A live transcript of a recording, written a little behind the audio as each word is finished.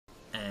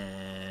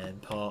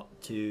and part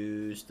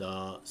 2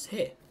 starts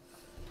here.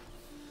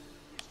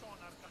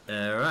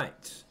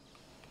 Alright,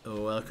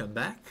 welcome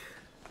back.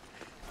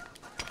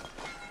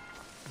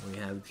 We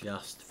have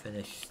just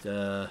finished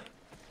sorting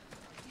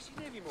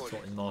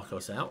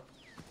Marcos out.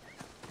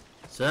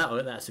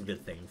 So that's a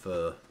good thing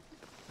for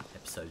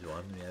episode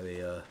 1. Yeah,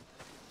 we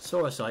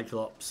saw a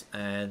Cyclops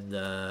and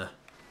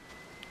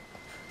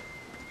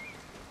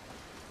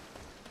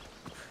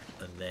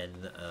then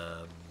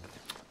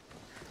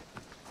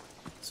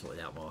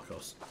sorted out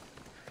Marcos,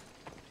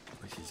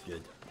 which is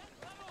good.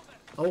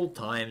 Old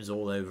times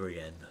all over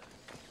again.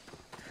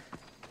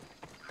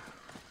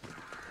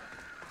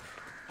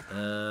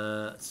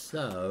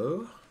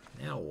 So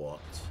now what?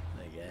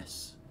 I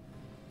guess.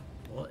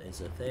 What is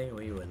the thing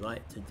we would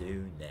like to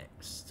do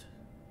next?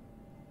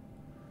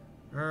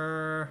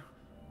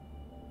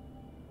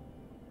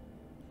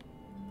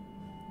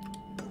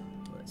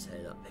 Let's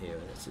head up here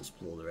and let's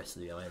explore the rest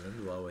of the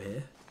island while we're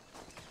here.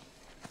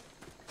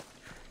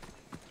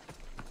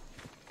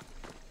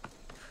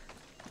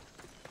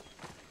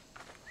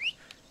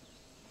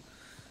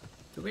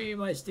 To me,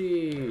 my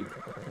steed!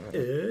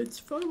 It's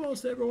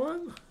Phobos,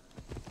 everyone!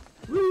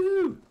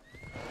 Woo!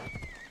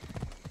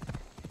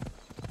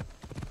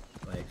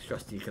 My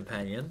trusty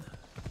companion.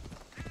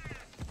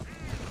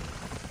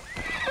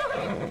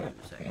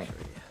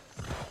 Sanctuary.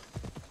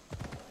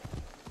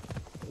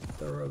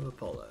 Altar of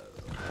Apollo.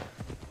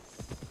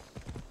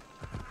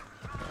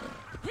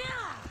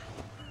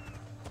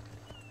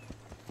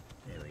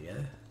 There we go.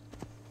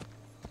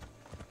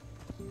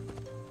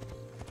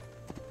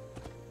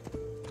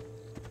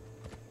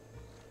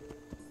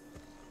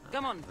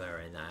 Come on.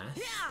 Very nice.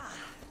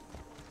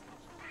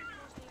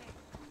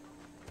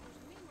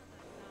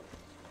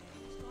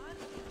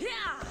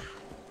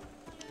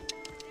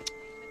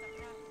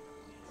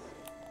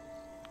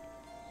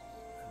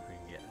 We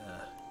can get a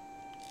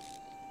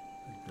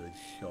good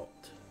shot.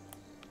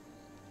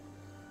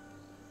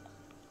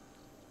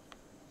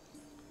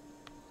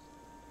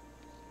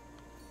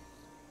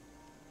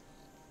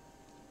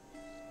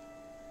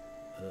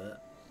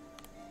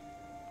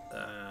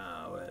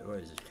 Where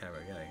is this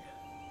camera going?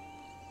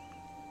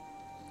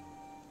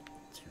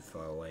 Too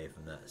far away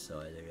from that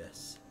side, I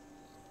guess.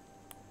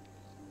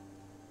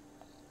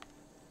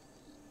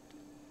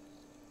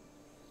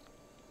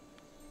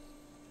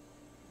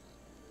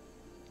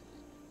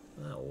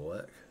 That'll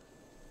work.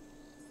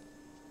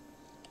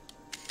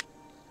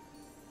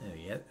 There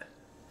we go.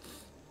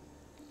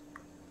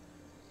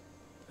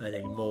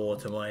 Adding more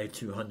to my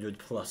 200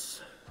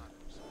 plus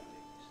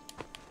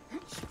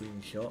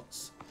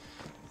screenshots.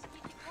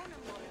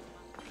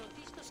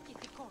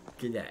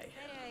 G'day.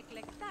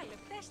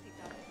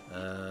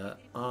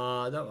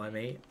 Don't mind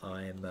me.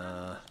 I'm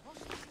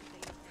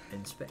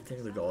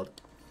inspecting the god.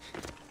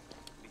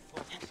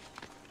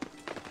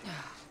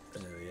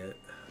 There we go.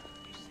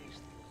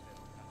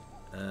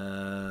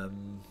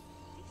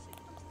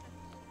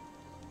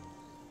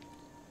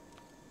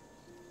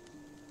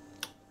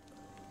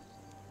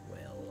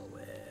 Well,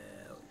 what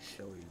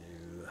shall we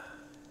do?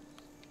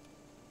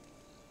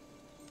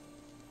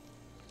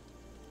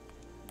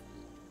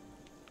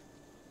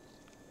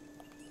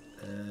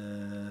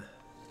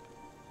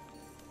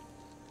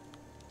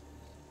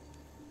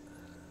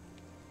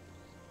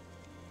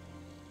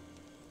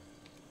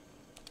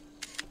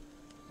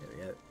 There we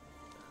go.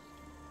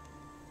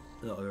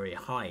 Not a very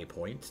high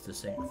point to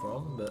sink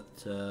from, but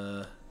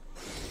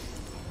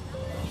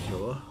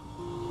sure.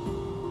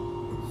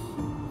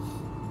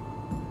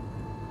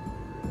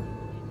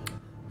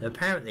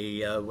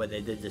 Apparently, when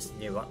they did this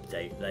new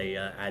update, they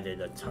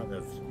added a ton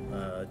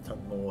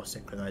more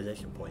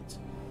synchronization points,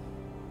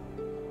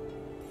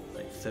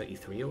 like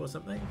 33 or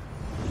something.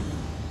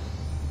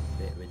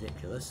 Bit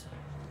ridiculous.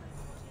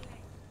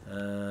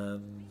 So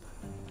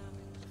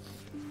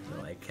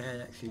I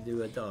can actually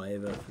do a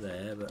dive up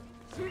there, but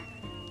not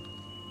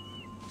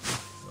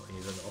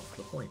even off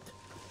the point.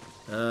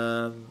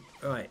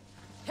 Right,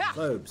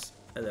 Globes,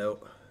 hello.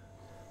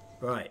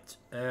 Right,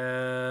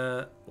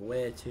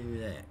 where to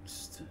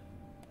next?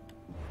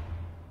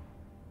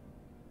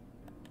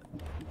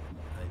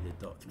 I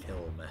did not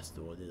kill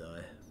Mastor, did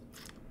I?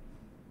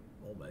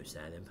 Almost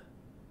had him.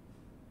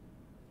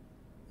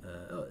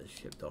 Oh, there's a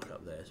ship dock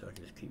up there, so I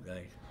can just keep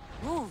going.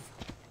 Move!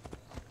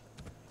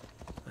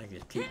 I can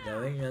just keep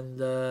going and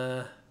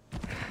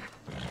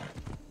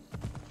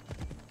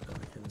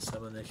we can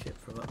summon the ship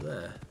from up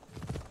there.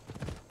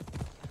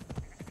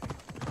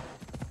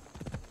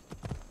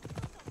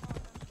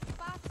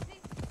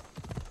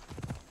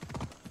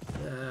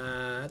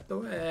 Out the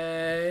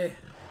way!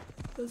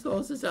 This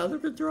horse is out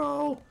of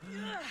control!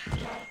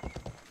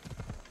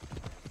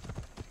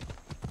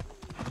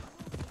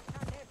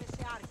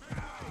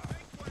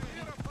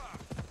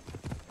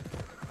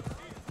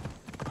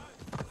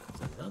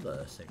 There's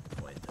another sync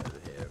point over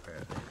here,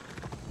 apparently.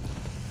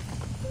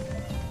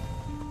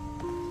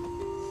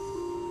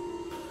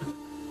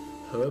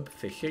 Herb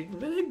fishing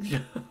village?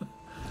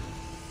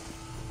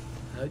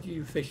 How do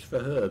you fish for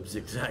herbs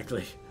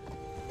exactly?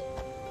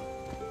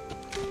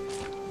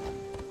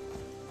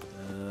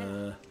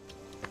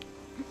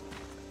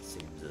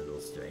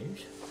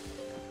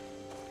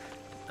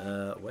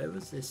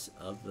 Where's this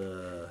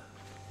other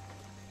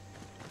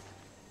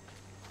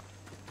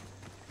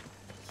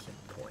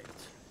point?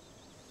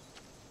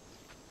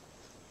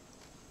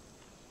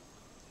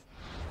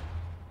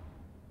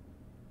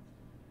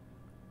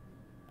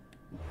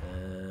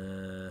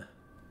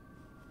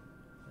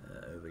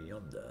 Over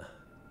yonder.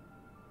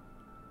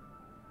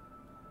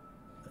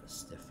 That's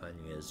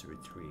Stefania's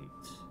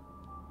retreat.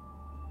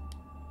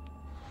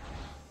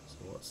 So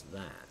what's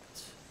that?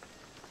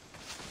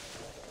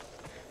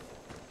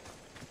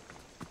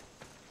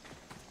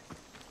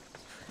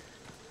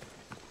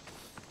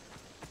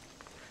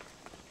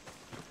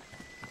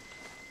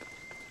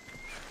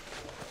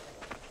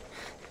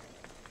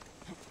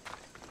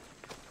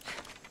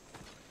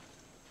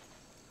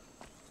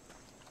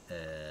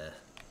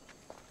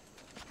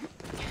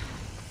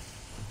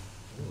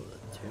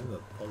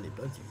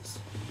 Budgies.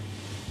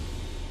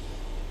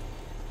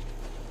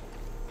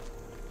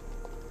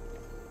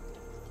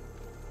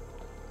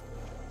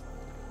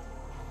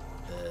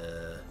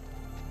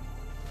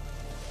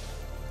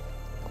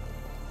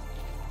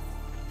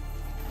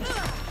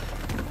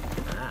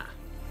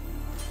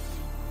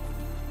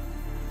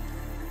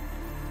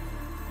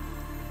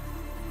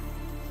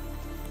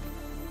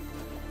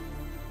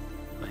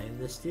 Behind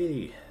the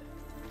city.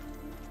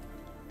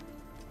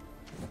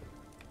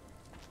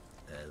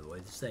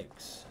 Avoid the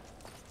snakes.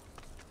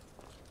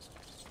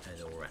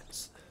 And all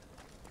rats.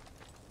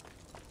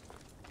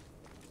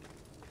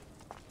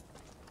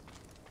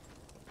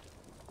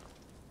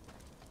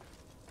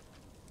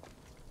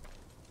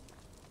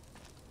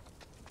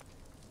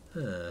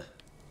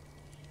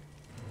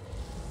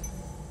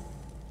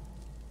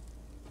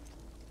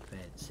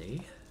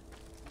 Fancy.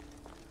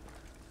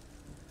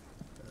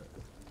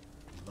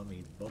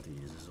 Mummied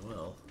bodies as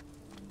well.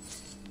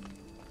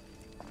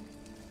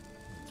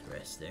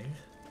 Interesting.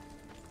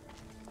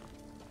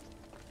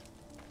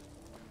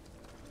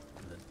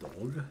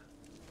 Dog.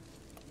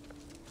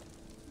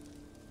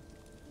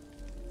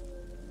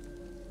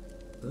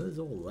 Where's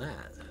all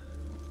that?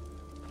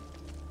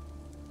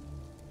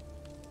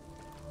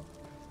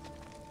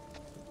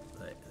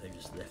 Like they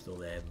just left all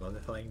their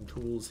mummifying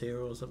tools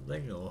here or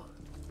something, or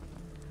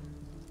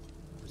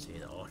was he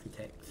an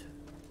architect?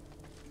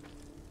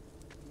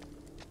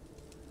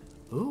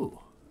 Ooh,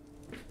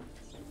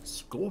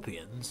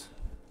 scorpions.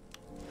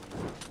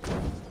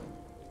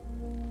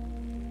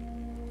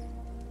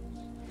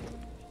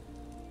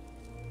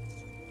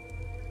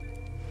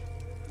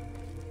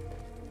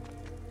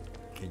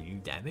 Can you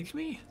damage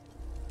me?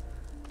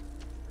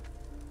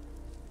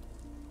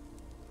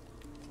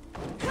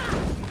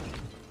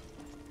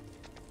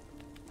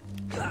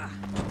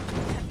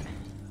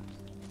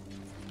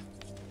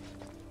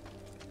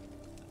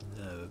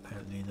 No,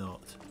 apparently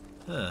not.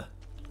 Huh.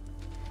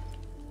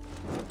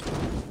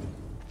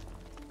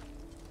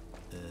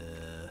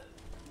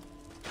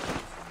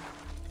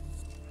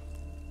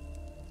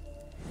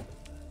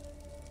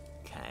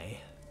 Okay.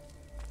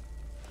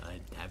 I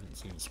haven't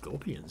seen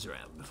scorpions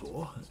around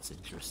before. That's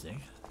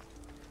interesting.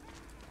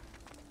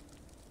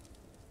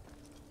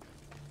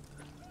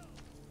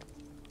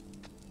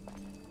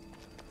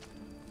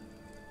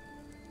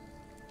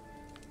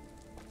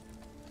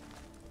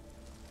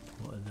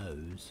 What are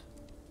those?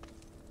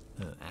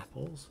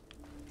 Apples?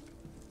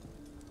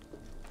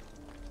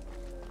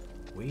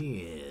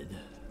 Weird.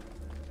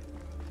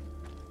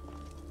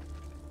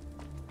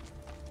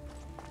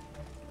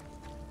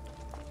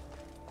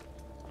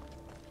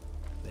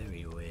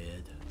 Very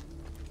weird.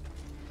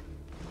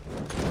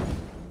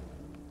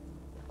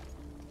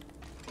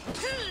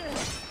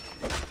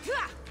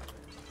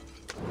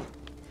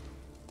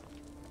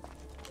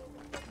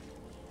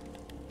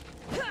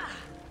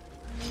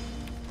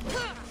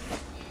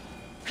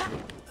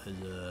 There's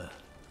a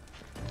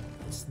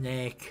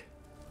snake.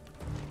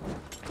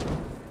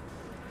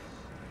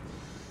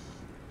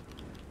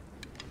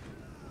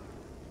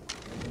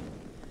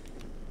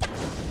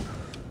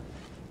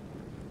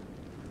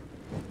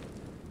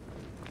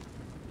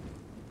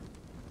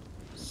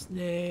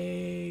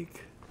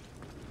 Snake.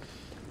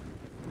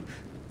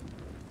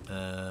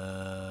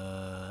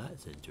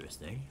 That's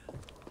interesting.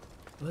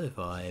 What if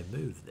I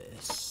move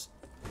this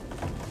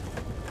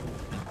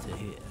into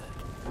here?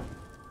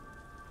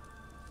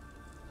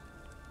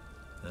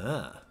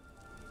 Ah.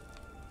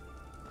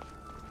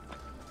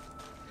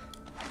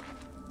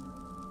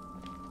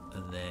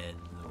 And then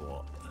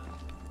what?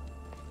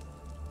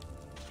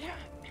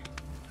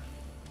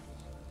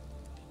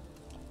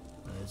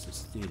 There's a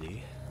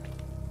steely.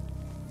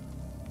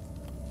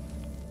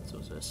 It's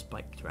also a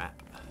spike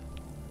trap.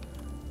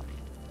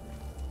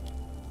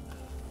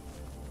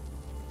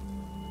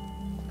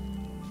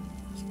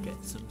 Let's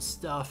get some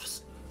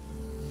stuffs.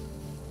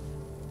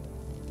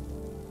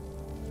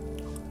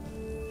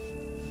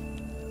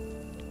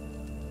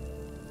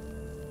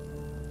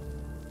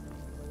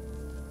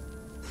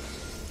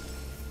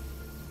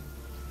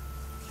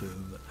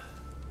 Boom.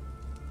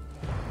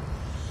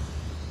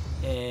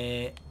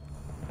 And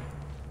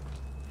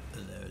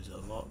there's a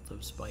lot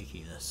of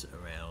spikiness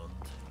around.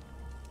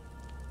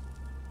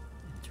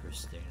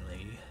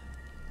 Interestingly.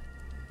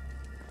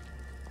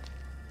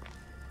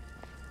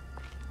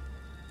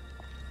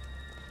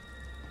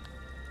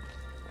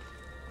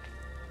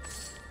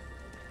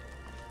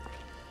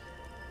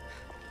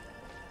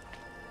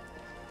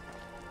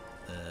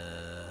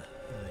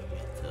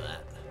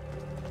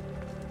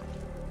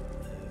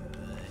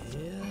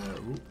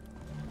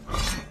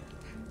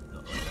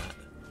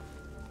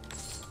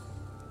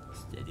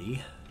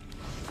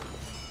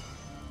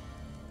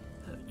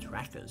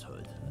 Worker's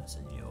hood. That's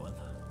a new one.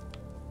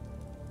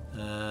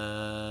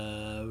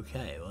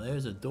 Okay, well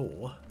there's a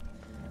door.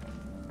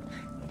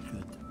 I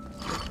could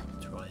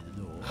try the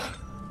door.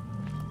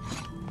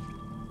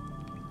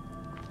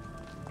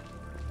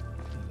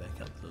 Go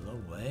back up the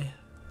long way.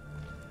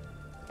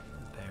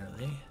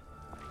 Apparently.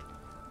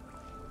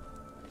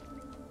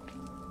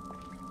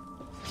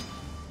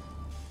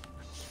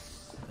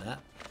 That.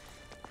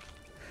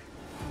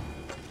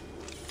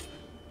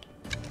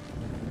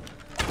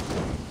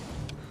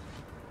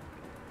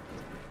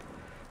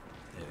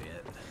 There we go.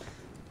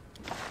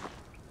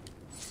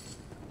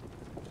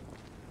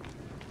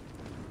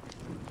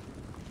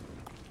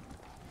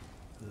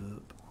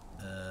 Oop.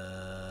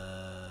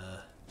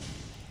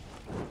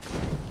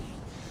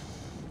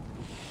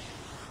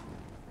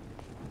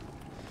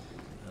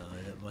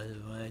 What do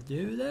I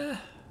do there?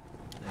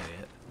 There we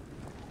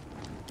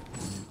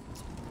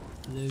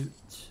go. Loot.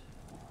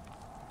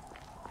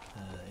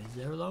 Is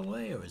there a long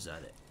way or is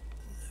that it?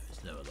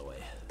 There's no other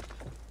way.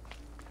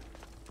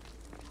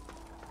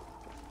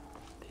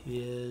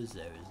 Appears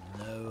there is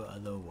no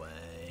other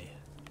way.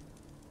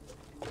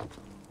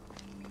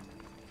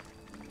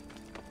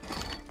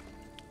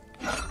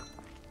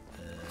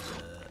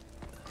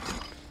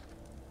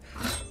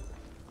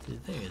 The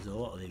thing is, a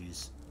lot of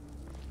these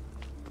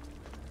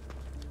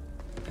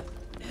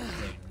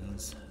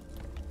things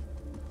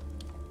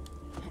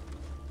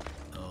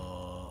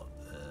are,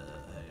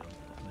 hang on,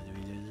 what do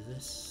we do to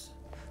this?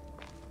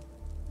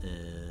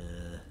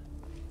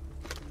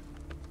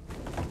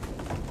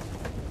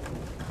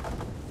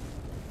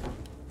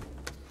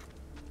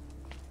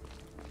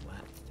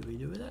 What do we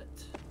do with that?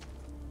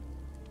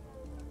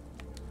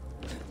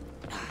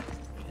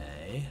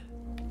 Okay.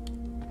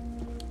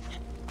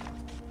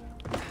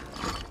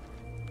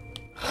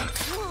 How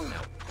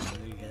do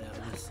we get out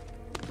of this?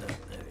 No,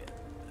 there we go.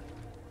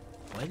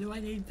 Why do I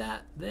need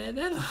that there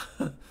then?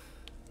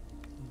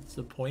 What's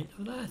the point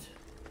of that?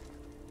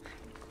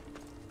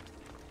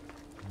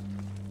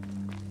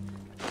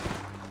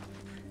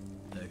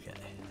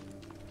 Okay.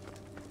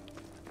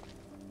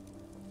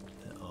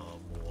 There are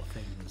more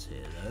things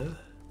here though.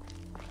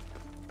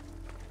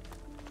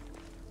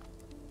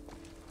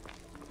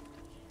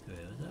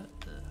 Where was that?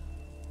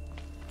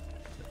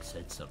 It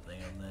said something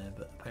on there,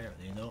 but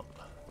apparently not.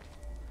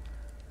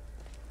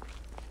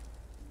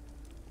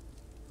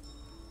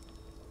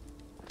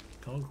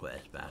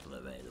 Conquest battle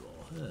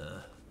available.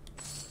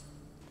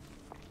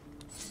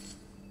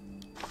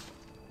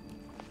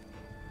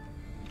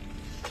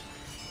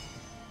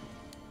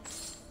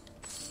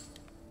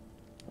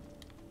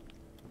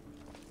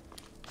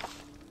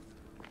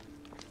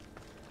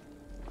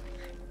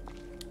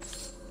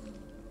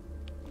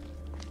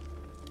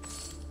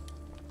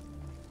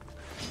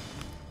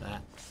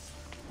 That.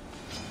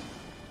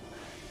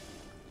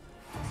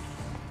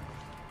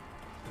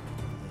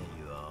 There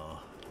you are.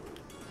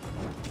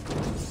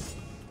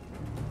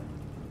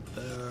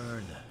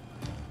 Burn.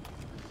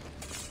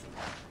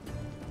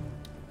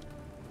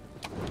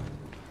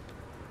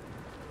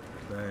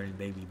 Burn,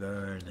 baby,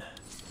 burn.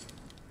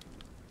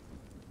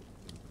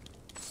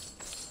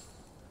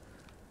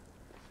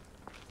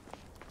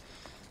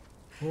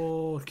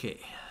 Okay.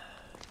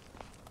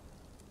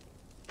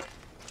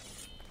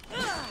 There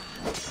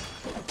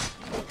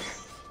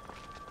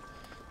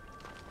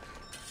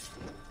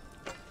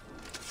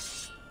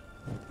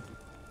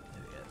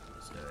we go.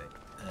 Sorry.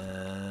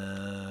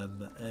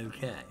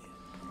 Okay.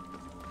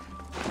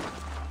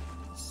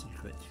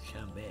 Secret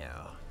chamber.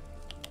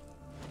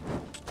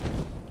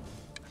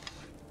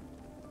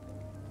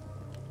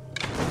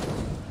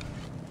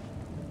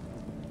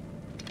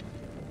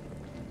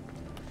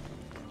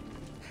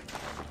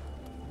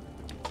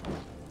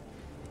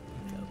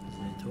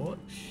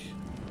 Torch.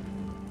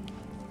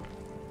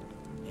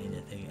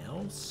 Anything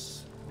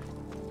else?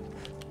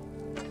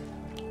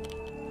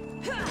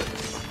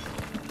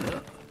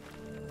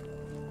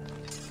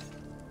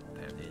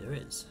 Apparently there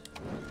is.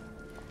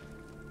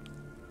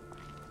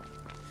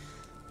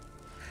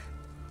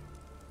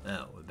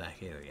 Oh, we're back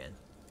here again.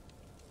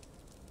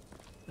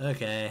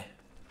 Okay.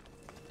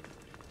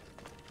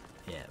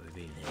 Yeah, we've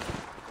been here.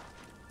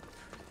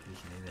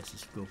 Usually that's a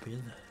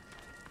scorpion.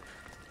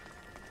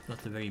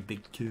 Not a very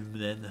big tomb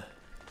then.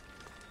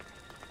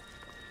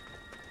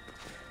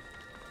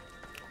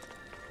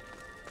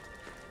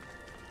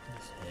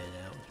 Let's head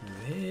out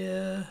through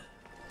here.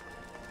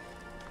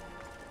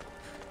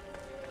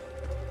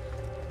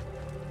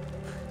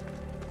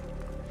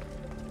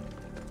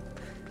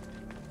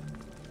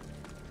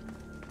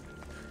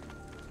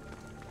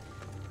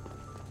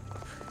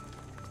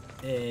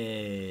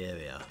 Hey, there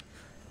we are.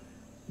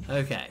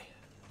 Okay.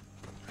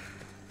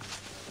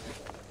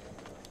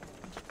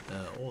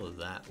 All of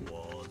that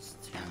was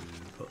to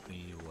put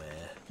me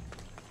where?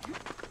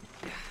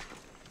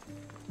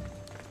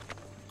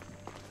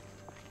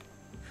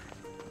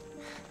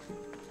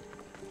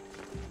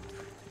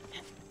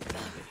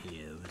 Over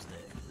here, wasn't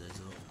it? There's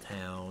a little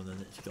town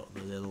and it's got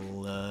the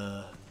little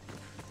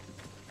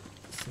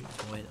sync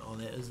point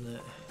on it, isn't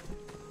it?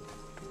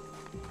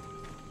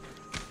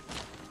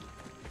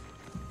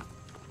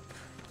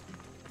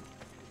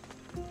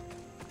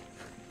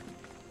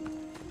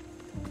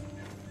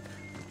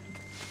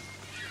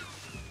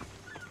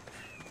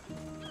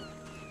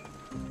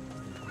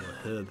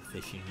 herb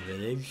fishing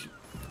village.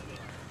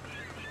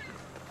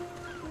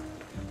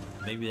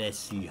 Maybe they're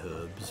sea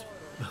herbs.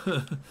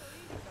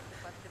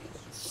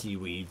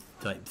 Seaweed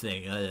type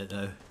thing, I don't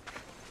know.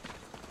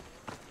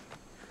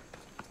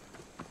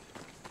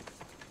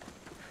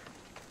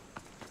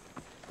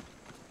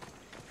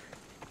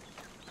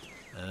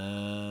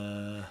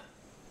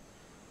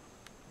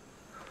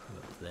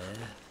 Up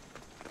there.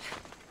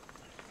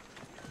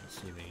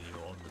 Assuming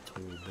you're on the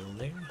tall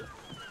building.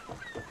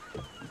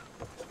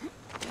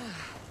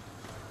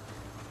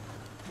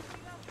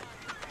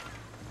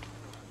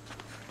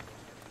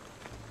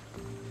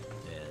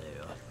 Yeah, there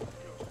you are.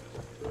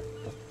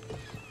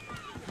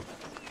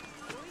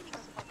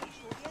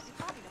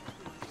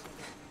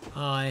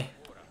 Hi.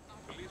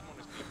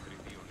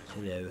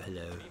 Hello,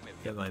 hello.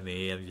 Don't mind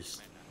me, I'm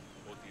just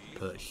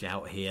perched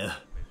out here.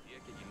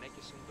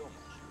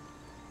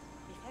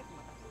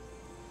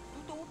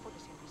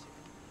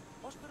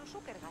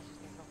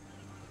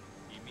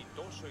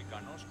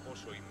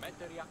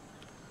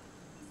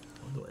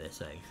 I wonder what they're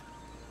saying.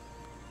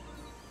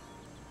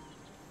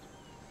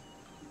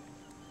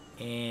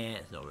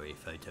 It's not very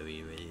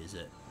photo-y really, is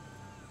it?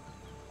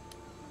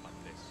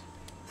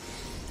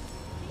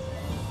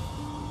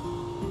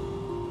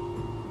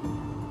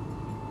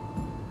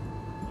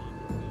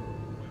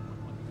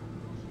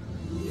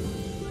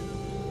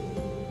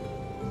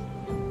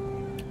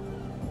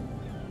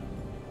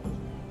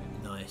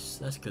 Nice,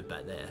 that's good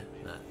back there,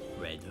 that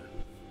red.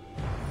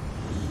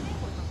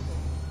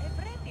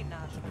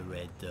 The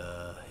red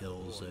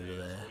hills over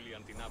there.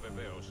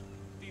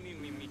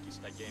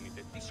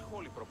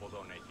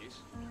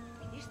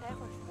 Ίστα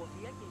έχω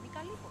εφηβοδία και είμαι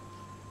καλύπωρος.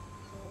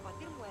 Ο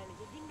πατήρ μου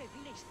έλεγε γίνε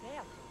δίνεις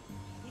θέατρο.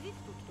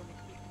 Ιδίθη τούτου των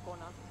εκπληκτικών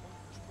άνθρωπων,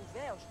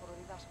 σπουδαίος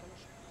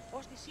χοροδιδάσκαλος,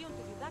 ως θυσίων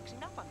του διδάξει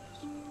νάπαντες.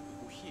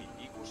 Ουχή,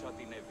 ήκουσα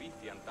την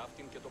ευήθιαν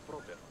ταύτην και το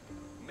πρώτερο.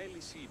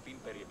 Μέληση υπήν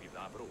περί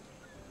επιδαύρου.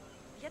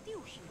 Γιατί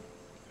ουχή,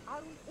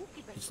 άρουν ούκ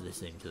υπερσπουδαίος.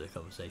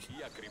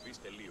 Ή ακριβής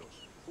τελείως,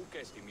 ούκ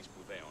έστιμη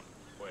σπουδαίων.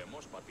 Ο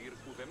εμός πατήρ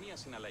ουδεμία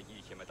συναλλαγή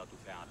είχε μετά του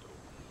θεάτρου.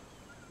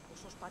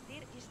 Οσος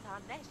πατήρ εις τα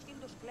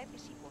ανέσχυντος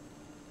κλέπης ύπον.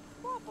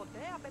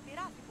 Όποτε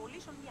απεπειράθη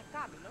πωλήσεων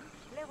διακάμιλων,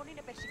 λέγον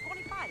είναι περσικών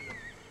υπάλληλων.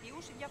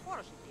 Ιούσι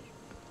διαφόρος εκεί.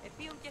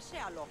 Επίον και σε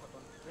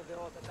αλόχωτον,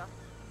 βεβαιότατα.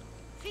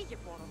 Φύγε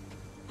πόρο.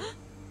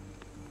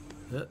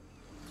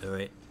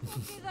 Sorry.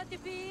 Είδα τι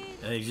πεις.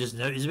 You just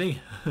noticed me.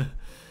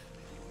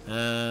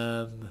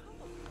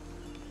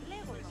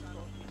 Λέγον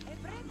αυτό,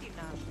 πρέπει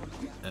να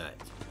ασχολιά.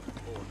 Alright.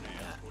 Ω ναι,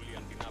 πολύ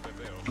αντινά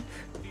βεβαίως.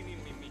 Την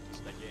ημιμίκης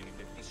τα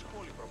γέννητε, τι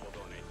σχόλη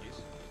προποδών έχεις.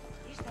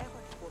 Ίστα έχω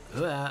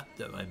εφηβοδία.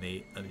 Don't mind me,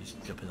 I'm just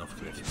jumping off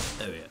cliff.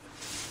 There we go.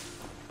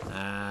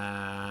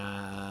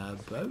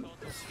 Boat,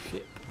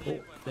 ship,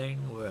 port thing,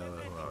 where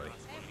are we?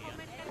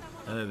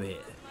 I'm over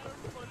here.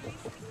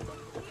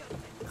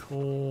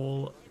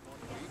 Call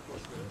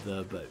the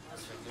boat.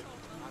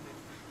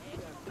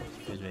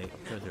 Excuse me,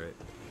 go through it.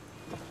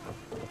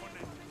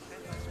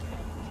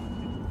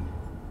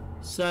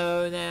 So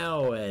now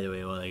where do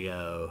we want to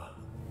go?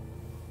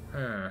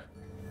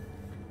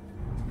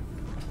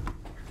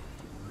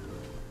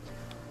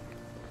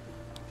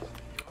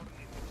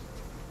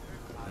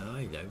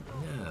 I don't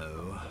know.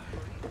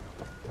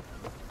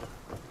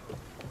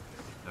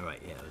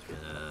 Alright, yeah, I was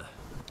gonna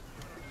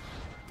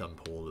dump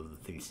all of the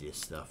Theseus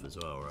stuff as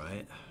well,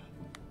 right?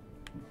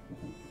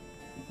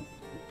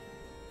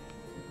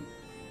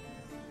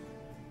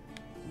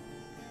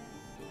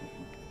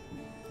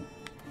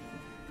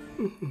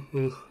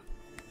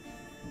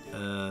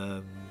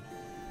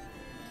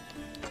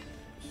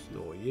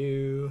 Store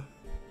you.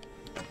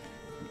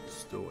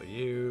 Store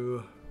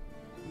you.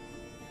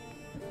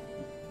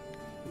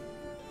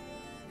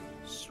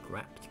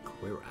 Scrapped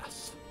cuirass.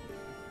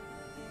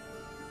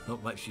 Not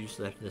much use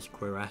left in this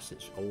cuirass,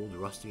 it's old,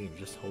 rusty, and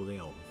just holding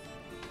on.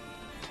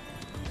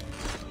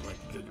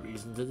 Like a good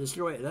reason to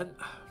destroy it then.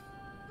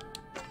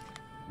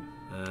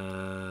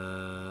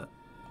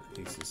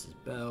 Theseus'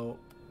 belt.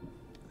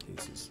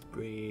 Theseus'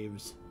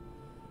 greaves.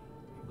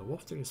 From the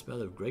wafting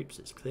smell of grapes,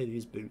 it's clear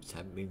these boots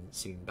haven't been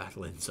seen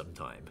battle in some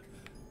time.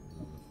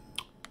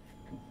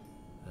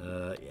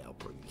 Yeah, I'll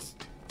probably just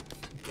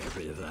get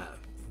rid of that.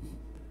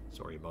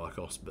 Sorry,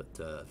 Marcos, but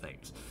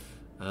thanks.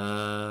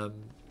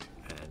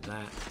 And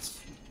that.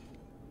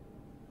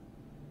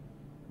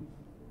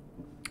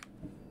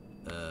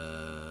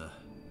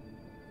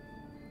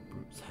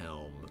 Brute's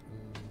helm.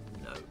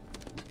 No.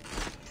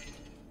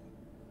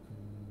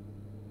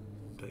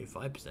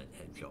 25%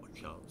 headshot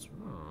chance.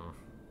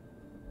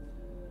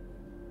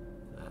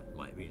 That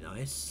might be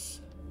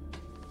nice.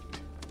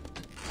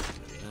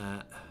 Put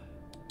that.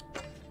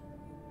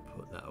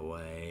 Put that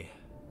away.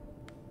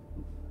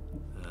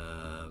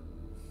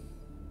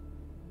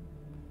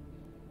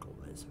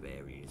 Gauntlets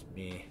varies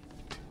me.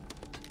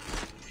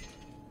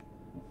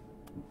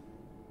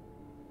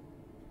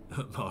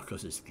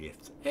 Marcos's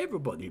gift.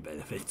 Everybody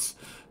benefits.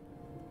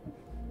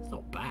 It's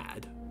not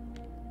bad.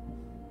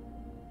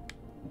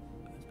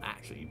 It's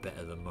actually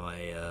better than my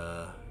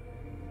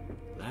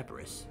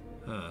Labrys.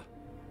 Huh.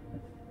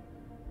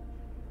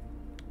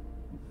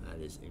 That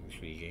is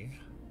intriguing.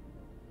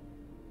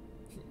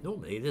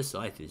 Normally this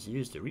site is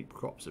used to reap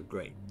crops of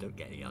grain. Don't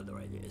get any other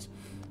ideas.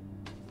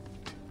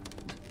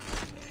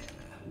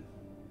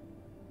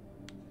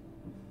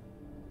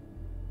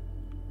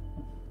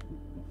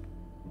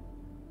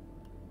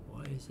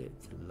 Why is it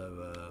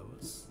lower?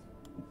 What's...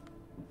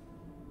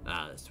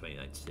 Ah, that's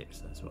 2096,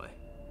 that's why.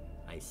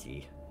 I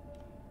see.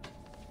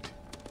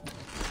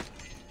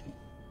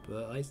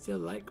 But I still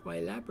like my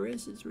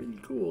Lapras, it's really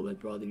cool.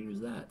 I'd rather use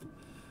that.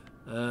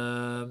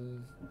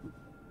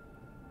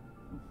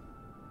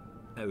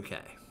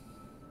 Okay.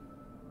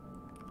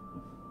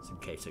 Just in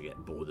case I get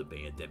bored of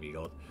being a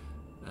demigod.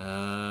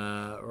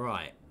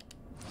 Right.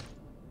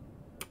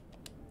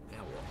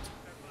 Now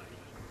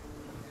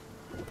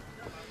what?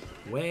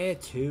 Where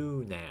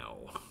to now?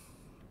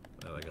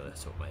 Oh, I gotta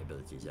sort my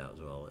abilities out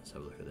as well. Let's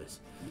have a look at this.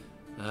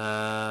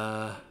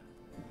 The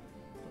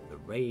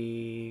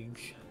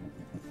rage.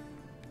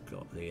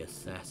 Got the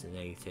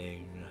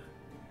assassinating.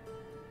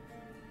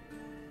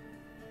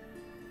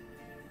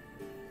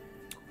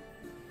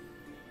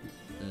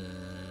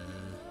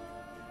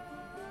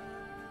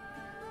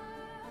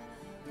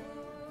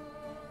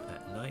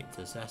 At night,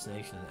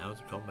 assassination and out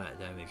of combat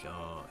damage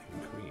are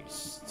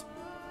increased.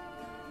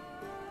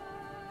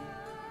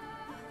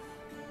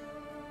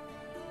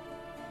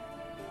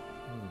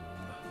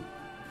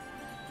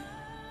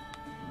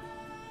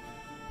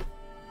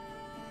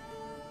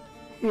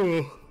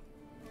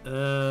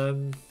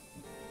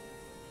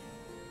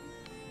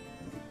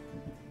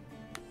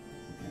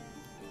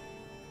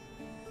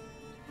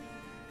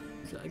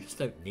 So I just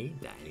don't need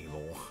that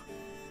anymore.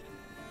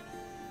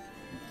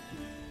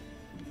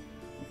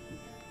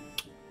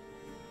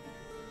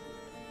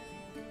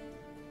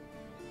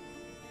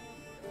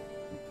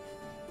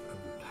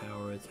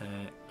 Power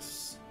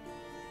attacks.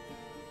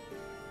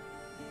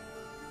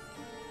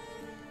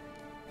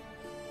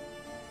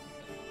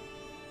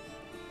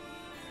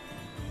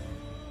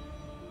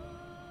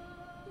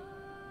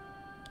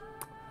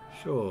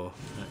 Sure,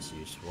 that's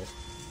useful.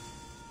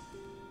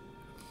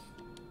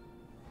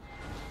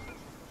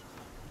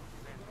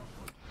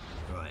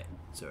 Right,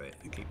 sorry,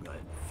 I keep like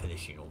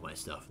finishing all my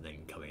stuff and then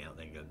coming out,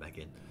 then going back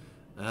in.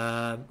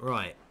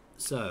 Right,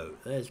 so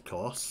there's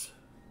costs.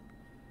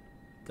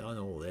 Done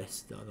all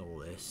this, done all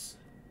this.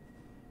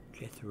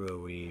 Kythera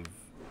we've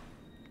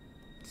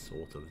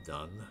sort of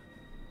done.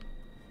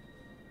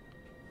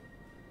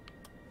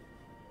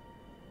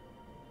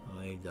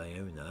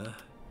 Diona.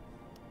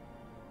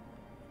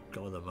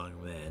 God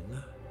among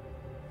men.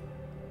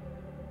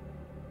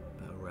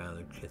 Battle round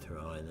of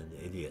Kythera Island,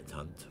 idiot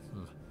hunt.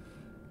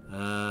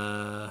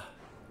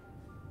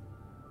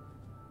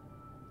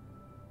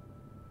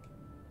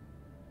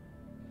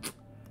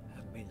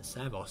 Haven't been to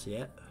Samos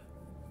yet.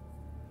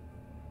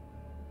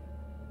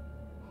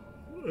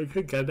 I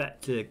could go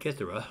back to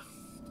Kythera.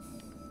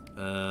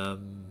 I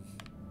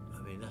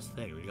mean that's the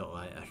thing, we got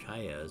like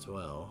Achaia as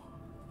well.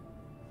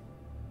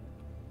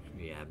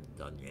 We haven't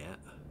done yet.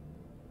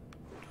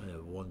 Kind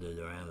of wandered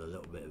around a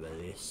little bit about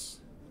this.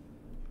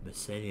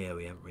 Messenia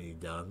we haven't really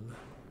done.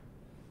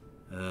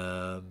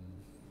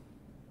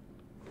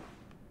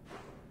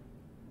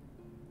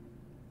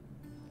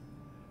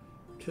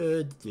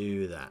 Could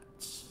do that.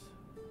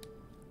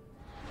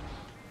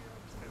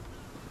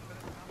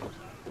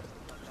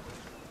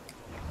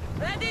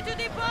 Ready to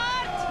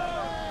depart!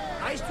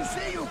 Nice to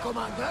see you,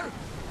 Commander.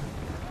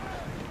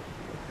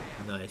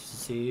 Nice to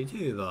see you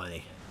too,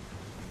 Barney.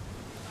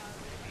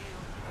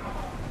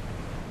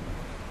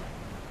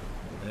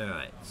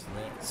 Alright, so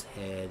let's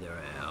head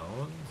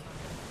around.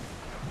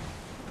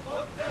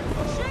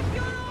 Shake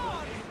your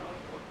oars!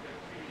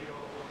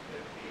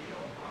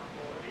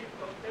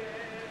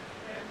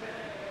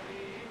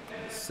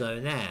 So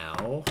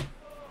now,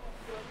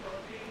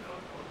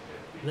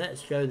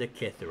 let's go to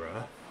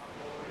Kythera.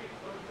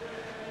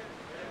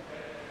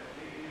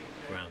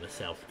 Around the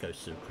south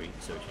coast of Crete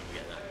so we can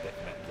get that bit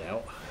mapped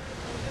out.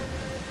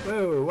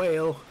 Whoa,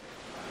 whale!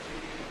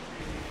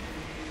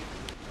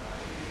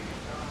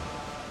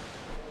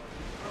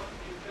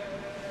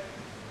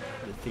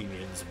 The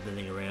Athenians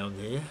milling around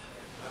here.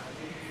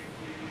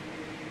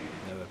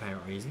 No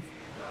apparent reason.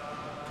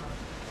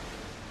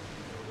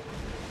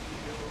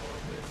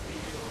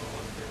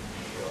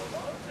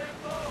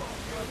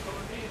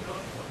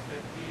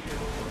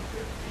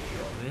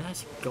 I mean,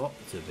 that's got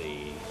to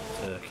be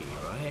Turkey,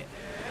 right?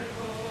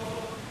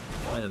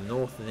 Kind of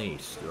north and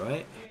east,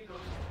 right?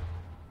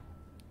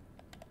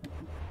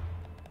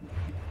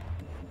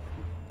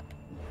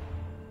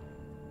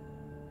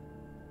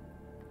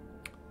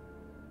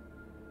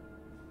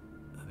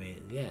 I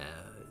mean, yeah,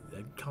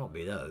 it can't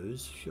be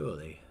those,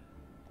 surely.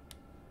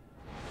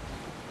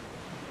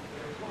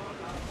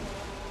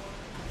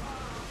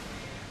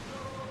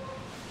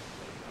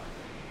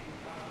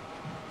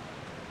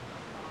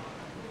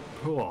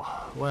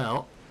 Oh,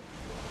 well,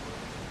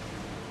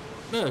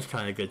 that's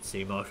kind of good to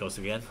see Marcos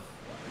again.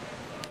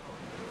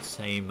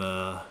 Same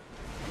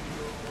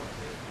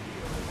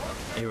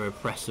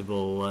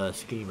irrepressible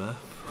schemer,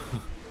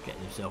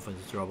 getting himself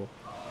into trouble.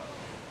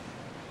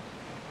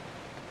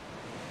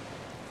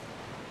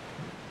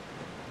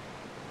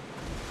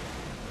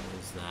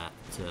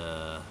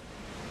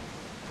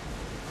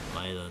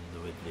 island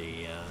with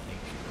the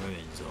ancient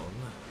ruins on.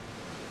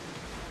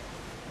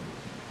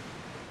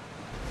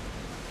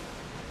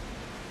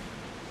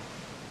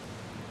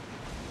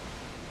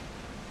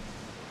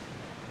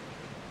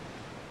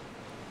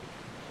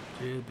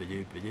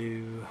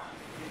 Doo-ba-doo-ba-doo.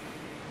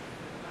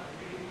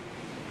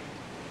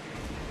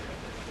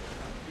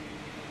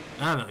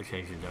 I'm not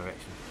changing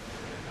direction.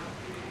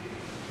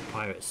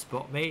 Pirates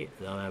spot me,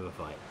 they'll have a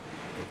fight.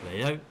 If they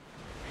don't,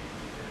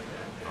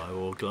 I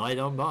will glide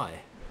on by.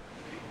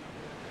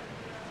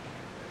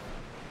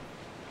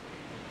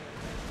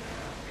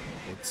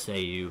 What say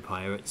you,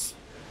 pirates?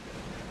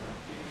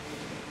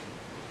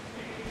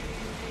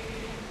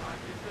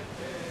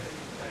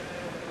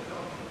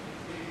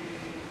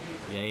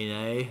 Yay,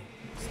 nay.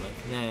 It's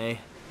like nay.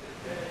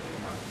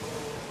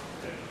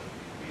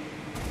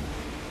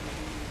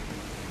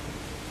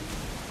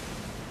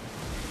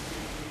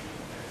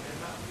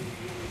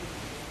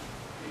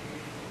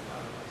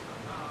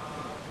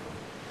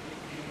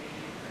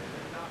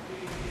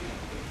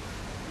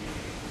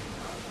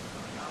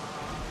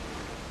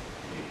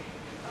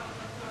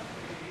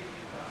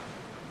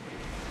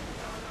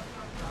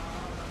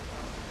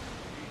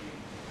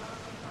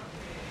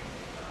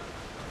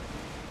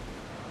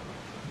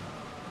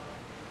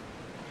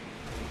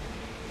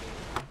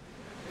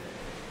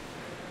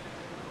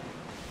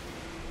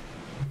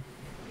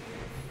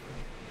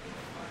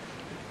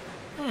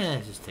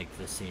 Just take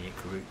the scenic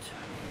route.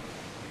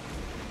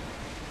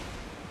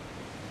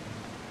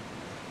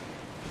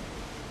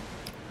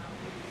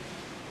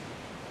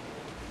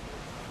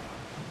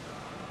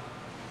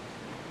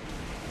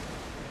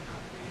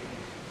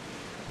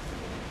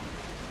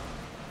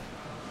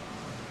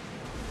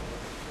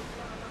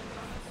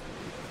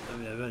 I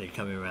mean, I'm only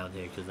coming around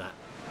here because that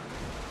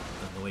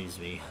annoys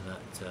me,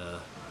 that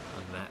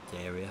unmapped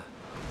area.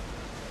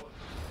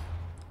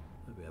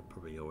 Maybe I'm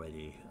probably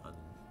already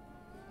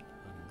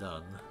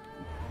undone.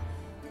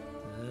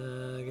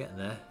 Getting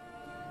there.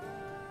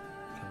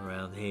 Come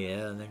around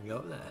here and then go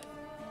up there.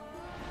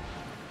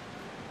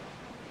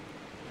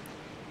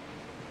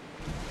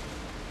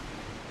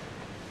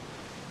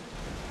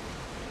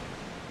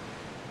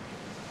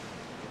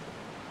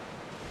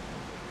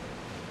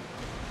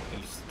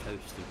 East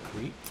coast of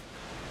Crete.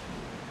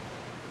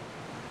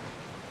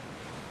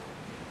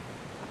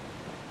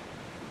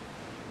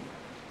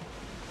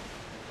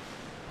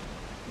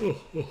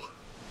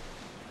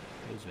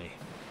 Excuse me.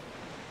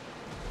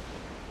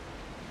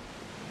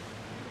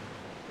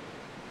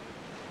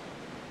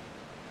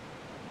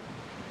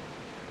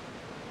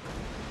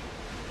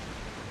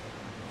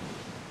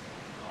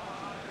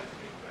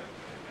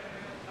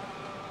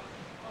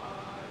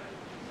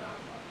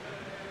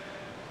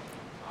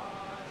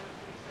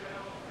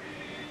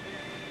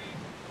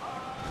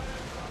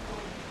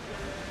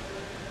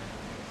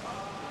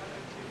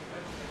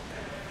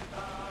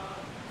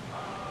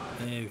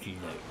 Okey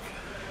doke.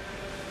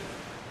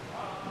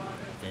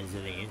 If there's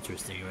anything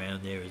interesting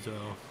around there as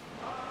well.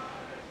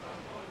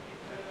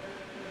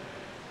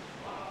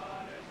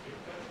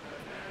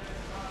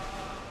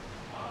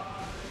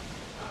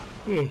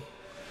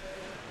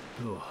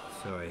 Oh,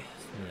 sorry.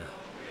 Yeah.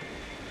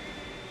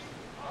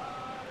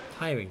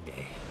 Tiring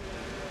day.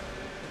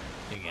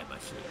 Didn't get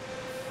much sleep.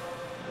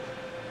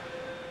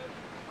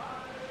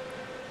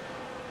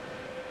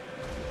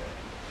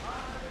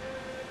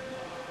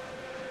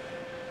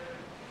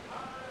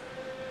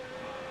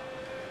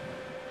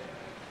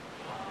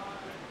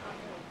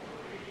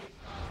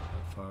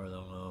 How far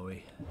along are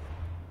we?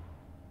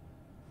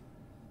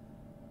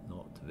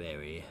 Not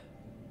very.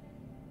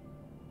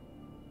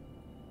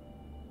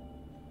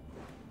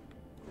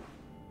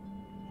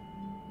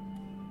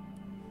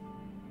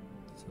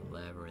 It's a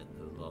labyrinth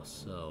of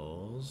lost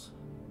souls.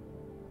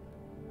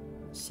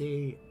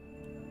 See,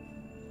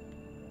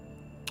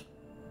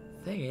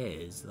 thing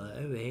is, like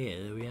over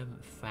here, we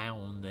haven't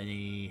found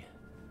any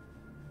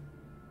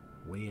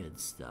weird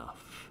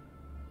stuff.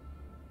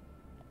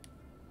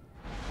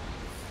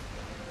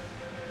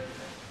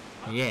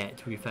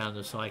 Yet we found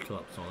a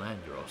Cyclops on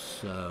Andros,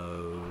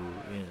 so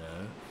you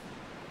know.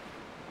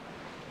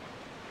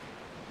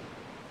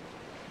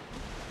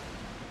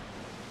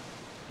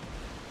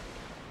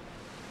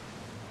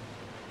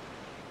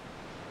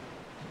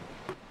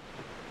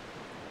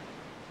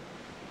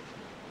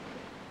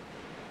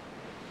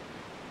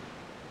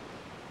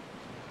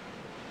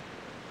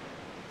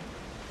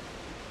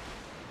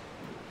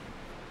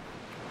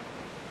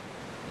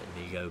 Let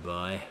me go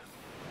by.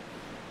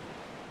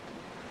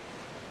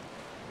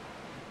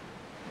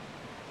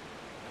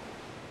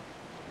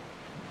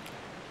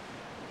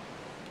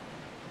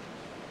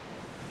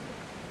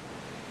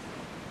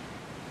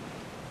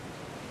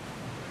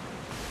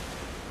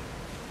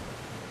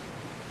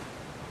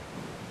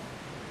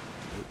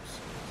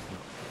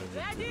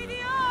 Ready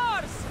the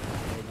oars!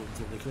 Headed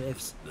to the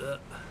cliffs.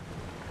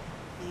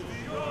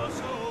 Oars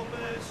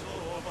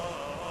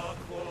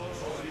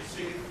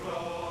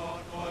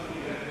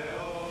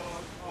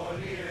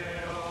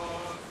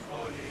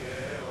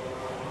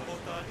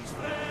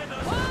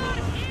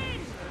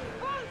in!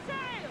 Full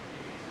sail!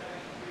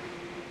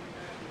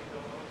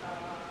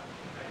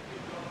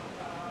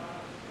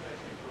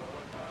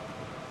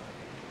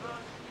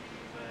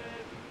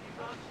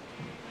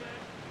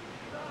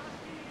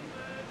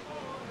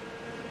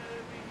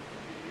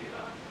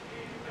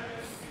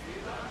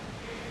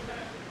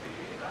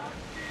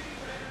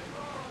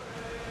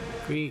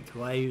 Creek,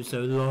 why are you so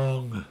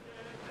long?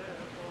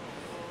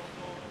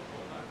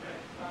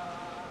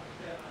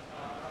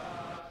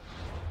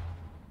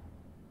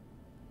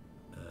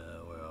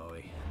 Where are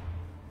we?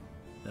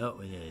 Oh,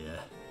 we're nearly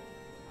there.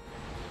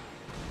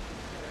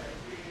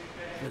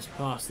 Just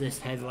past this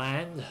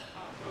headland.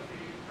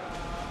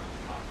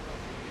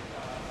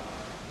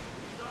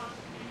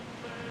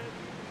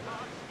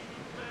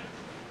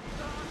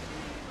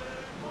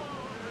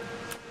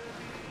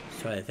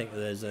 Trying to think if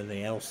there's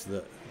anything else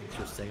that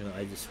interesting that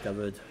I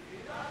discovered.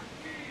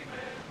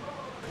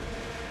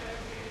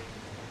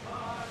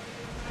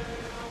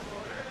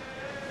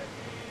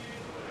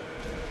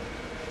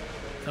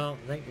 Can't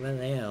think of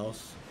anything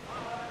else.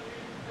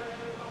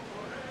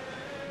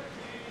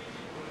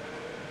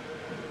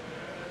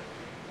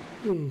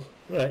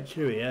 Right,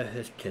 here we go.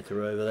 There's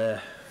Kythera over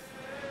there,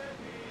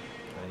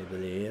 I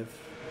believe.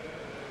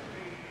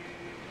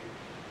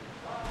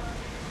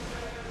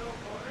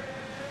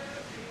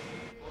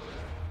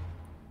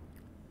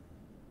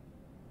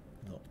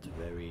 Not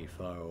very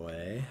far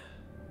away.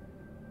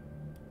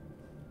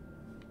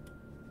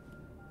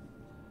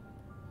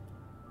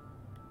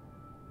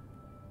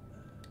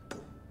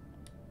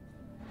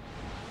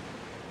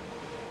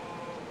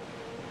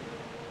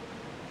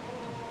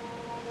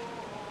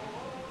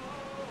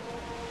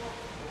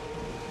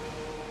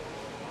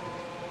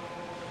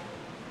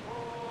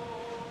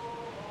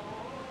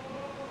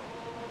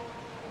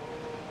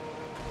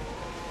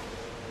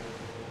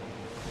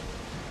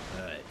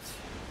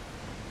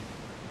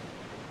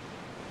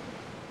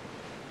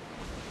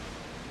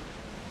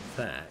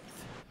 Fact,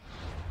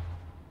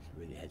 should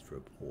really head for a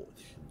port,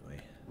 shouldn't we?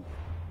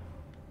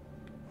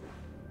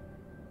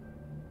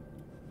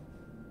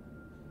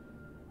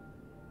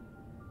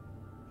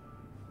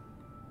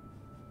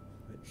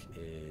 Which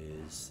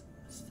is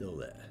still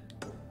there.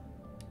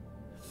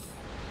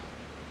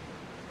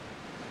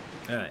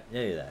 Alright,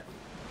 nearly there.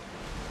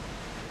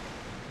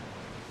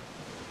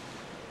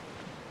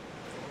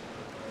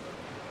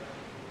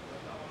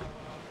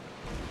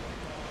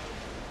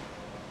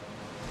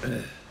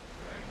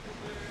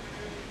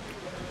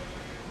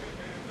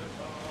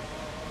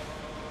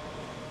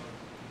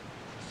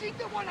 See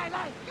the one I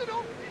like, you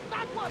know,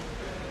 that one.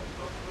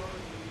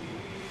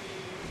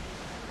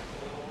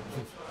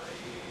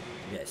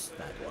 Yes,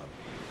 that one.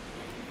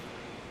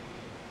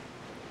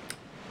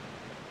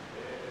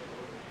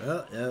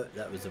 Oh, no,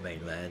 that was the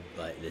mainland.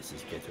 Like, this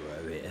is Kythera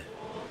over here.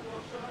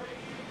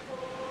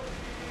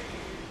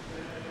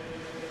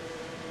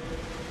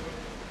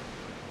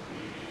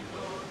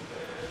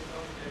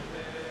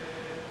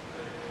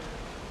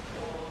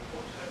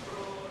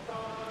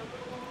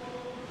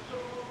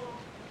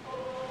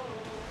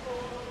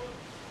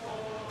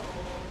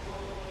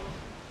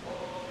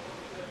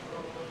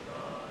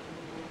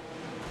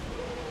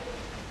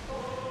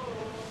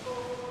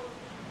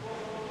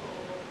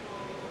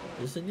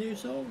 Is this a new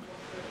song?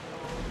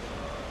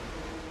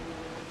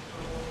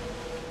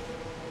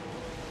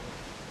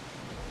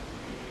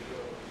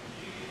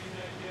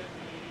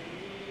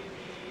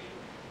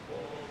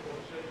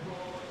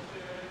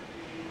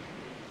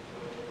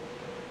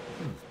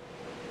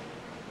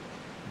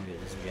 Maybe it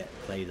doesn't get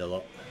played a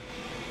lot.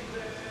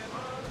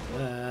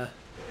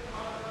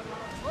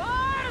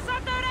 Wars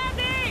at the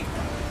ready!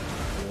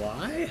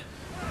 Why?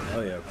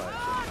 Oh yeah, right.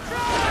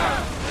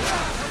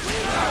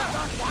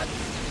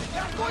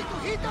 They're going to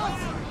hit us!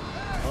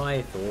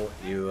 I thought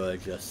you were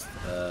just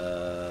Spear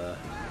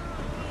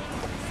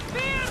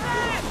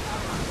them!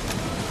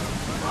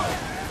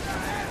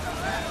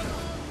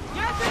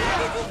 Get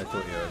I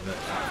thought you were a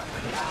merchant.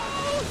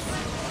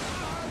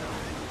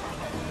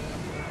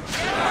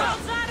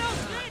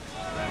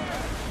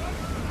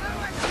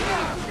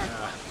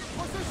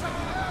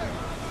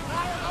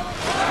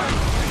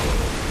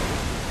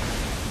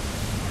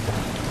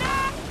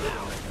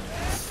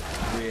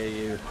 Where are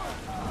you?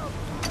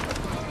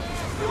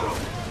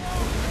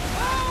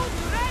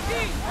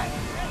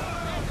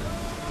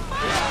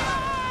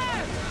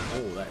 Oh,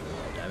 that was a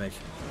lot of damage.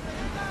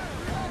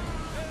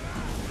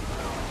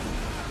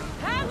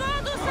 Hang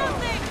on to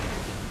something!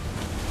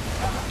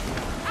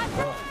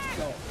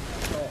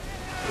 Stop.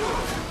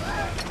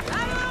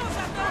 Arrows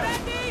at the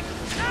ready!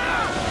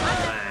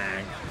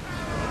 Bang.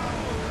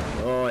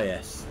 Oh,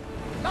 yes.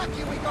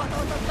 Lucky we got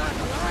out of that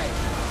alive!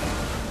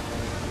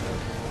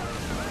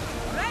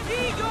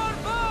 Ready your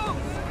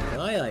bows! Can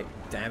I, like,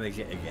 damage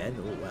it again?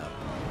 Oh, wow.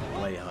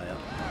 Way high up.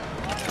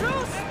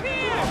 True spear!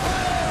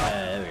 Yeah,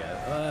 there we go.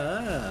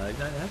 I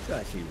don't have to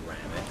actually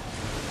ram it.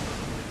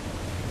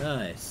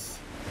 Nice.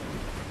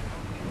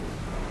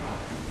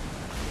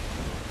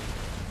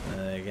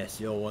 I guess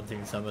you're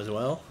wanting some as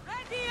well.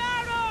 Ready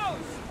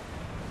arrows!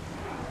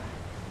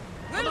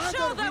 We'll Commander,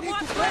 show them we need what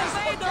to we're press,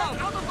 made but get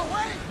of! out of the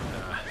way!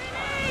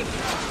 Ready!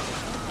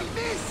 We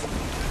miss!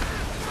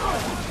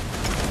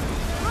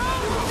 Throw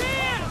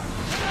spears!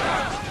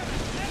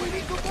 We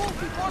need to move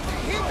before they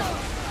hit us!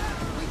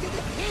 We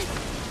didn't hit!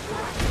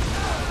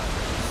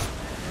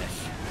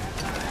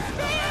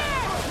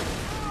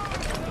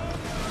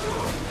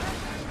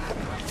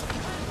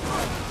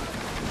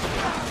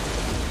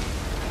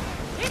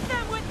 Hit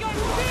them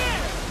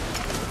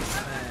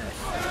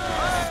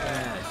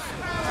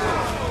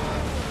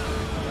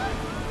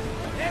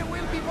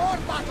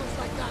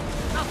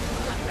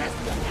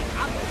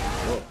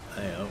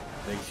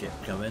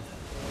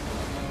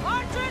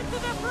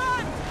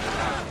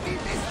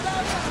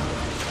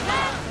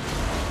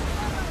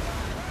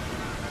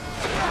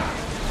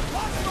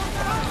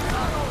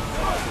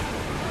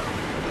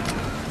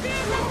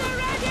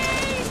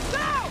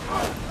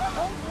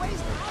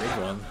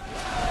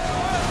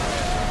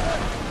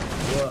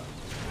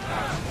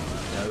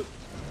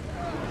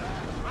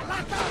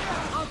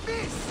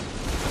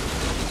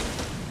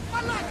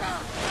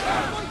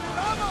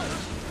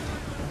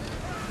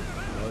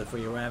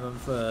ram them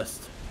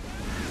first.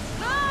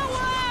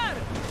 Nowhere!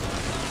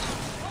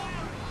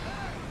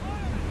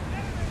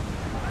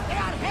 They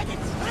are headed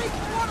straight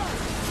for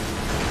us!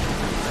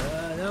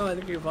 No, I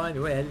think you'll find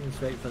we're heading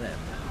straight for them.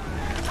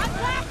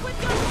 Attack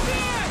with your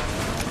spear!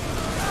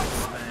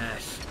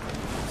 Smash!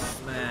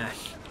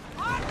 Smash!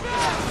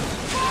 Archer!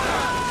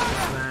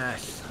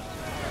 Smash!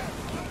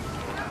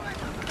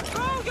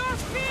 Throw your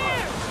spear!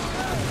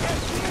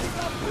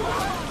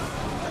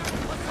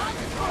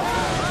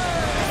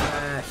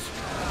 Smash!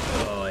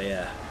 Oh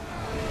yeah.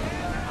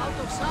 Out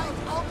of sight,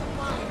 out of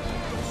mind.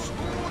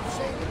 Smooth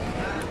sailing.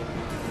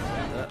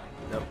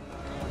 Nope.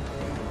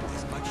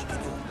 There's much to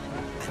do,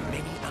 and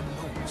many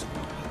unknowns.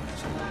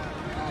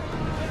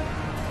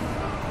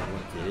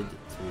 Wanted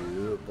to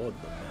board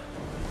them.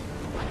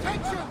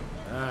 Attention!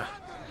 Ah.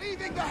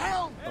 Leaving the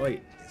helm! Oh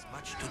wait. There's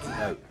much to do.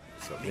 No.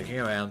 Stop looking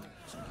around.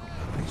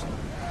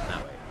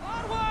 That way.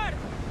 Forward!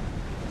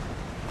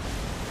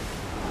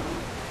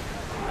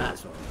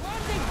 That's one.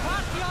 Landing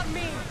party on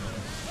me!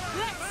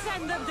 Let's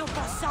send them to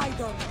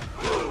Poseidon!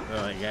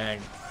 Right, gang.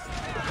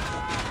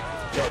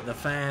 Get the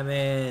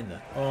famine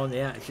on the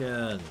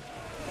action.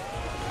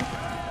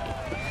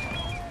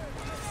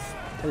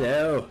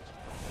 Hello.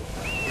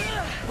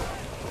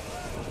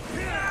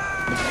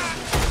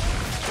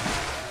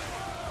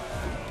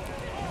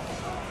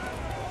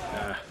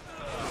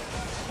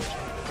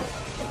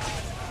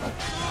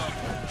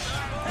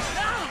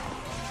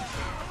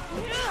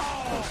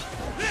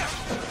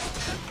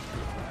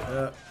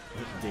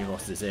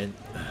 Demos is in.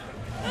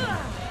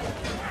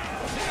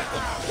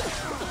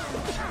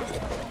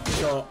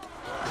 Stop.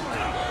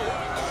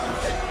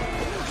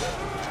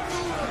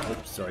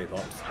 Oops, sorry,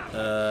 Pops.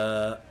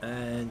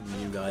 And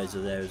you guys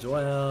are there as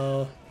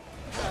well.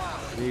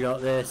 You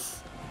got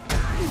this. I'll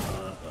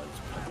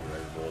just put you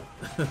overboard.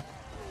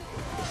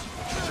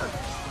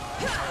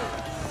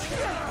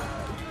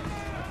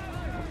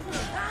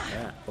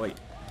 Yeah, wait.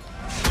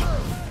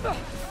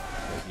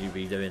 You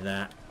be doing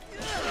that.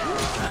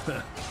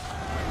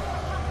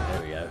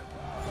 There we go.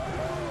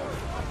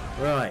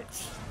 Right.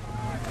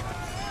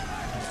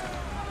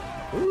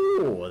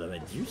 Ooh, the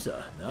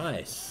Medusa.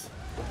 Nice.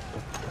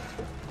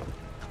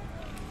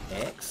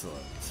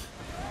 Excellent.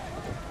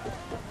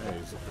 That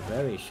is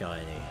very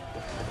shiny.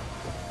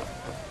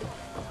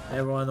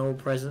 Everyone all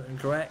present and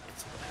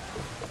correct?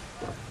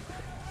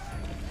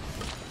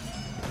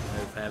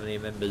 No family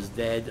members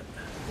dead.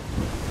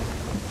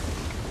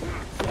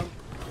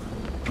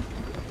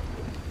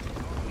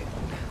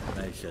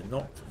 I should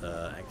not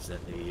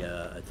accidentally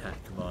attack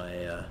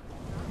my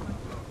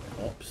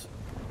ops.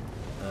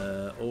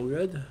 All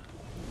good?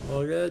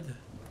 All good?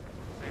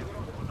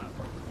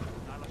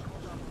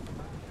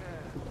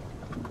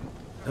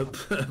 Oh,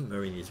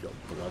 Marini's got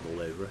blood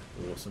all over it.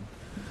 Awesome.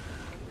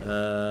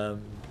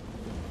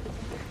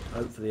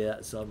 Hopefully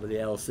that's somebody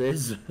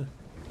else's.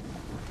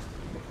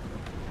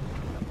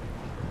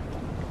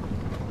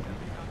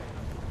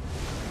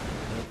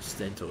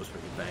 Stentor's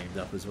pretty banged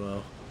up as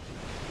well.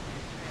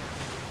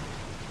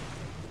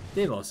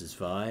 Demos is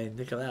fine.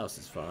 Nikolaus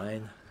is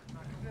fine.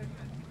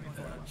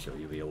 I'm sure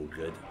you'll be all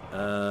good.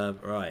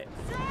 Right.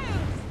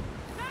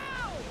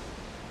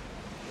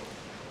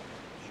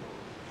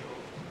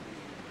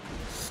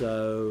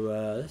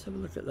 So let's have a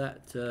look at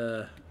that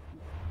thing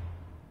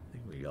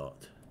we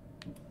got.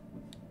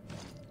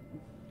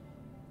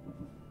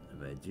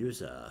 The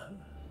Medusa.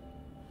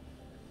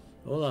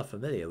 All are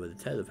familiar with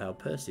the tale of how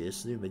Perseus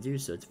slew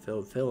Medusa to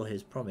fulfill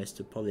his promise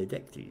to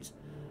Polydectes.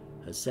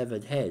 Her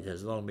severed head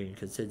has long been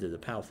considered a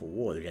powerful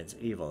ward against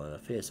evil and a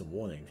fearsome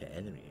warning to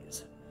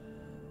enemies.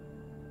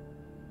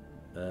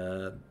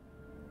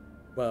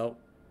 Well,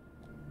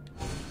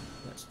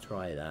 let's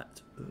try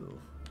that. Ooh.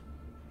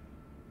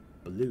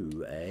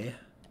 Blue, eh?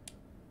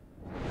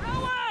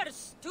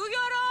 Rowers! To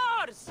your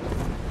oars!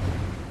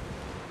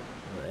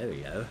 Oh, there we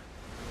go.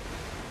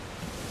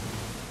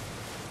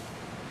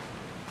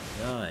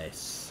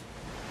 Nice.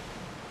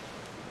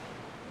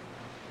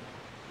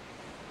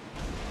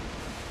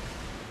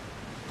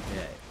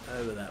 Okay,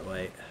 over that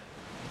way.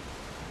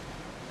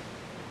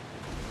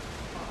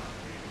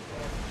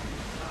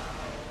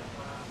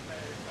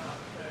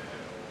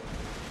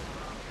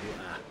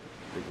 Ah,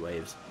 big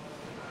waves.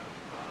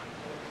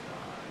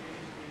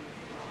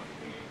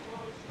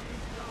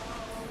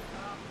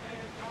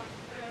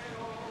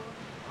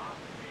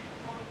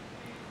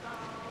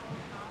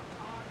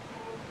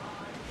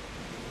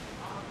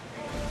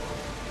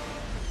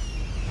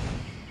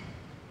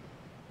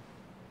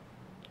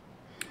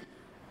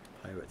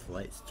 Pirate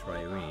Flight's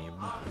Trireme.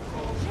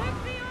 Check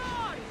the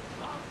oars!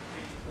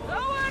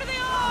 Lower the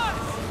oars!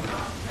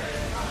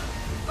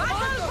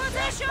 Battle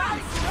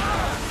positions!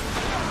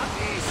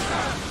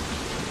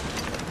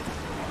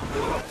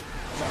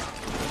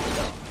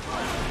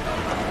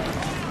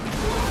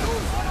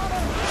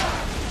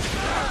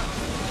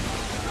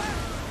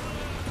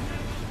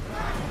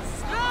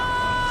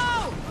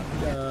 Slow!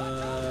 Go!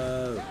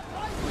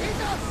 Hit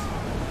us!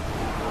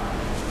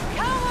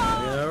 Come on!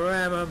 I'm gonna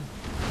ram 'em.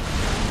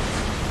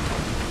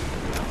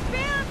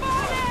 Spear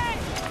body!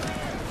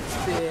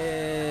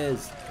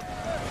 Spears!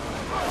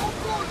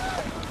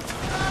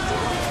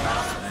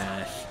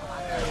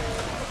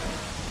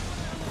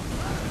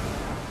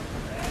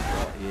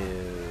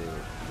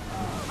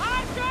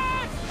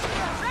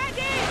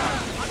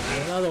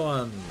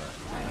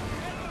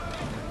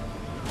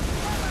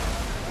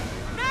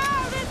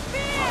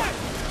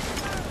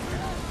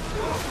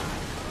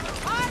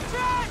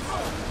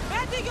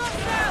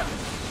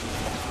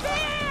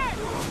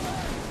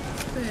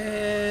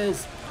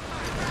 Cheers!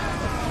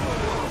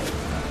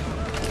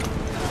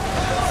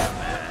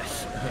 Smash!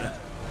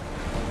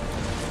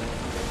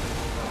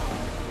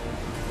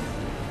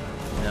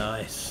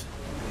 Nice.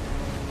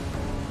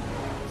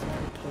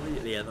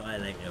 Completely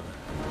annihilating him.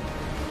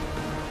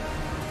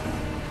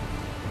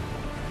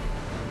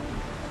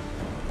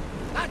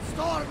 That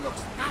storm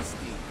looks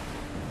nasty.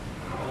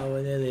 Oh,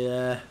 we're nearly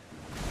there.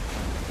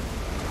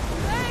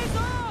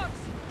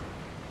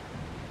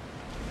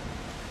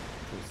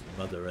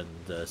 Mother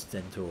and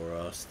Stentor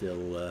are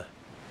still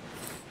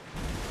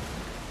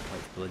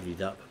quite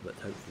bloodied up, but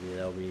hopefully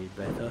they'll be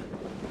better.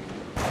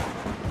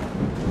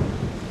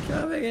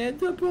 Coming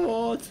into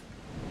port!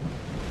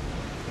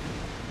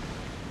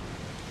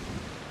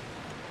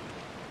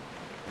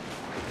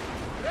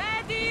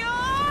 Ready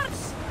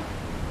yours!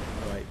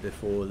 Right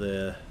before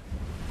the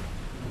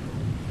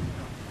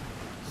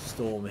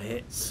storm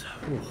hits.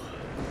 Whew.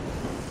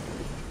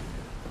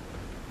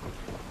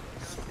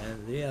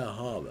 Scandia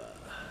Harbour.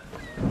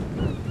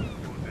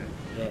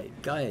 Yeah,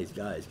 guys,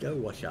 go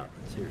wash up.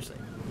 Seriously,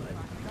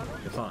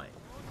 you're fine.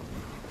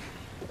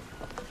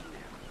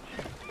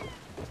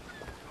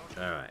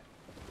 All right.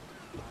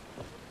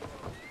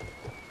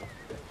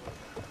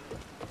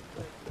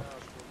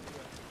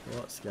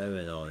 What's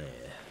going on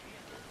here?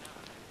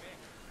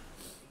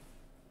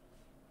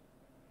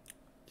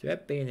 So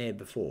I've been here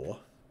before,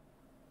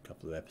 a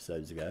couple of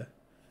episodes ago.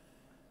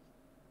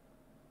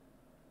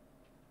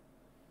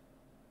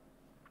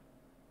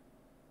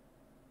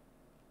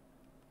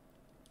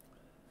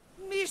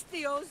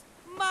 Mistios,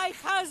 my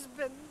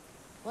husband.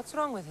 What's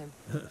wrong with him?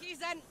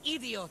 He's an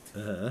idiot.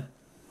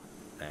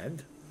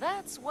 And?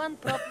 That's one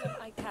problem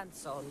I can't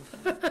solve.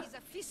 He's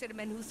a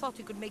fisherman who thought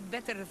he could make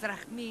better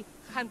drachmi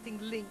hunting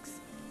lynx.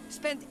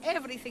 Spent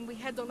everything we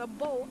had on a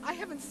bow. I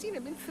haven't seen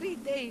him in 3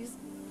 days.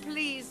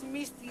 Please,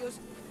 Mistios,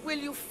 will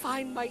you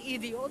find my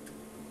idiot?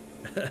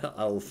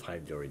 I'll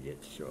find your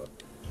idiot, sure.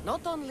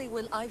 Not only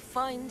will I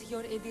find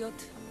your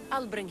idiot,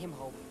 I'll bring him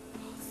home.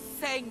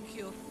 Thank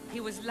you. He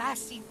was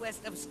last seen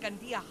west of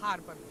Scandia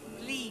Harbor.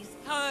 Please,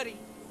 hurry.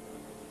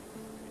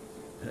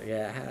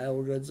 Yeah,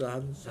 how good's a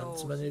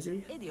huntsman is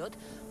he? Idiot,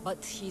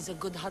 but he's a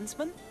good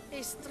huntsman?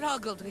 He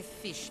struggled with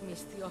fish,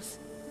 Mistios.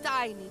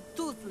 Tiny,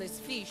 toothless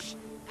fish.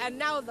 And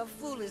now the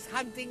fool is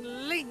hunting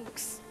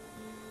lynx.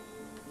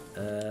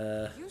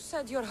 You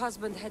said your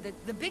husband headed...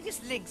 The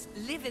biggest lynx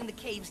live in the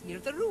caves near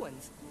the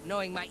ruins.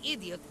 Knowing my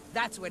idiot,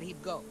 that's where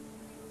he'd go.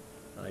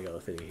 I got a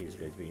feeling he's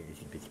going to be in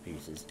itty-bitty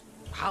pieces.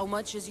 How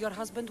much is your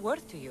husband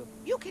worth to you?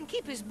 You can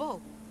keep his bow.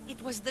 It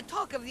was the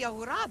talk of the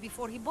Ahura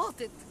before he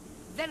bought it.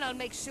 Then I'll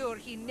make sure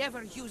he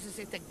never uses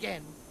it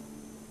again.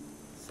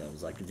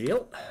 Sounds like a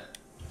deal.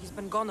 He's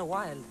been gone a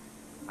while.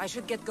 I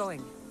should get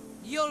going.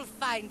 You'll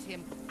find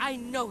him. I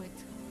know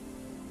it.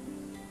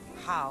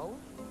 How?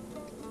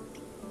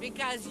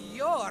 Because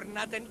you're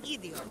not an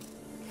idiot.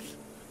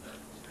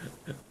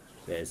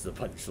 There's the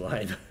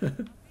punchline.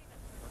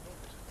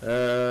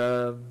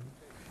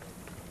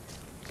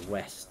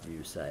 West,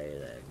 you say,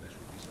 then.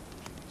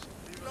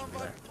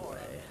 That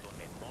way.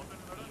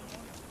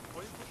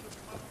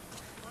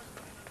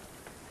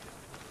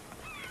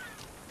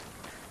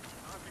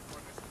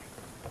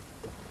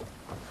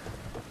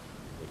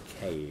 The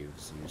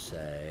caves, you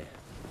say.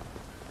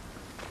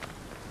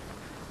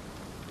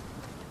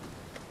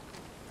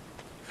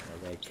 Are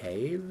there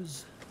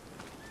caves?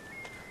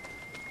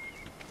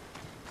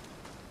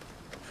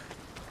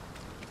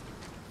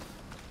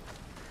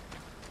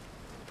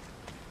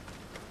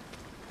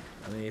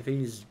 I mean, if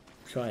he's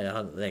trying to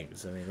hunt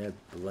lynx, I mean, they're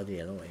bloody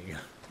annoying.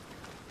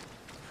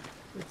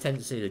 The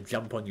tendency to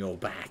jump on your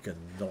back and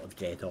not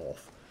get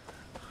off.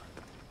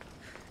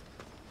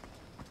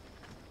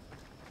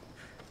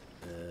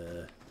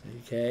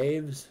 Any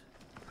caves?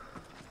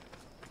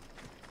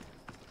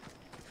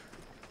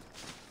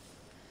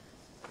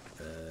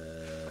 Let's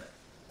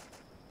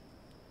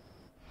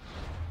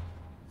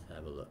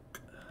have a look.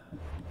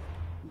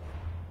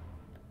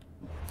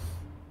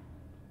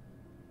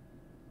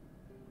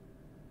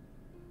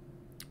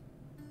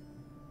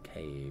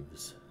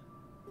 Caves.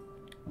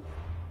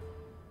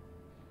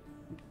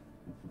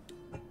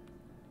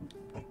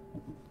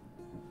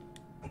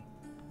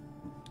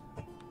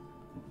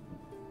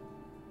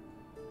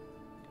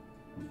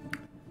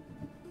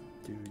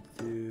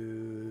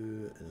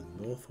 The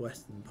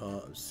northwestern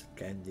part of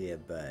Scandia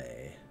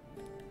Bay.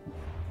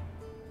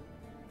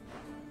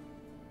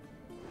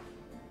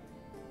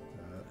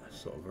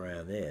 Sort of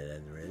around there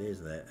then, really,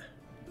 isn't it?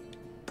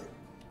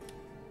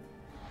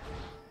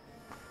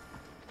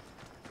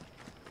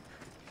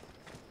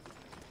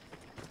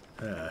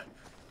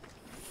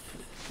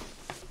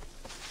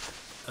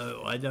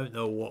 Oh, I don't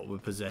know what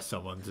would possess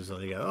someone to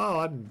suddenly go, oh,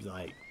 I'm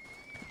like,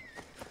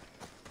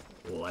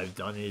 all I've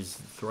done is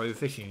throw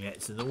fishing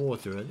nets in the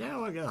water and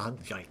now I'm going to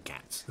hunt giant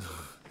cats.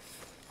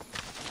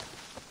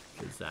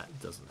 Because that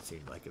doesn't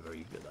seem like a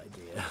very good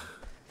idea.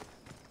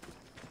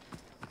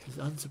 Which is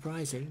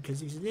unsurprising because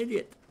he's an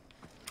idiot.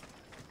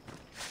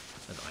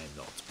 And I am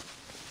not.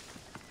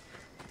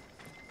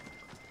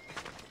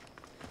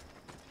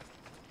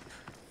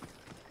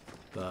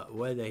 But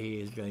whether he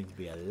is going to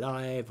be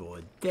alive or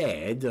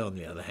dead, on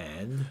the other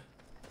hand,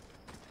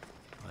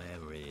 I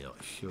am really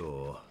not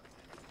sure.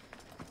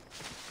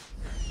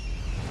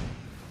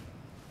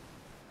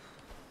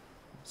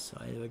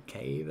 Side of a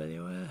cave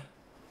anywhere?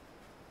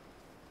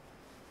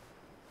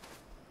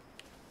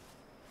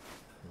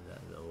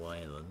 That little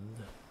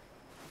island.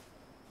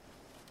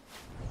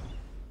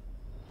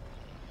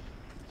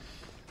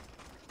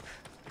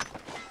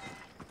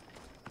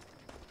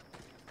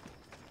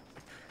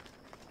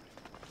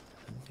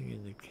 Hunting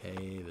in the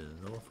cave in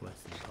the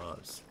northwestern part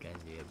of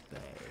Scandia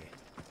Bay.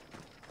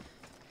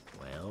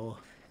 Well,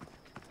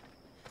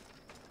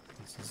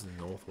 this is the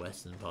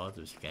northwestern part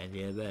of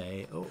Scandia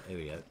Bay. Oh, here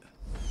we go.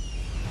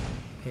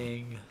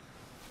 Ping.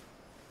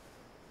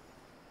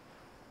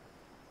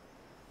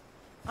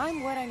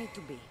 I'm where I need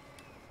to be.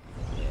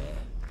 Yeah.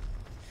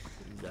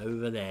 He's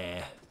over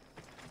there.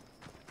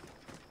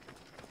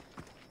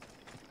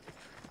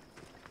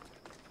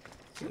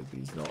 Hope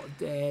he's not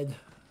dead.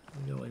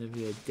 I don't want to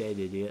be a dead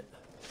idiot.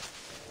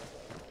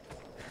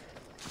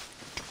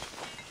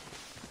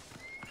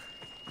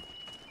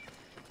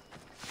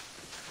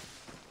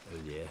 Oh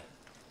dear.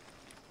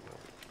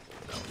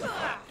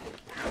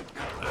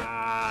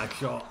 Ah,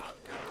 chop.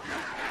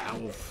 Ow.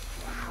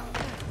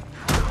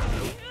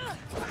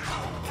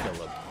 Kill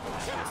him.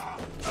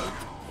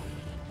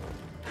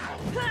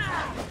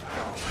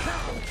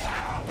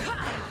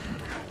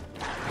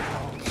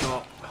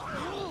 Chop.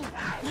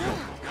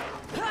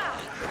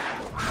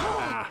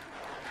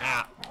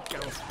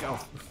 Go.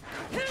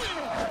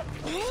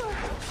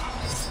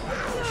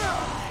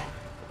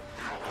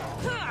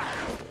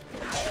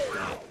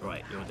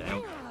 Right, you're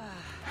down.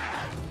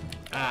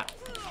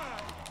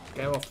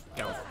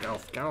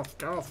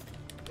 Go off.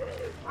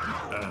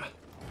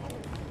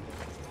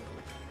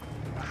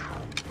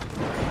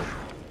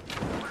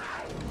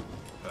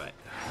 Right.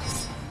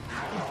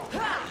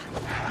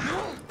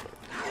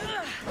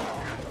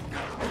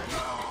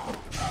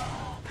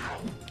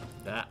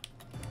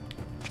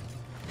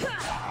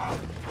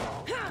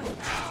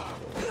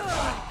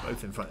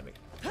 Both in front of me.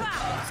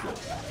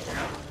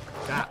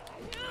 Get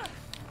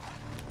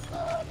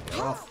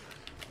off.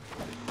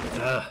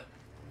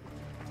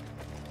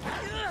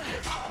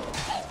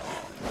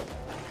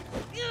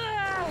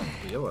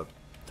 You're a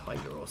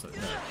tiger or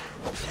something.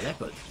 A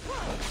leopard.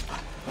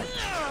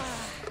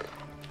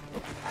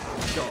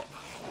 Stop.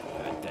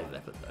 A dead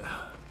leopard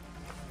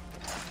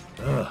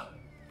though.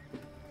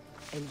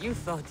 And you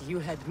thought you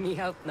had me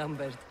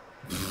outnumbered.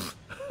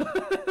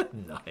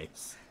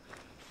 Nice.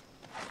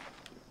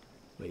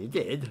 Well, you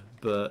did,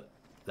 but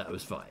that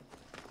was fine.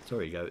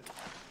 Sorry, goat.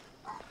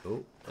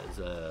 Oh, there's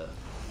a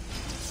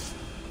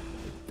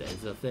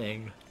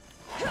thing.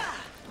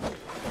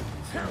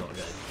 It's not going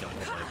to jump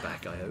on my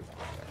back, I hope.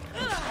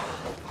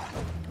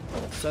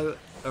 So,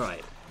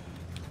 alright.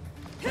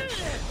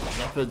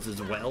 Leopards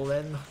as well,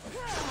 then?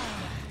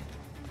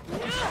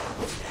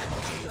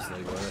 Because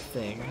they were a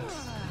thing.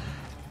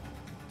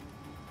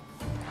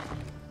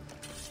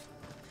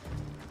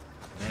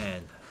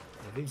 Man,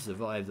 if he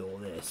survived all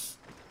this,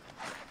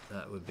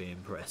 that would be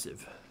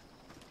impressive.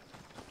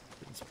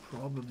 He's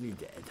probably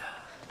dead.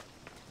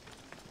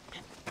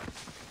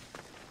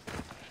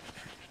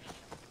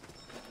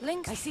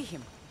 Lynx, I see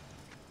him.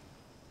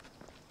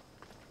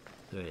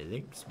 Sorry,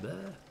 Lynx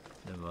there?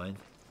 Never mind.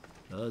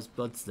 Oh, those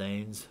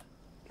bloodstains.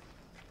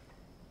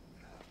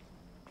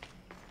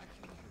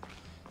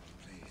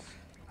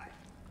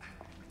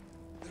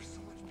 There's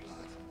so much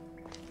blood.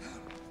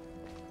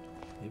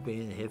 You've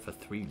been in here for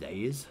 3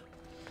 days?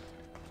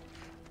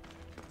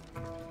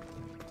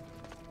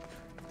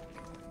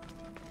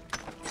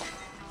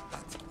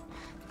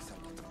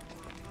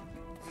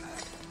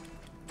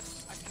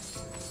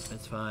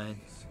 That's fine.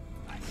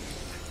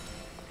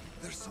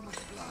 There's so much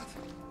blood.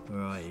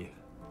 Where are you?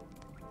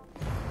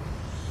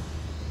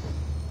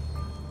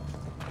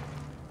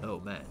 Oh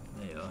man,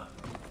 there you are.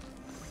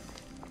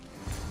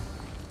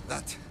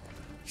 That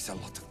is a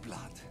lot of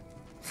blood.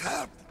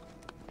 Help!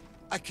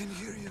 I can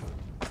hear you.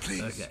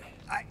 Please. Okay.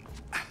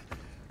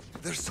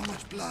 There's so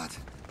much blood.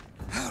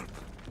 Help!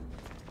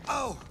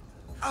 Ow!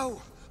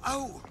 Ow!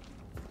 Ow!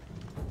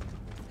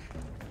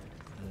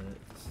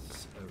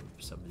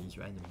 Somebody's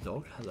random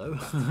dog. Hello.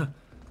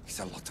 It's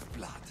a lot of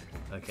blood.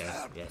 Okay.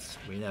 Help! Yes,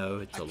 we know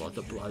it's a lot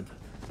of blood.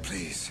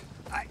 Please.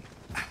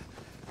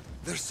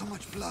 There's so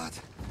much blood.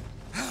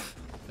 Help!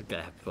 I'm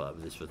gonna have to put up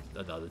with this for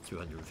another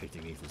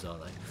 250 meters,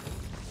 aren't I?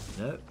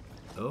 No.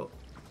 Oh.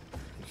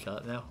 You shut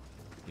up now.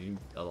 You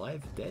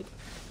alive? Dead?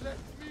 Let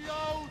me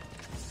out!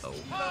 Oh.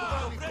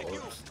 Of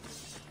course.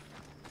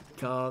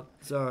 Can't.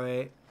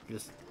 Sorry.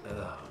 Just.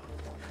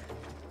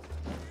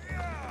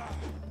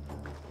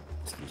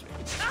 Excuse me.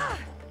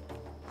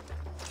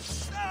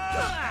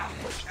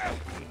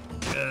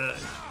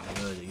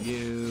 Murder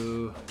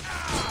you.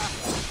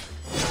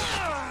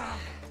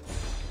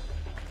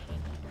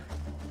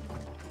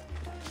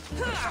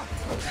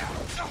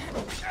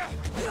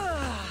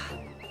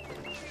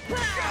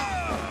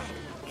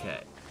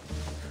 Okay.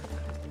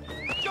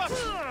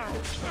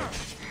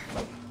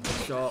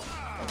 Shot.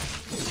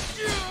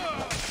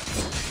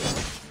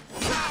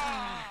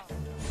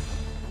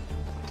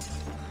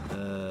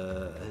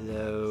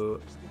 Hello.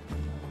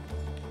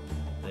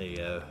 There you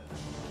go.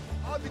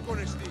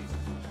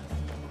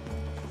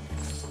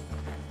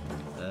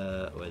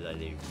 Where did I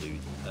leave, dude?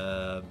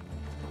 Hello?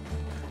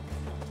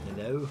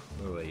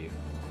 Where were you?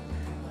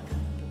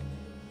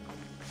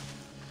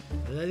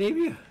 Did I leave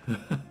you?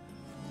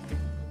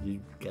 You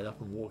get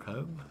up and walk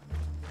home?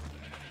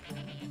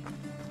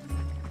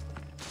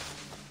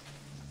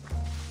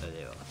 There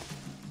they are.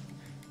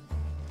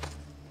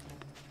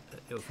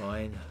 You're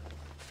fine,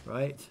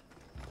 right?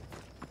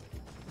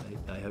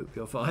 I hope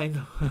you're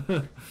fine.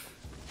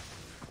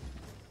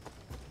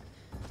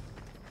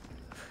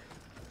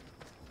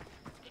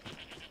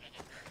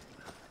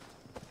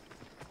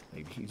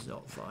 Maybe he's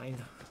not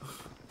fine.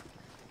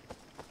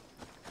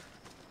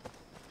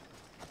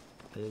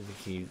 I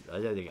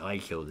don't think I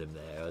killed him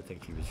there. I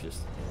think he was just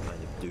kind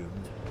of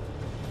doomed.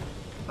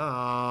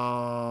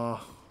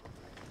 Ah.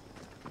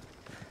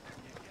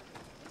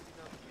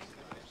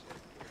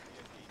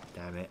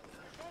 Damn it.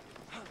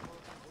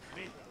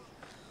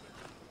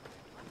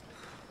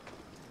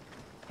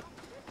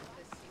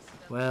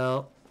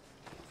 Well,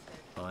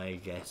 I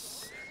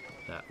guess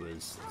that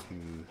was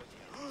too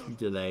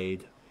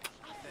delayed.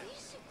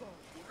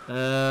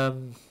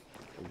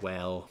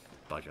 Well,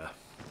 bugger.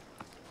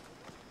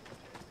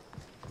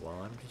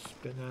 Well, I'm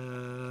just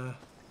gonna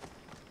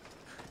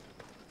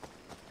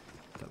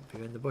dump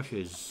you in the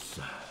bushes.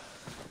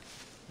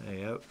 There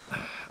you go.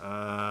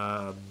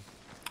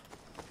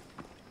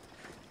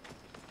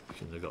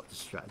 Shouldn't have got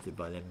distracted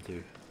by them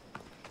two.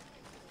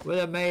 Would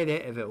have made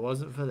it if it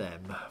wasn't for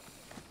them.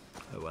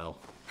 Oh well.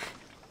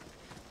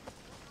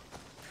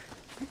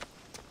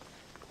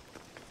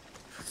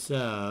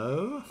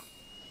 So,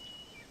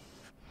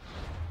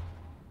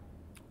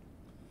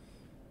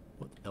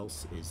 what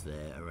else is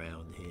there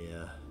around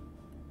here?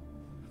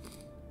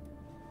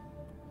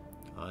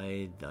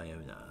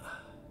 Diona.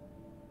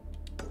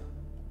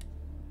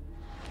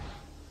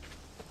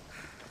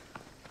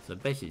 So I'm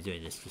basically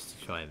doing this just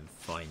to try and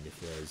find if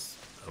there's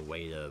a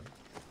way to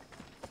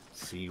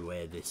see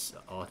where this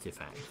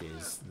artifact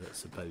is that's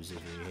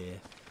supposedly here.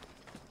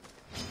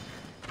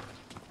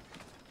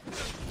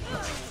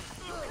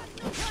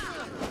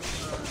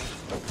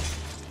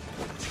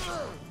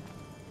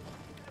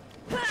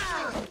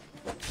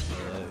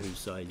 Whose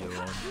side you're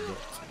on?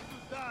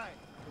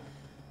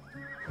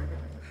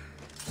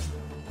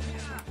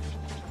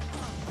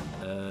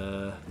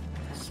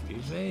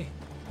 Excuse me?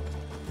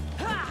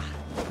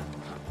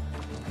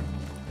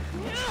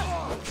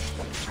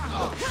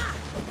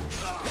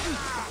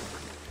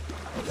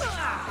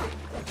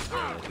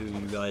 Who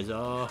you guys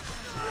are?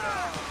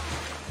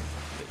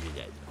 But you're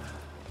dead.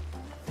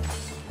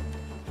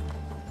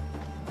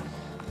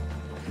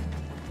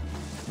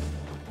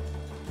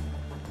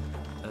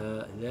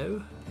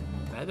 Hello?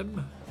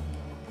 Madam?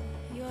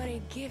 You're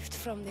a gift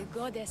from the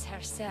goddess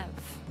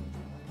herself.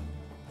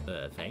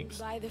 Thanks.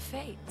 By the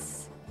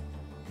fates.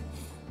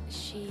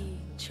 She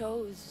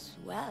chose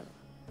well.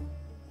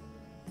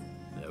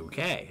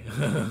 Okay.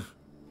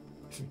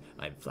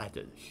 I'm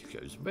flattered. She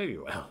chose very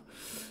well.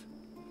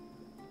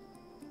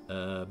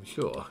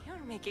 Sure.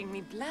 You're making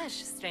me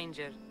blush,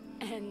 stranger.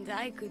 And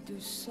I could do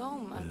so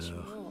much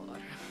more.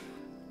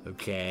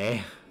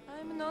 Okay.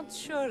 I'm not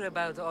sure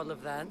about all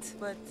of that,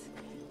 but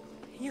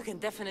you can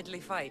definitely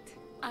fight.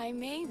 I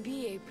may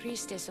be a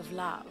priestess of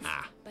love,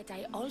 Ah. but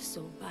I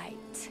also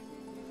bite.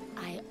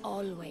 I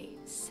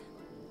always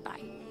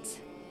bite.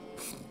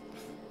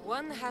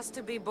 One has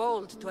to be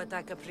bold to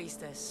attack a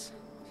priestess.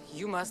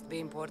 You must be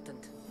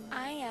important.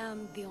 I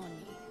am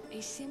Dione,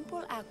 a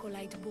simple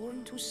acolyte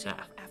born to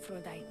serve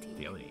Aphrodite.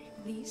 Dione.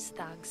 These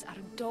thugs are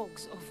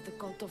dogs of the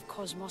cult of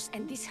Cosmos,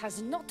 and this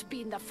has not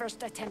been the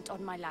first attempt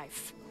on my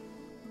life.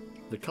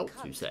 The cult,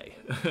 you say?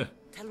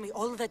 Tell me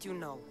all that you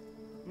know.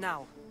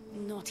 Now.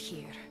 Not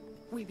here.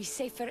 We'll be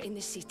safer in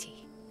the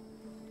city.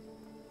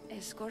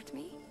 Escort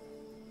me?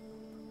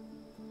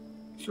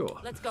 Sure.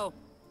 Let's go.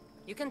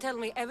 You can tell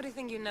me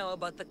everything you know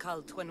about the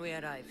cult when we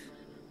arrive.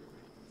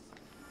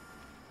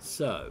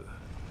 So,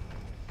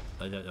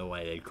 I don't know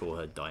why they call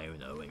her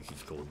Diona when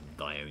she's called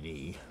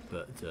Dione,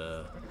 but,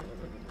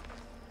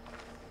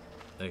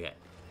 okay,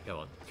 come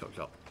on, chop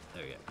chop,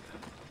 there we go.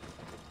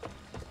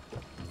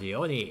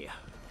 Dione!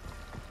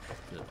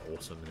 That's an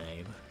awesome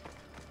name.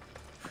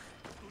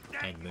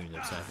 And Moon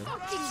of Saturn.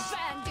 Fucking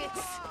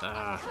bandits!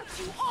 Ah! Cut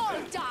you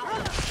all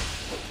down!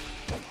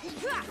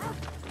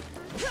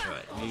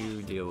 Right,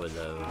 you deal with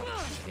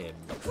him.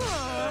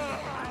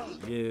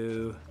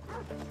 You.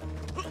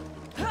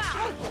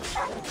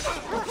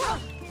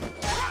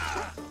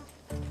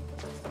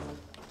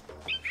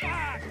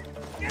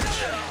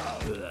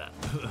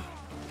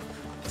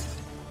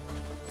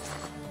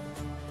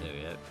 There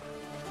we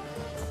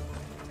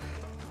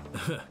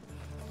go.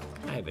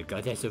 I'm a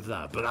goddess of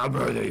love, but I'll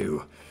murder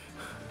you.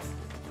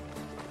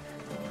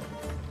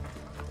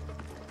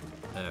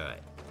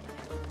 Alright.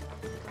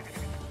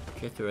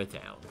 Kythera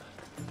town.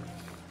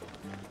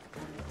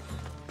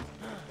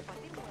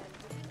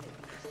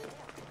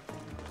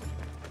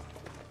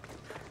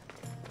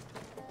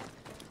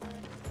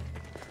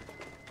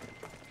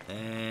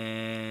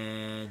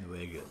 And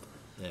we're good.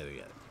 There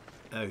we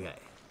go. Okay.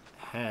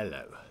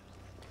 Hello.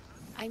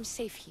 I'm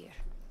safe here.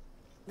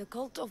 The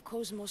cult of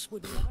Cosmos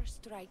would never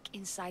strike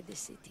inside the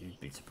city. You'd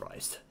be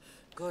surprised.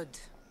 Good.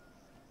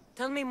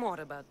 Tell me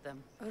more about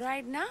them.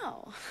 Right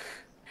now.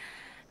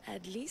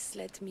 At least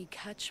let me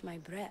catch my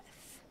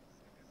breath.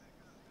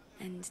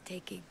 And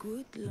take a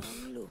good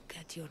long look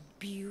at your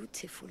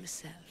beautiful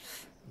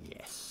self.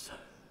 Yes.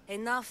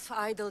 Enough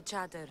idle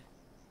chatter.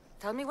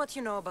 Tell me what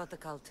you know about the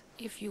cult.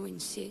 If you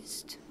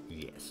insist.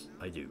 Yes,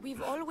 I do.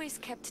 We've always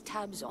kept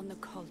tabs on the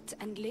cult,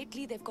 and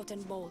lately they've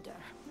gotten bolder.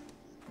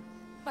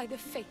 By the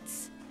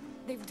fates,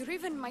 they've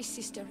driven my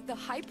sister, the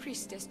High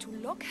Priestess, to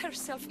lock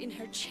herself in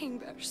her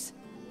chambers.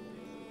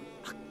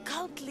 A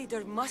cult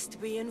leader must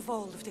be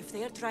involved if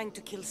they're trying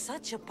to kill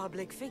such a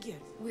public figure.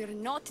 We're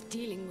not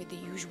dealing with the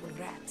usual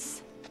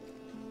rats.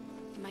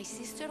 My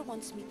sister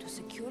wants me to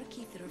secure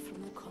Kythera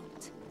from the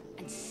cult,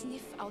 and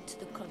sniff out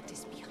the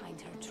cultists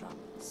behind her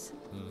troubles.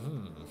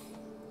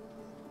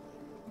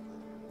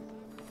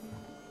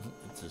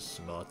 It's a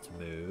smart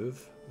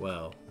move.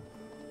 Well,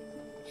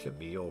 shouldn't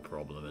be your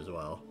problem as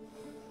well.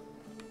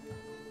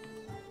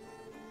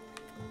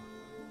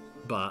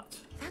 But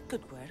That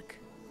could work.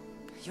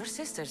 Your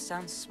sister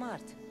sounds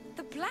smart.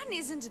 The plan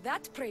isn't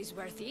that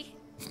praiseworthy.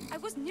 I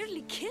was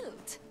nearly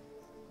killed.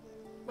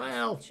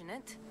 well,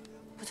 Fortunate,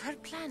 but her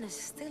plan is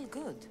still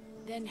good.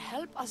 Then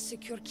help us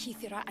secure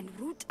Kythera and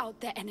root out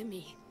the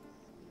enemy.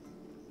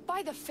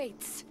 By the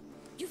fates,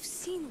 you've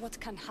seen what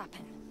can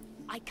happen.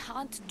 I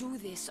can't do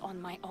this on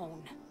my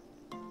own.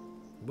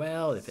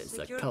 well, if it's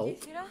a Secure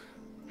cult, Kythera?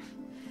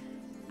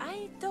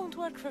 I don't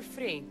work for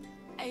free.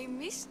 A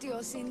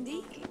mystios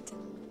indeed.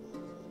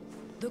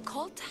 The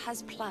cult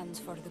has plans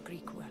for the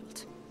Greek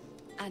world.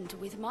 And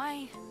with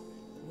my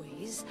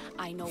ways,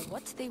 I know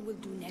what they will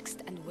do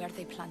next and where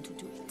they plan to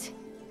do it.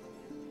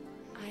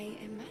 I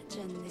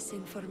imagine this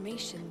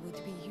information would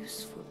be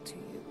useful to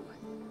you.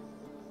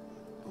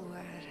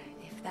 Or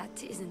if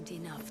that isn't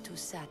enough to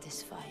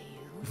satisfy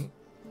you,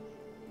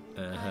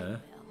 I will.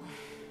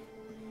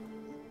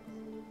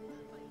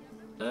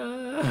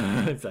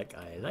 It's like,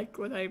 I like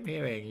what I'm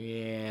hearing.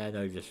 Yeah,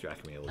 no,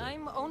 distract me all.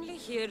 I'm only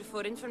here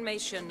for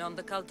information on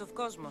the cult of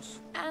Cosmos.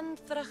 And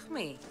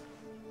Drachmi.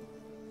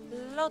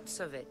 Lots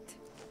of it.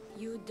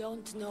 You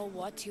don't know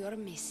what you're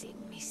missing,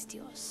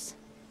 mystios.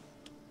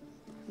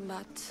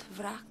 But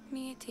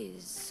Vrachmi it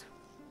is.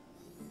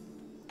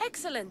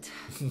 Excellent.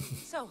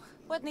 So,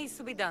 what needs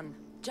to be done?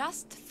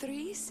 Just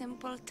 3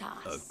 simple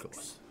tasks. Of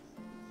course.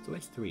 So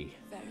it's 3.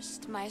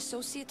 First, my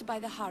associate by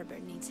the harbor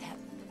needs help.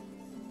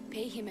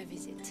 Pay him a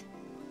visit.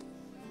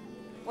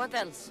 What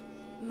else?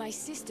 My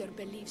sister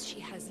believes she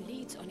has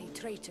leads on a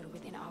traitor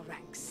within our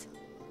ranks.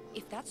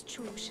 If that's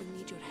true, she'll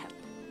need your help.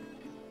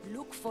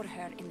 Look for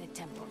her in the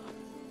temple.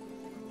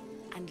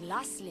 And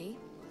lastly,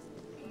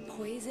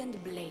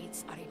 poisoned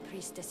blades are a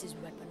priestess's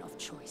weapon of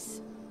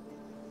choice.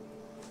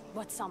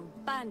 But some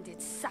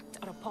bandits sacked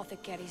our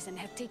apothecaries and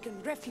have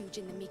taken refuge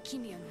in the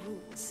Mycenaean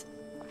ruins.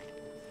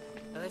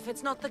 Well, if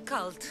it's not the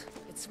cult,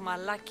 it's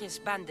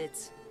Malakis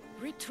bandits.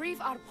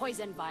 Retrieve our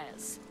poison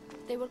vials.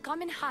 They will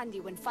come in handy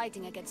when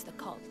fighting against the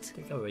cult. I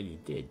think I already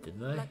did,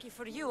 didn't I? Lucky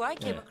for you, I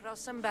came Yeah. across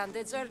some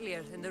bandits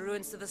earlier in the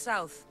ruins to the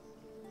south.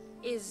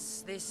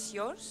 Is this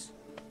yours?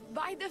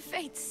 By the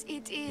fates,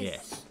 it is.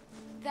 Yes.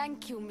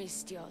 Thank you,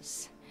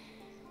 mystios.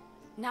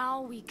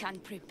 Now we can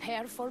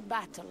prepare for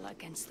battle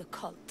against the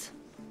cult.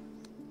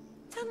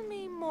 Tell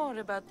me more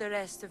about the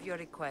rest of your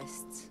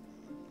requests.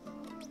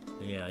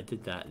 Yeah, I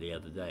did that the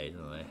other day,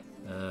 didn't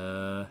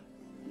I?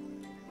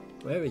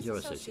 Where is your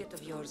associate?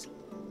 Of yours.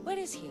 Where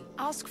is he?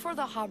 Ask for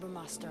the harbor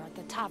master at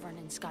the tavern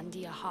in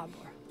Scandia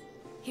Harbor.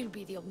 He'll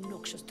be the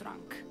obnoxious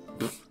drunk.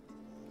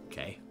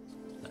 Okay,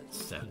 that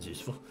sounds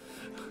useful.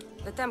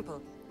 The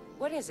temple.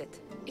 Where is it?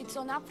 It's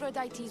on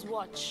Aphrodite's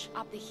watch,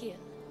 up the hill.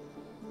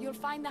 You'll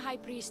find the High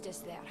Priestess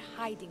there,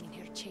 hiding in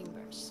her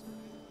chambers.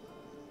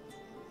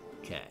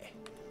 Okay.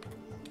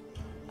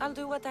 I'll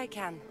do what I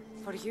can,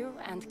 for you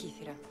and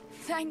Kythera.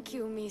 Thank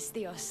you,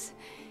 mystios.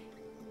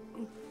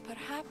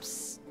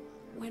 Perhaps,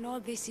 when all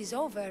this is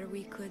over,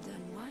 we could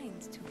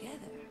unwind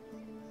together.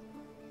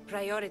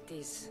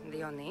 Priorities,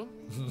 Leonie.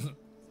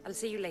 I'll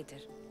see you later.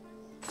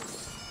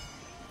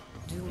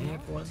 Do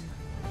Everyone.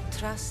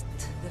 trust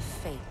the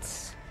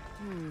fates.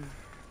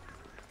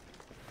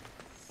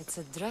 It's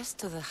addressed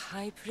to the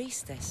High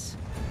Priestess.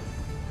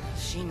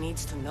 She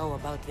needs to know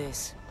about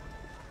this.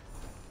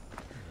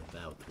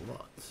 About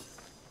what?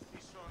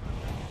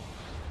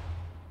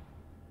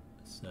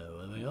 So,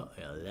 what have we got?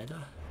 A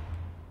letter?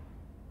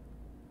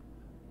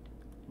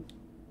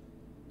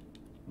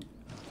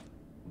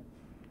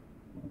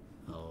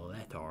 A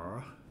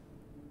letter?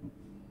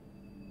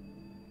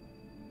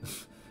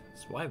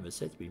 Swine was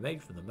said to be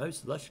made from the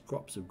most lush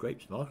crops of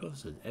grapes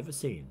Marcos had ever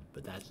seen,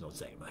 but that's not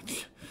saying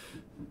much.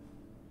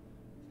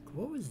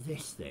 What was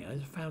this thing? I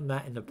just found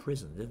that in the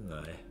prison, didn't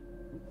I?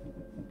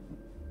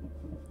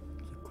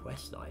 It's a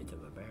quest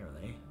item,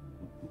 apparently.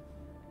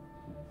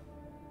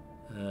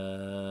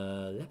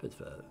 Leopard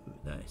fur.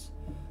 Ooh, nice.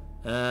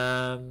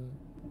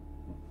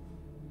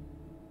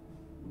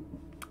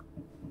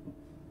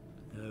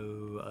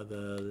 No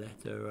other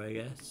letter, I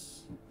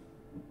guess.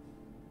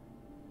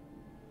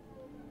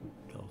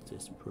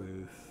 Cultist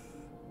proof.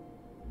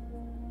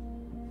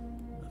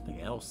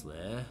 Nothing else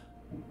there.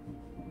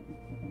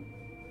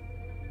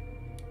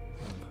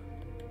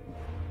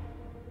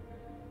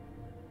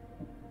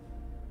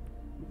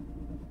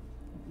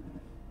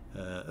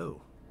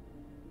 Oh.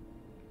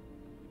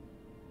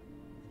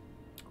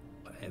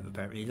 I have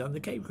apparently done the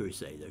Cave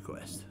Crusader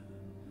quest.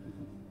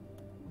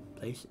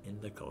 Place in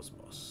the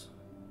cosmos.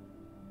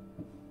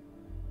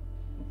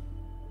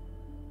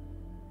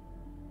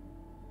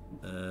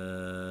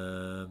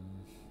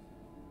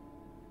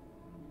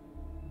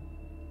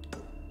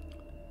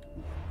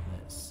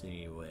 Let's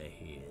see where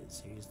he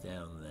is. He's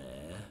down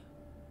there.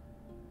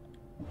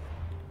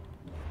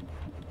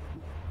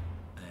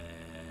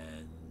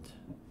 And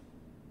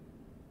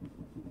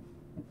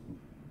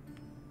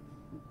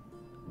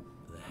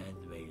the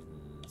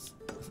Handmaiden's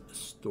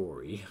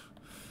story,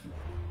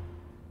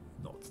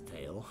 not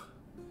tale.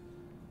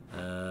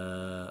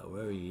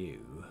 Where are you?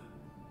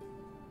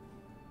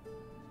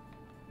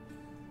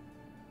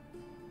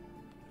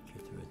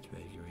 Kythera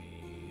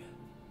treasury.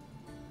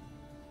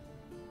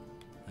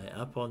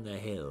 Up on the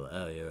hill.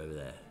 Oh, you're over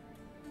there.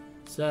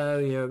 So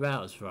you're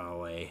about as far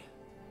away.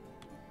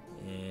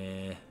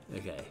 Yeah.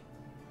 Okay.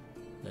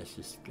 Let's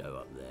just go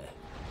up there.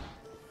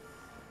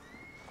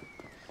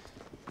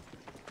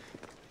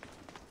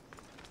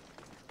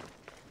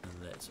 And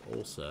let's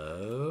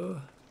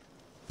also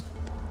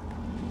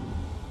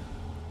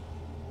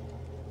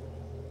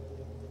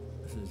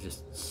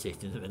just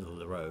sit in the middle of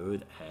the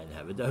road and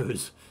have a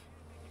doze.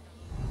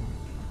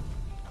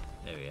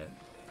 There we go.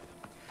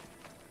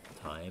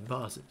 Time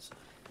passes.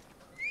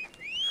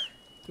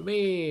 To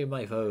me,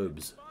 my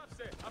phobes.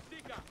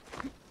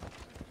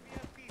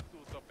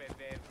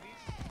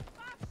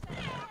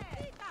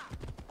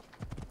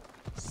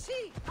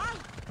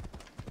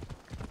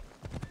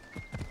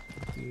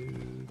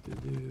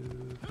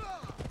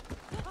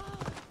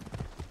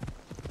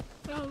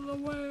 Out of the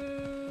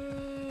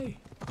way!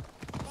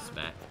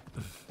 Smack.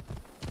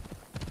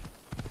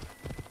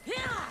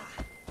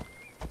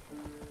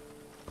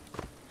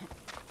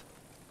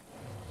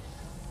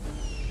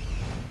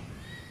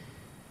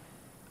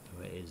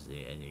 Where is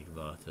the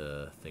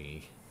Enigmata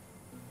thingy?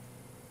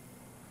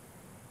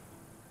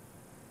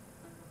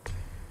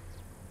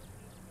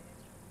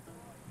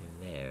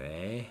 In there,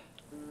 eh?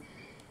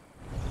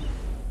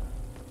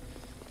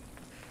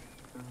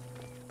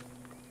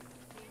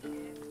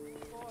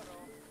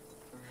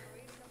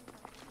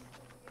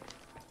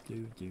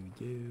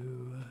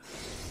 Do.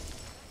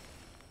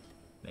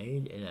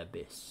 Made in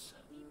Abyss.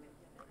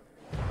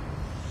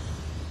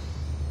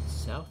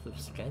 South of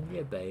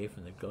Scandia Bay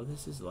from the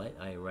Goddess's Light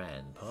I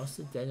ran, past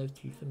the den of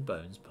teeth and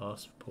bones,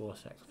 past poor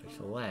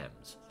sacrificial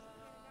lambs.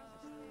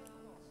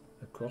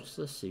 Across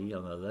the sea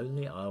on a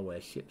lonely isle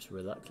where ships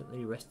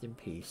reluctantly rest in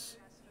peace,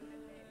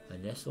 I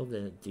nestled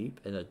in deep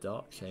in a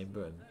dark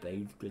chamber and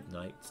bade good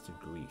night to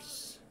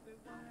Greece.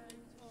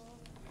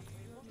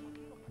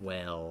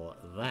 Well,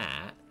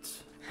 that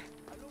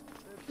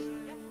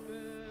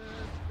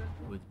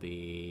would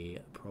be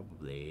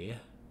probably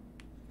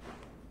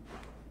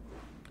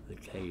the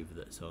cave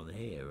that's on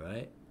here,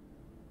 right?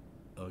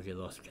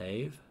 Orgilos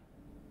Cave?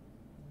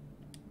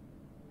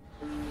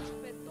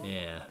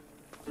 Yeah.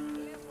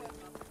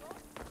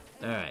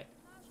 Alright.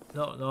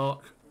 Knock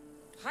knock.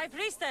 High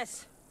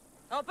Priestess!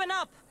 Open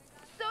up!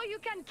 So you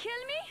can kill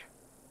me?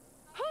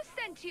 Who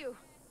sent you?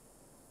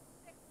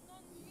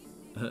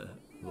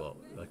 Well,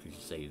 I could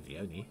just say the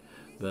Oni,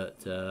 but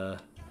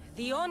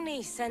The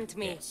Oni sent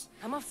me. Yes.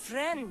 I'm a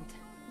friend.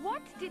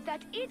 What did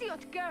that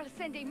idiot girl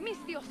send a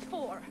Misthios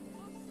for?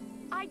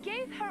 I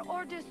gave her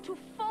orders to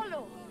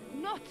follow,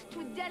 not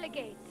to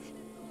delegate.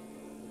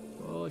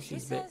 oh, She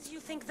she's a bit. says you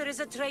think there is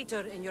a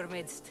traitor in your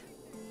midst.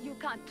 You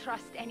can't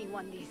trust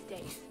anyone these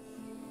days.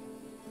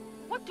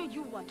 What do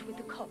you want with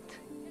the cult?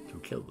 To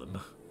kill them.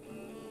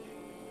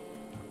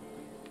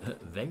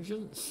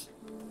 Vengeance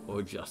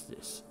or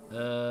justice?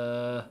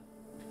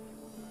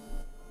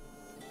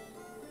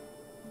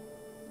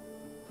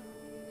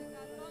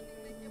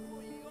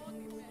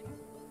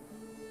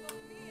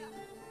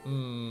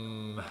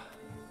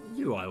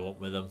 Do I want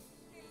with them?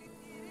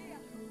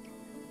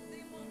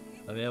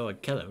 I mean, I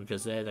would kill them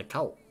because they're the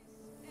cult.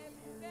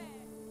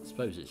 I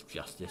suppose it's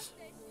justice.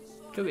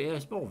 Could be,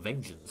 it's more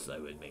vengeance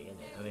though with me,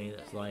 isn't it? I mean,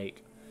 it's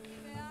like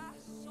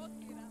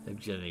they've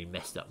generally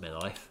messed up my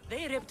life.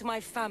 They ripped my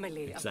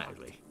family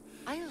Exactly.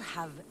 apart. I'll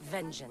have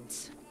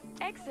vengeance.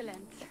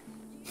 Excellent.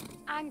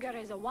 Anger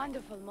is a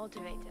wonderful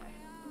motivator.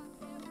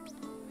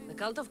 The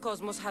Cult of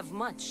Cosmos have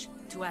much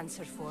to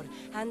answer for,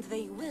 and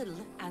they will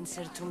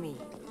answer to me.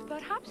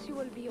 Perhaps you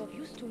will be of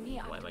use to me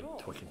Why am after I all.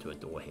 talking to a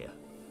door here?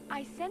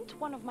 I sent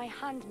one of my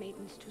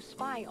handmaidens to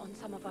spy on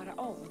some of our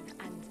own,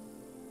 and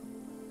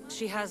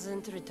She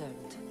hasn't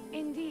returned.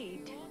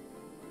 indeed.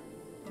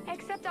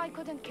 Except I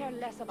couldn't care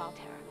less about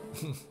her.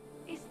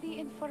 It's the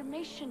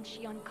information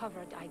she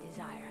uncovered I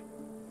desire.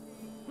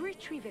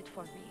 Retrieve it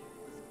for me.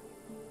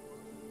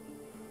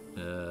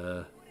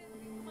 I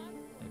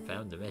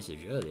found the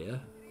message earlier.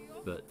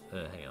 but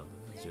hang on.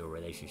 What's your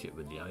relationship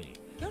with Leone?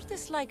 Your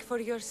dislike for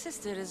your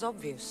sister is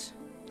obvious.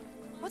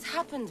 What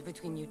happened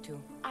between you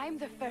two? I'm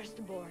the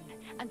firstborn,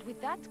 and with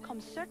that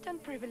comes certain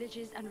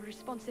privileges and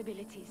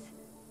responsibilities.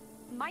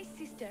 My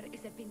sister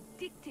is a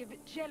vindictive,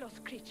 jealous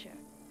creature.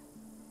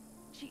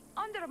 She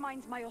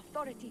undermines my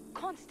authority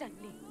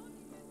constantly.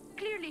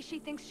 Clearly, she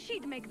thinks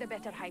she'd make the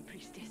better High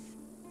Priestess.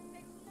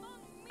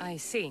 I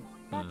see.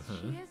 But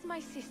she is my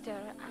sister,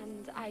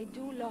 and I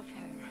do love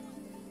her.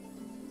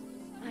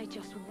 I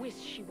just wish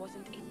she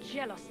wasn't a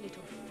jealous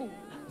little fool.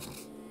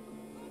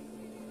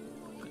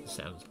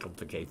 Sounds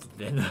complicated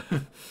then.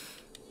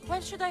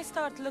 When should I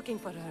start looking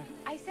for her?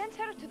 I sent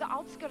her to the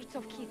outskirts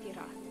of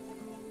Kythera.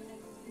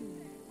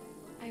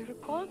 I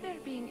recall there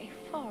being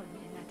a farm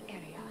in that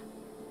area.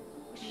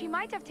 She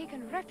might have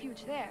taken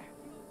refuge there.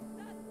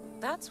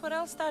 That's where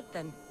I'll start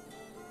then.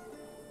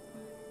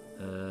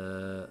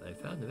 I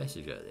found a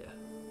message earlier.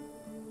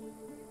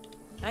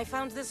 I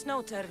found this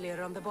note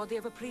earlier on the body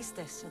of a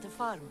priestess at a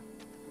farm.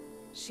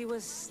 She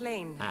was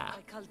slain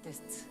by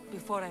cultists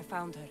before I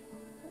found her.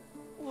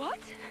 What?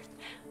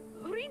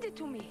 Read it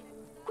to me,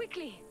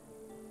 quickly.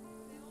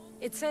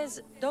 It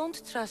says,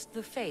 don't trust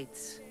the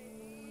fates.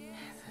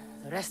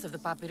 The rest of the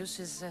papyrus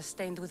is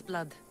stained with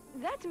blood.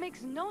 That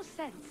makes no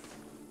sense.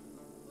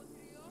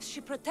 She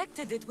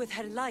protected it with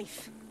her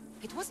life.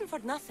 It wasn't for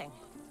nothing.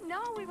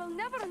 Now we will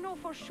never know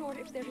for sure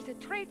if there is a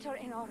traitor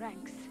in our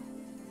ranks.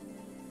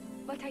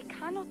 But I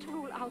cannot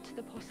rule out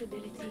the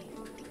possibility.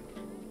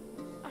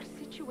 Our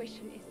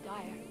situation is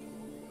dire.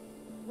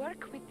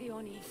 Work with the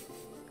Oni.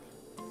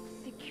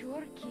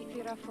 Secure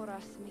Kythera for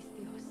us,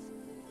 Mistios.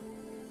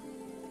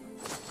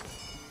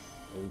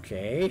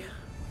 Okay.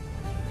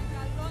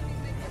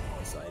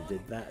 So I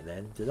did that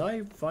then. Did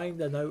I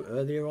find a note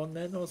earlier on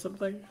then or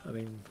something? I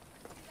mean,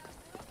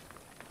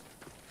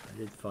 I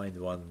did find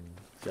one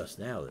just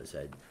now that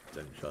said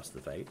don't trust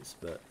the fates,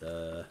 but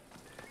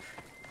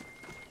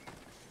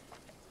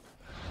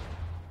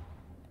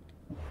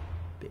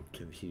bit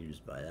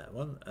confused by that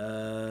one.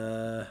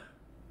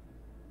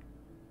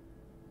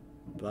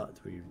 But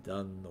we've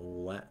done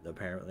all that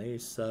apparently,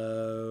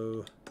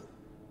 so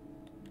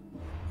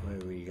where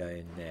are we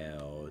going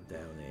now?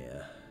 Down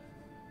here.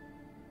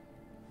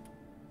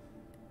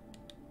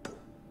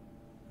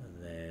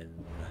 And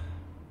then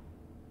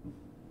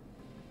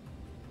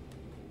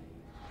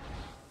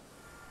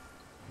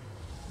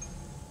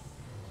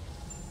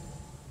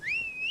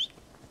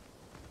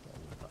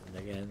button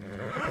again.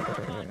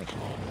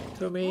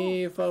 To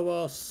me,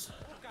 Phobos.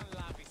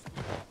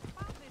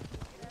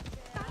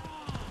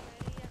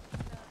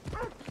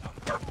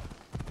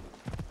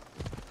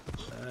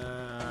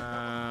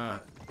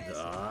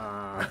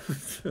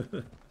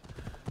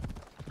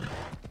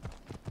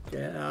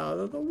 Get out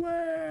of the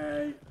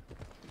way!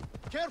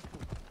 Careful!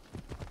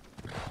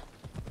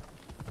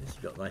 This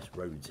has got nice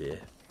roads here,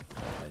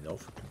 kind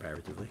of,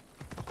 comparatively.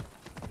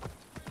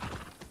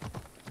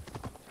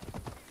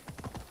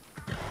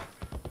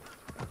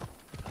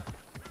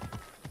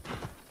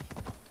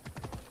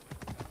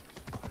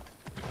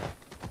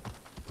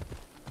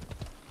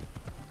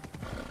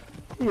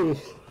 And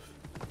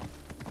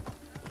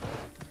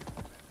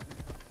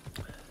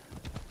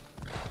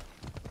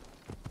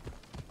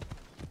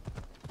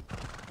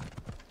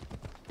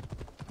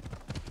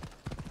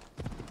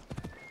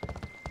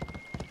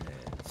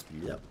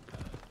speed up.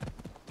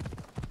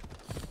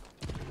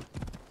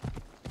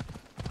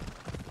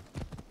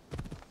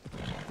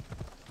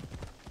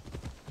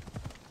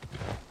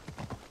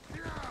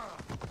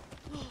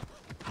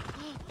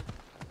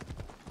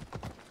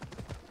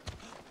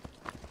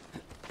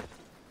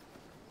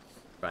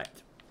 Right.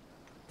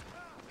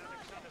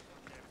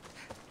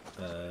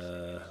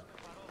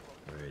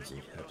 Where is he?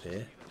 Up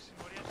here.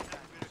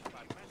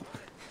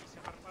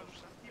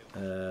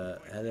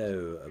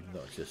 Hello,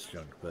 obnoxious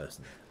drunk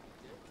person.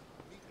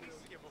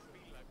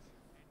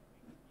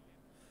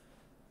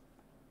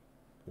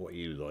 What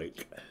you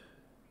like?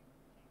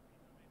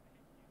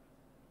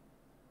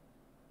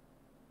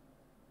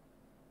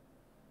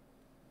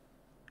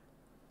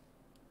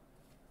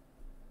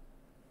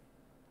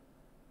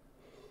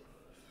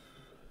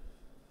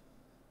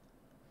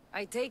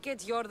 I take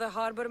it you're the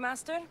harbor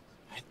master?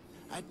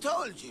 I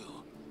told you.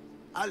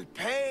 I'll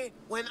pay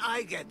when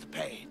I get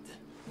paid.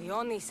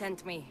 Leone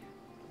sent me.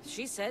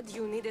 She said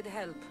you needed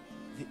help.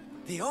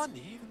 The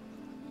Oni?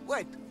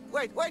 Wait.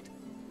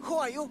 Who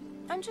are you?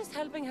 I'm just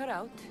helping her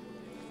out.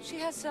 She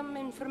has some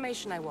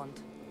information I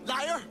want.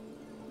 Liar!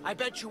 I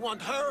bet you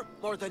want her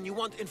more than you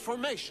want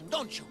information,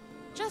 don't you?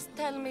 Just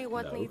tell me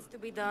what needs to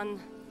be done.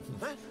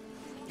 Huh?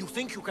 You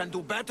think you can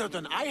do better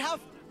than I have?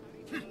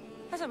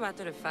 As a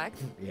matter of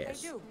fact,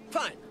 Yes. I do.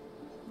 Fine.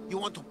 You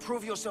want to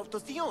prove yourself to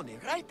Theone,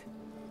 right?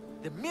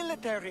 The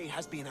military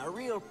has been a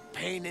real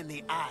pain in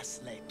the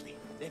ass lately.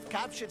 They've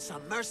captured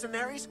some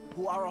mercenaries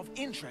who are of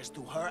interest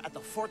to her at the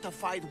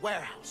fortified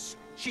warehouse.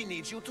 She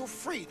needs you to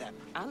free them.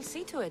 I'll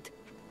see to it.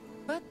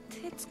 But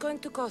it's going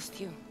to cost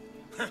you.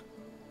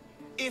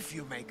 If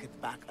you make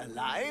it back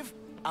alive,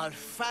 I'll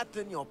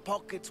fatten your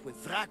pockets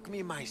with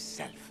drachmi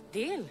myself.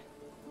 Deal.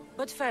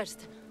 But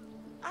first,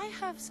 I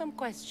have some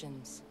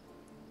questions.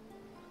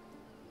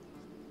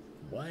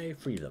 Why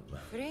free them?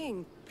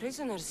 Freeing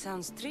prisoners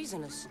sounds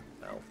treasonous.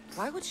 Well,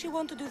 Why would she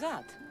want to do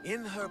that?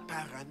 In her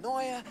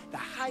paranoia, the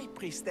High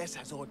Priestess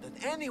has ordered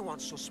anyone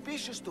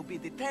suspicious to be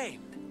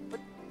detained. But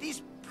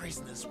these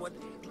prisoners were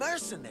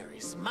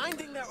mercenaries,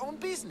 minding their own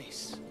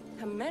business.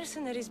 A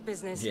mercenary's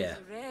business Yeah. is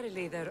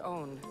rarely their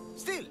own.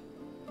 Still,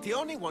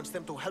 Theone wants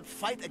them to help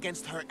fight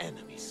against her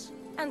enemies.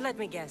 And let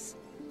me guess,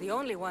 the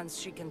only ones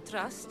she can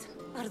trust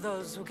are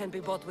those who can be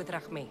bought with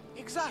Rahmi.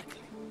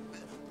 Exactly.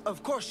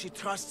 Of course she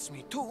trusts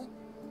me too.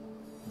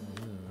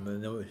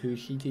 know who's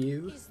she to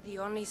you? Is the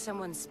only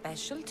someone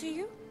special to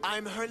you?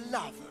 I'm her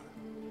lover.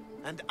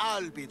 And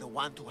I'll be the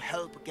one to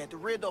help get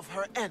rid of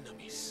her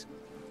enemies.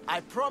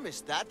 I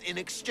promised that in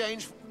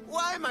exchange for...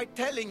 Why am I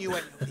telling you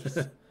any of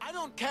this? I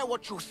don't care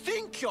what you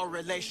think your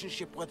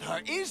relationship with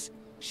her is.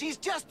 She's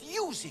just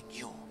using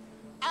you.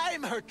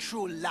 I'm her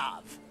true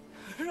love.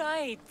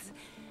 Right.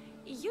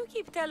 You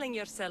keep telling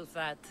yourself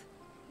that.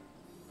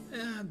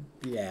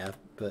 Yeah,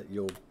 but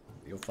you're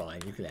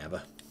fine. You can have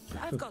her.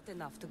 I've got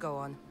enough to go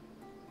on.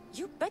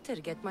 You better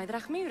get my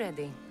drachmi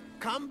ready.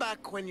 Come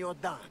back when you're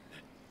done.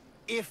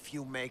 If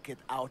you make it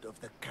out of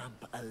the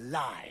camp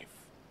alive.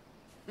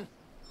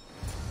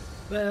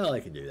 Well, I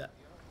can do that.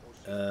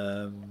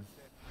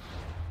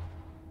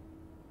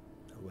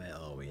 Where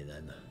are we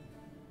then?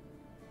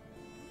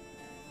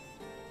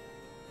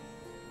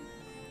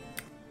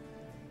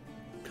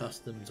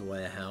 Customs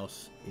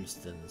Warehouse,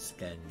 Eastern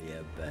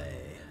Scandia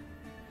Bay.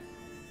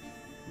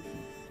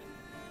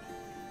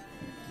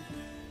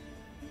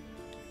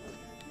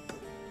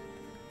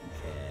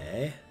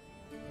 Okay,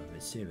 I'm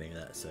assuming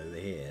that's over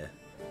here.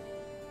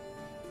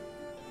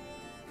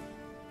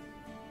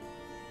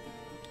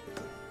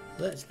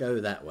 Let's go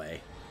that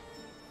way.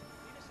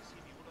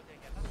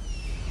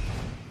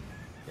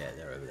 Yeah,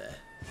 they're over there.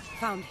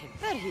 Found him.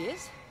 There he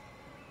is.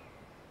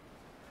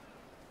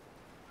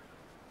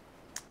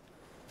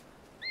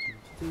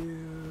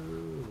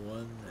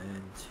 One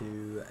and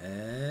two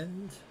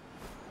and...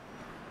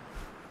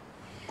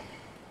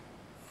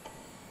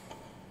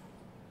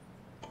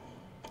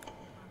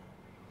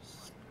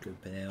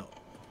 Scooping out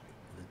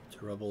the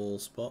trouble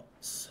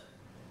spots.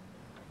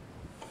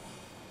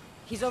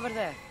 He's over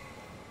there.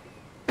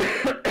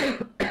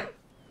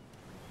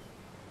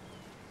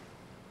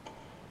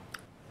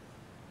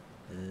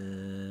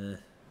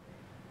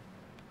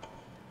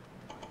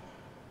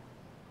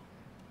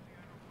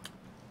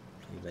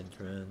 Cave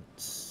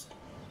entrance.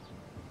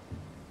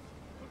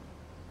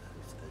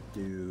 There's a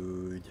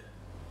dude.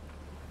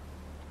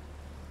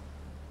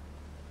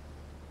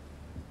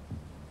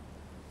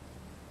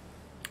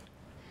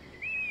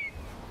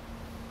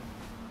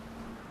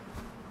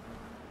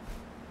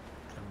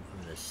 Coming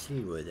from the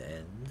seaward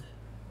end.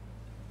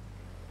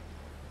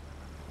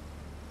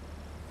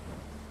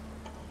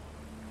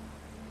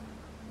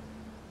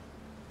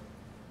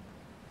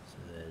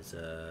 There's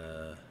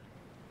a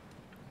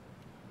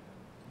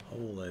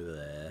hole over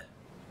there.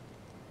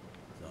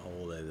 There's a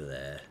hole over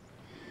there.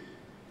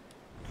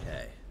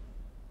 Okay.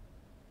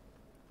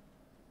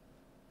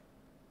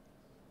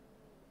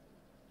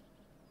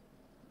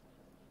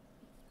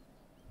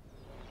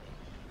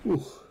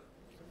 Whew.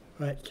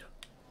 Right.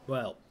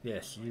 Well,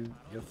 yes,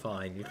 you're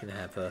fine. You can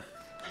have her.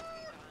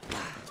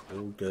 It's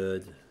all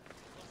good.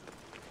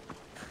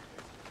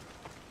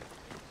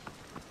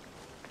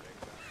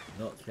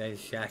 Not going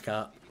to shack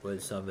up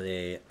with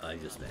somebody I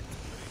just met.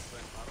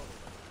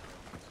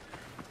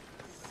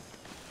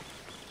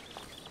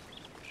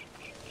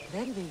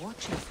 They'll be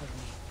watching for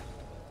me.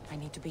 I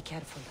need to be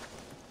careful.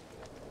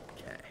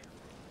 Okay.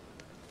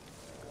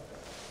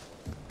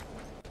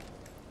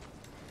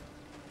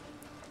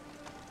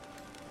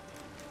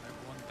 I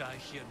won't die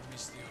here,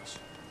 Mistios.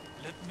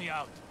 Let me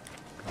out.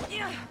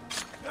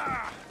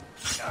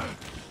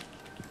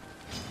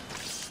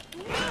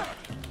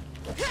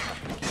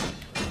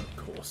 Of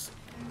course.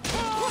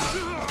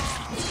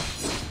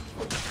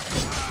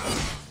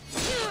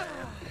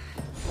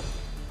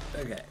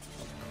 Okay.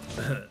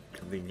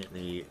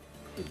 Conveniently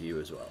with you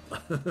as well.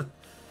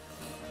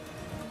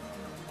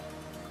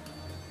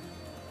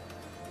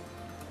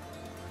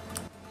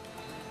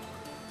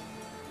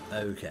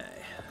 Okay.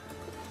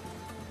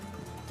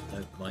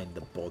 Don't mind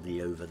the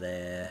body over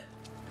there.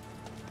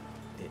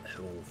 It's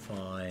all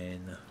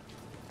fine.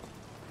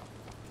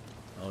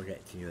 I'll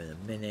get to you in a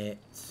minute.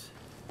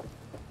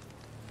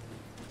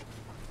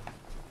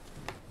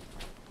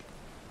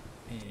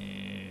 You're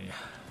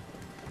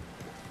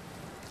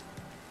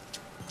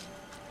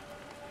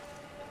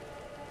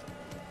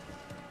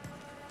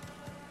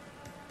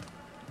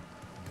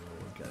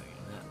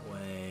going that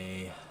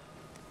way.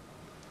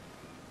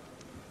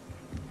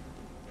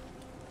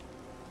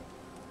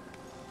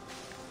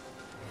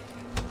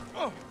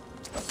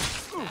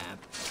 Stab.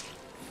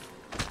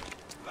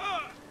 I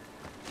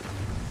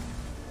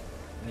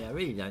mean, I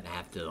really don't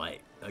have to,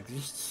 like, I can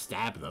just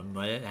stab them.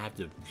 I don't have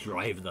to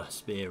drive the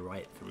spear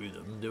right through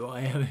them, do I?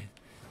 I mean,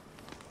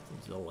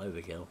 it's all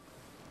overkill.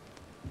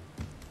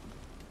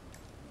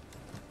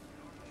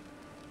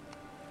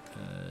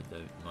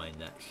 Don't mind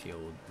that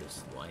shield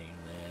just lying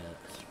there,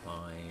 that's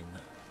fine.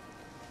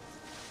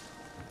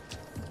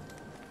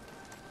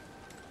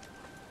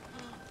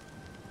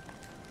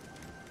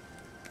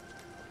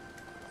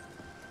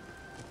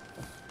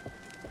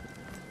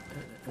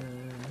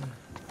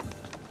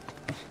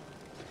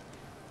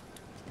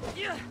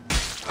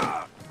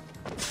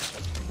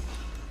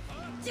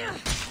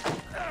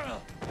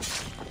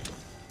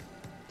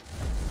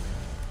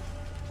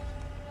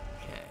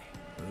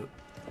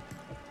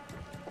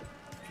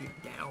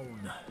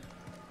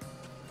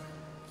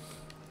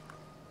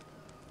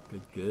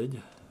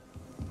 Good.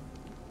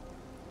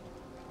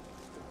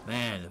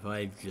 Man, if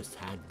I'd just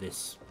had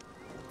this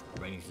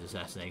ranged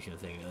assassination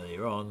thing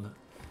earlier on,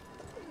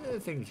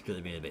 things could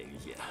have been a bit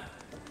easier.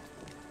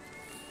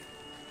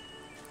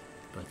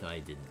 But I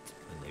didn't,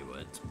 and they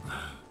weren't.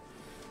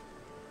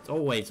 It's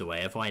always a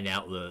way. I find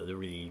out the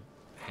really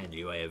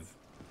handy way of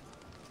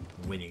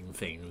winning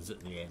things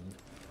at the end.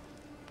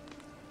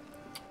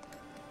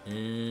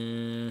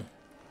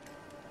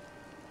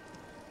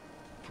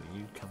 Will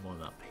you come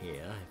on up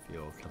here if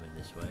you're coming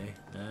this way?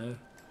 No?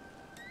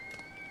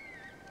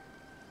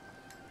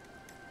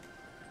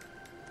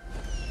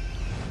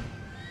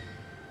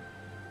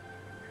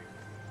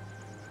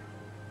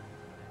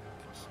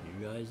 Just you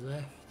guys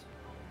left?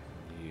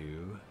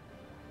 You.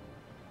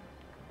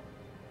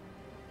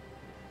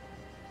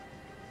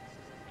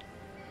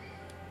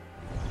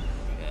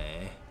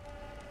 Okay.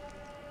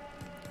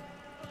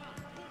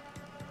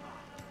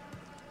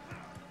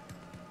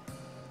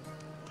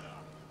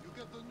 You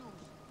get the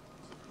news.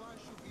 Supplies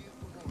should be in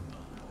tomorrow.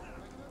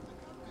 The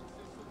captain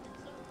says something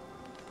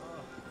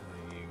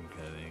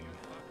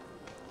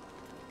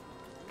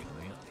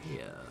Coming up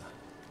here.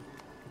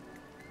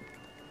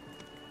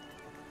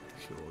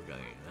 Sure, we're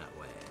going that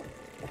way.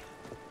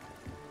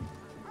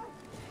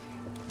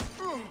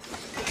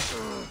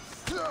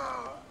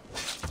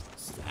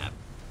 Stab.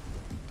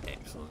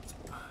 Excellent.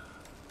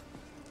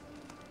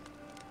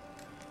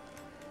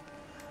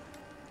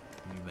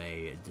 You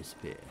may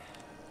disappear.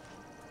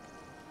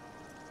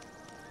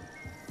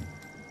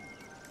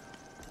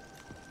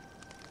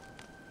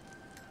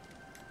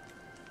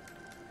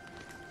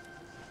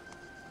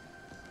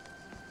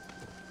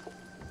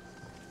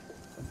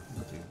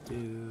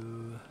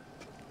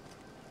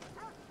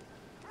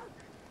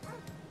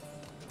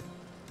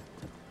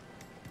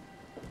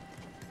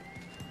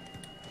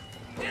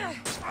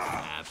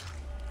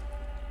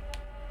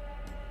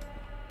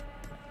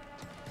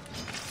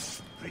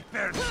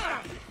 Prepare.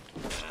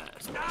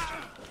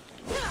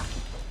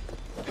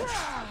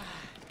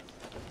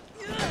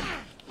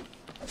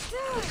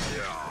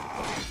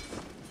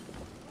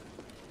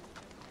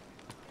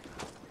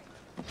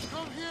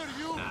 Come here,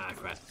 you. Ah,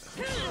 crap.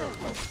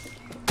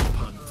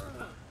 Punt.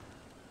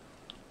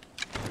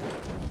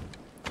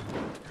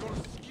 Your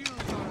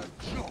skills are a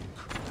joke.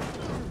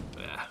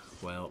 Yeah,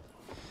 well,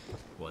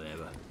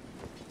 whatever.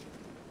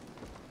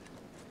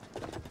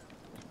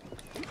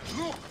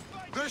 Look,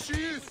 there she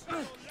is.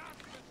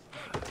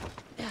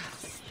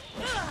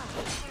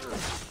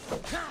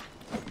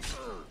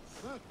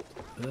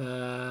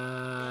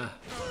 We'll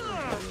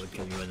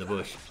kill you in the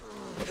bush.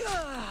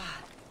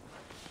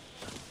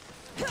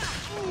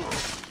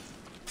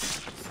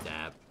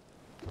 Stab.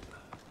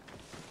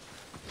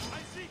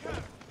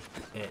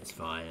 It's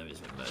fine, I'm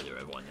just gonna murder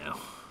everyone now.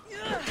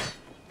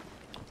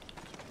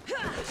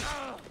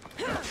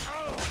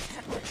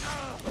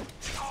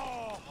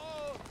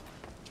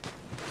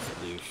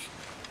 Douche.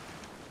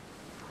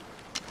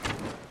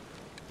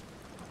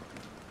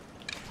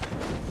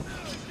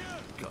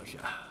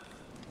 Gotcha.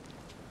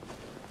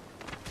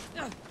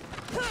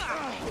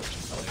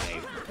 Okay,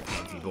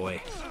 fancy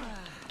boy.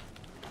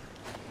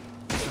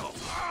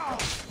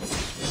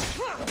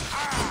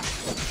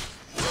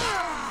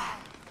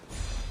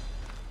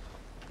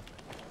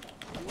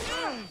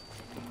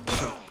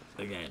 Chop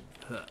again.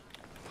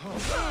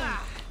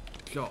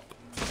 Chop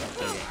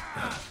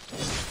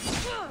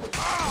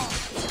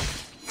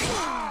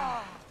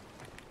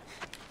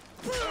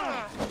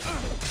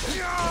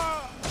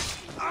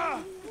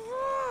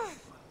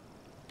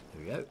There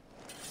we go.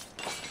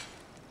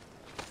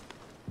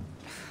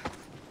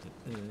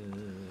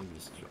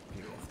 Just drop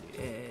you off the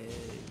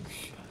edge.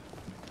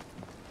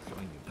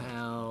 Join your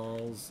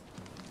pals.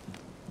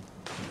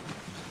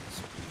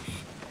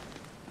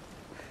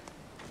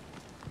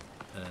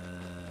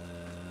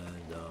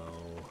 And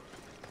I'll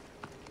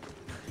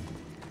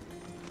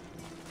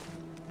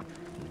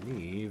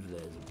believe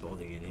there's a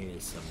body in here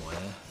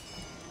somewhere.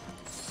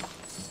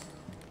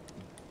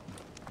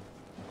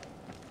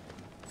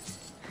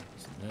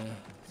 Isn't there?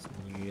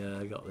 Something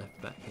you got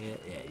left back here?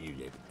 Yeah, you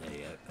did. There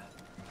you go.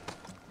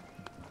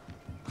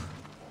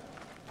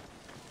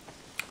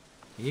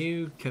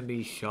 You can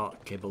be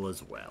shot, Kibble,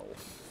 as well.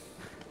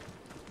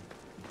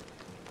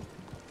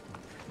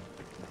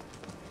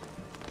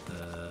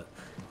 There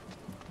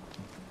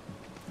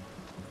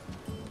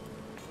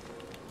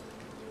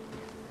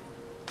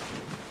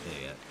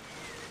you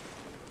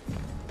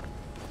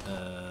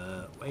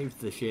go. Wave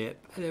to the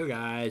ship. Hello,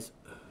 guys.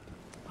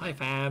 Hi,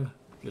 fam.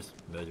 Just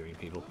murdering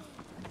people.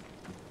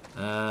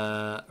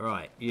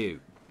 Right, you.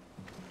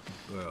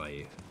 Where are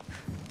you?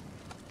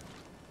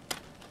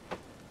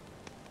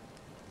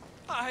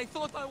 I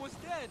thought I was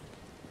dead.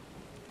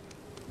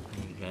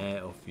 Okay,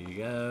 off you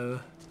go.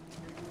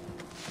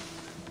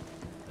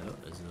 Oh,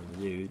 there's another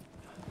dude.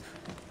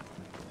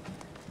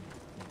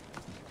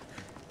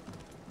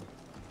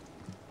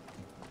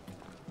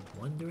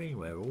 Wondering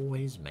where all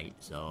his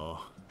mates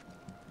are.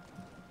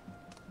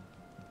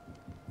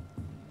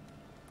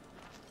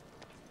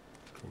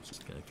 Of course, it's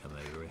gonna come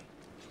over here.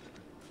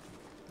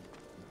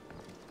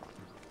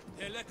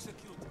 They'll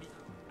execute me.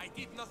 I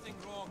did nothing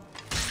wrong.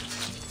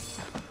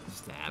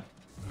 Stab.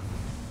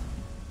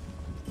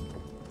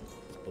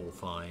 It's all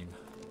fine.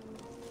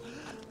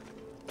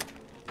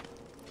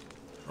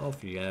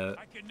 Off you go.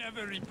 I can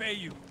never repay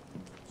you,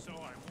 so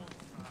I won't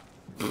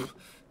try.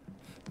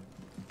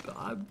 But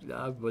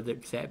I would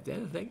accept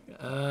anything.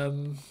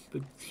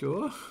 But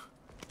sure.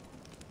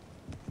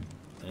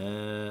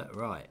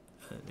 Right.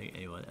 I don't think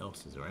anyone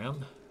else is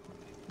around.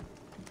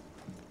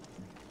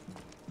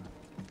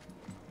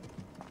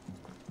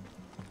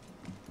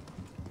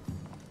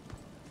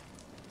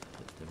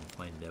 Let them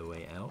find their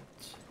way out.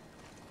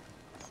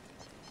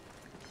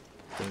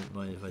 Don't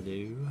mind if I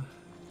do.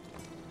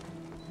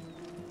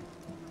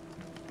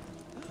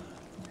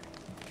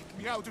 Get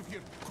me out of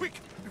here, quick,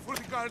 before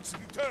the guards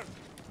return.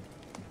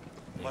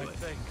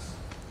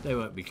 They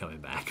won't be coming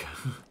back.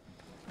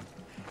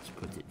 Let's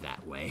put it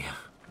that way.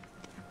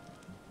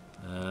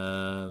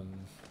 Some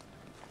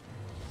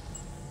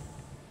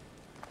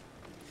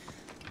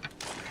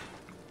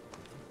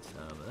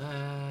of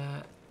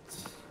that.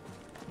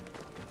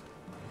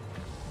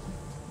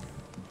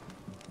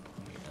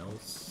 Anything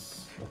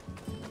else?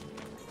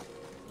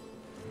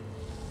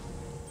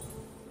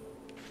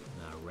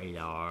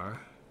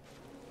 Radar.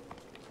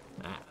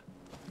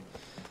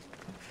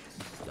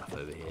 Stuff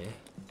over here.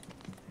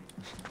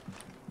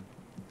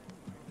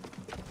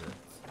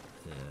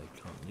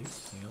 Can't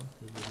nuke. Hang on.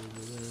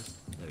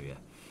 There we go.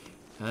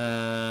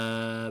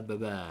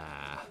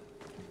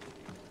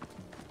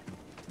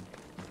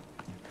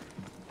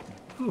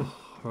 Whew,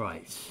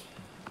 right.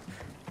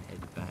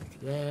 Head back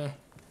there.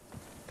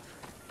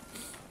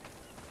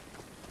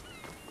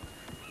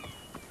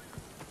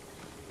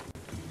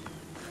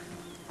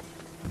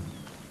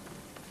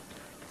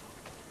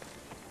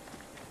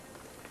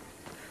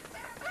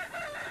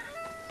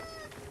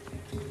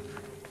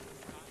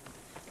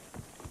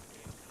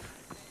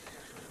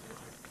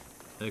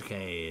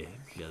 Okay,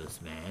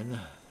 jealous man.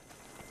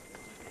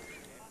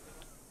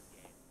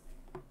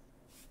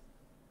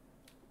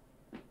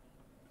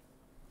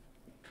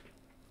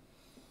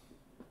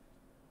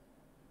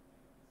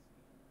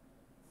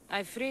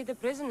 I freed the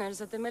prisoners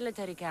at the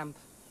military camp.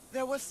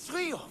 There were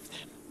 3 of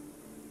them.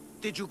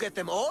 Did you get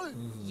them all?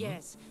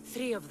 Yes,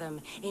 3 of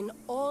them, in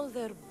all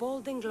their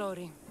bold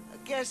glory. I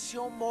guess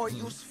you're more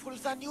useful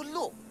than you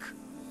look.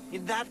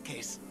 In that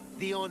case,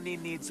 the Oni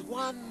needs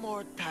one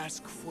more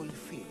task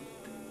fulfilled.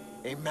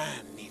 A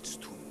man needs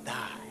to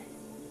die.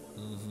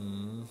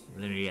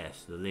 Then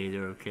yes, the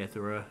leader of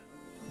Kythera.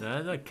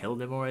 No, I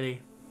killed him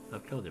already.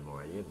 I've killed him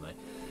already, haven't I?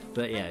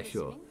 But yeah,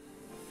 sure.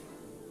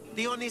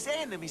 The Oni's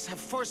enemies have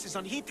forces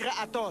on Kythera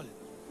Atoll.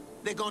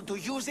 They're going to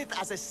use it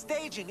as a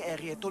staging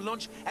area to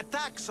launch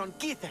attacks on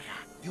Kythera.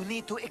 You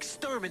need to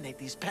exterminate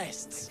these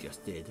pests.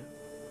 Just did.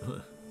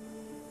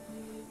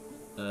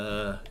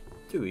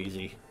 Too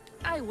easy.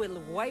 I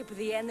will wipe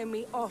the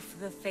enemy off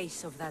the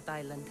face of that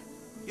island.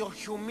 Your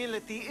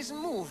humility is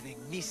moving,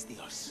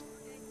 Mistios.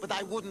 But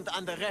I wouldn't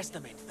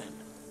underestimate them.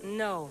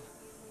 No.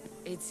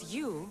 It's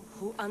you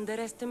who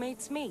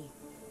underestimates me.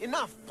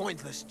 Enough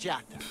pointless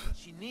chatter.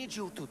 She needs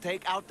you to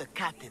take out the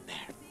captain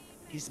there.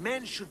 His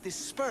men should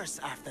disperse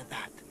after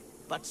that,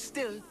 but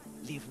still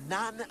leave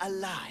none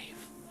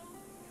alive.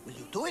 Will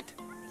you do it?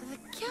 The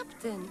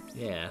captain?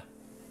 Yeah.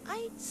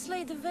 I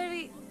slayed a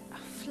very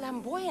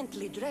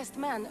flamboyantly dressed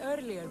man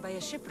earlier by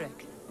a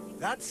shipwreck.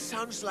 That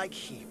sounds like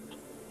him.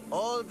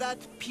 All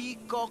that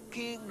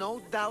peacocking,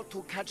 no doubt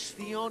to catch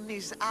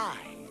Theoni's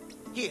eye.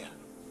 Here,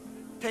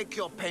 take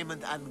your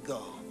payment and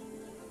go.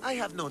 I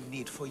have no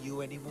need for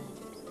you anymore.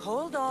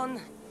 Hold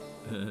on.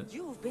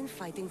 You've been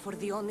fighting for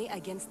the Oni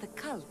against the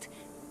cult.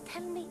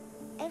 Tell me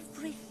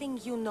everything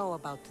you know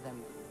about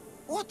them.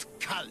 What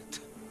cult?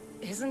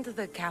 Isn't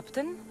the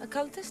captain a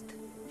cultist?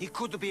 He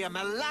could be a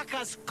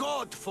Malaka's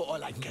god for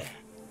all I care.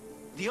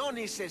 The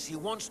Oni says he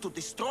wants to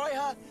destroy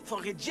her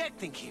for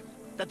rejecting him.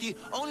 That the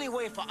only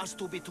way for us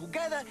to be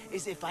together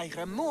is if I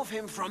remove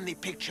him from the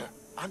picture.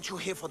 Aren't you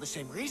here for the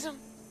same reason?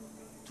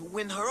 To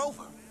win her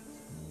over?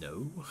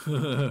 No.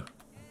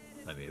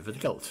 I'm here for the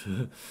cult.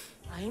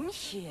 I'm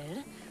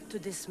here to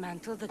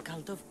dismantle the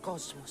cult of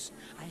Cosmos.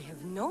 I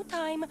have no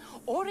time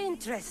or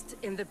interest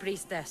in the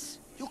priestess.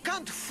 You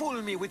can't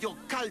fool me with your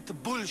cult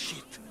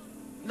bullshit.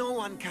 No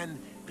one can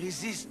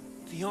resist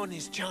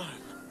Theoni's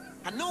charm.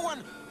 And no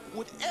one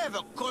would ever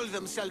call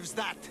themselves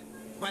that.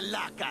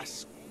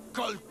 Malakas,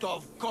 cult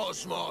of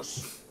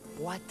Cosmos.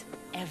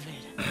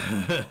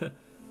 Whatever.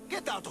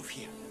 Get out of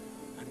here.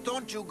 And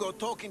don't you go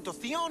talking to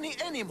Theoni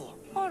anymore.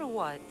 Or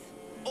what?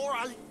 Or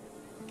I'll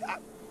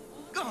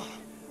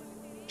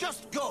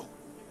Just go!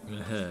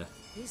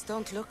 These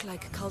don't look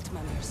like cult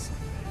members.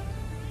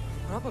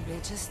 Probably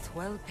just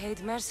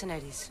well-paid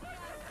mercenaries.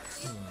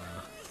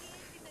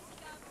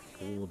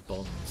 All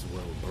bonds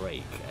will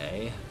break,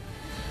 eh?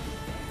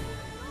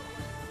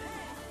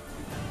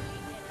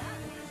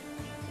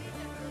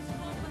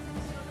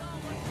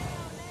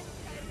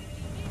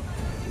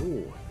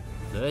 Ooh,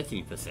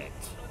 30%.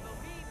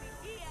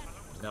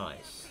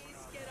 Nice.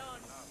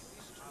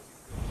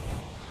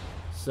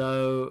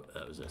 So,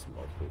 that was just a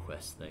multiple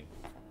quest thing.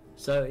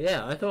 So,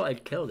 yeah, I thought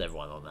I'd killed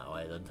everyone on that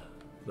island,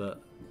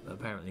 but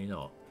apparently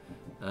not.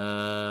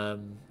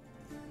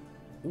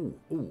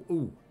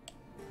 Ooh.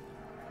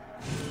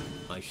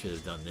 I should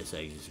have done this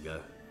ages ago.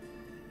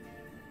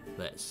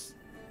 Let's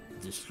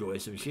destroy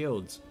some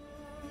shields.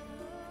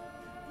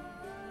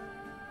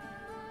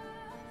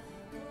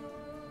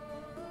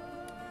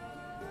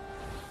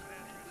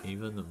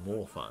 Even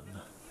more fun.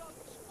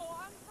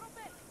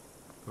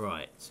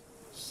 Right,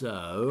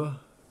 so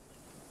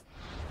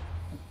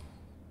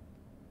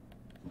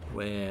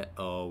where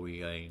are we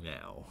going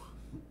now?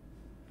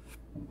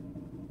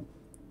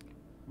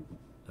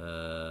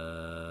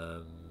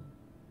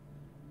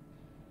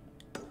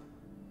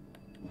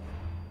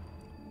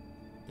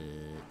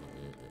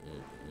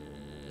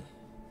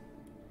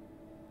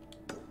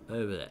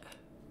 Over there.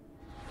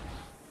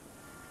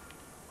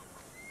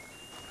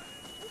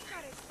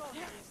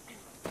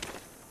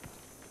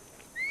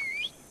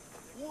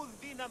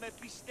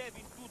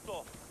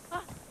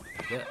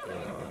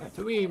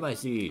 To me, my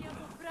seed.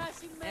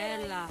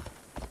 Ella.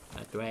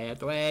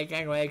 That way,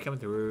 gangway, come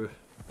through.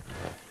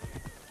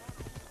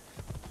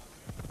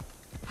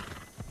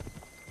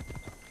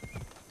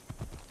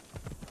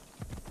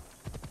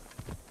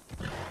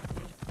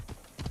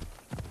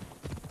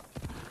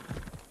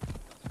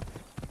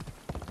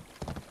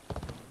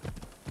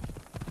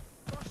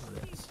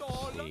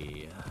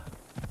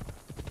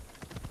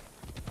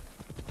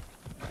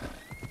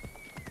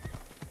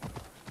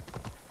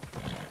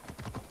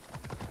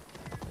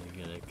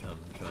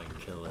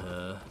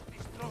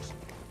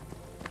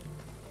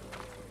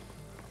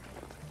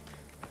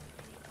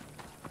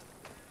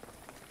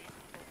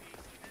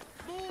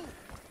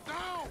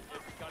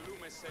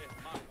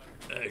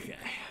 Okay.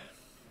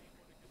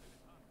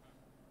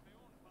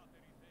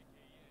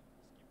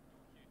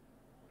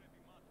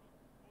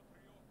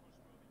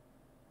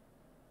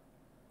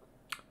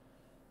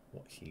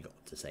 What's she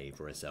got to say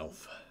for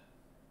herself?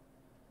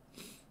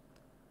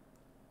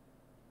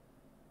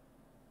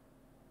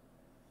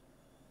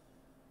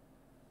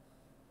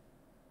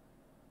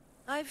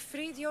 I've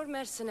freed your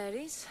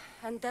mercenaries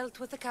and dealt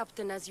with the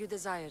captain as you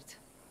desired.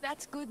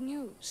 That's good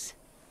news.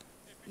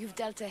 You've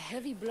dealt a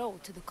heavy blow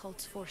to the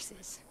cult's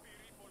forces.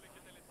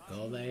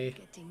 Are they?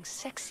 Getting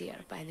sexier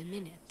by the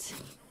minute.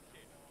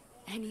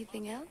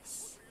 Anything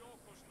else?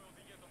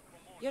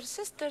 Your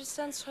sister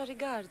sends her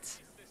regards.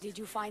 Did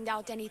you find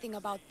out anything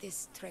about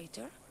this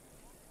traitor?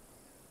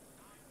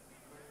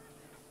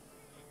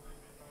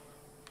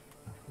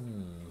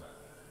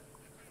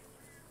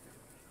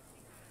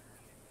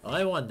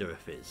 I wonder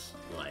if it's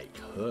like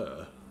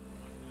her.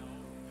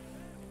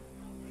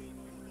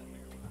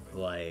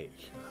 Like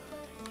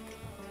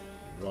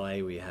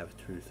why we have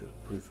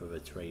proof of a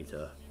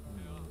traitor.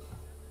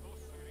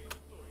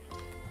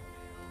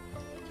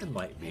 There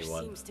might be There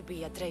one. seems to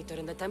be a traitor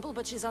in the temple,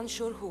 but she's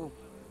unsure who.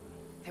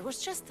 There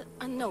was just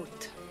a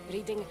note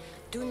reading,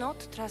 "Do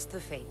not trust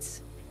the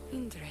fates."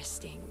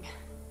 Interesting.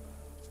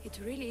 It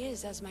really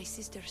is as my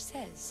sister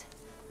says.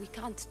 We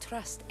can't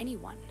trust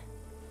anyone.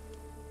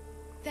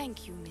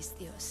 Thank you,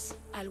 Misthios.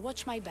 I'll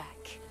watch my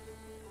back.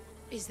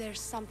 Is there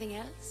something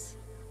else?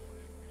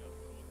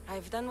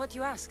 I've done what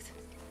you asked.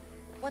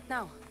 What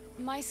now?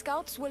 My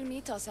scouts will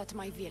meet us at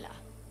my villa.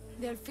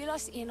 They'll fill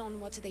us in on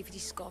what they've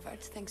discovered,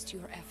 thanks to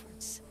your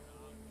efforts.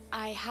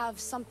 I have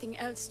something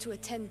else to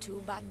attend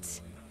to,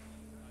 but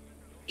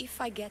if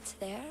I get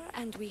there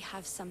and we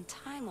have some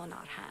time on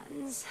our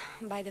hands,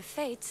 by the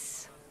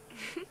fates,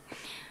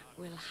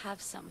 we'll have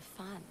some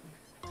fun.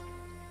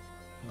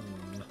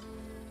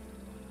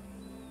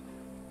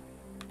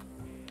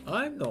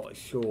 I'm not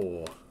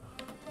sure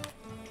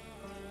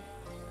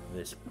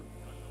this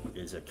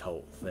is a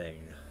cult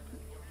thing.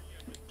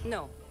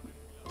 No.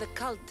 The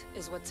cult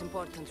is what's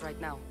important right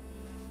now.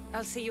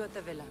 I'll see you at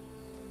the villa.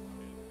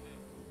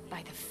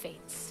 By the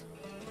fates.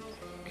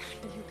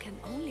 You can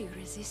only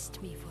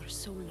resist me for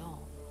so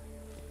long.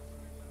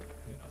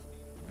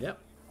 Yep,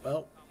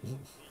 well,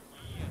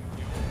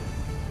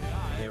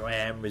 here I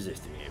am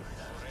resisting you.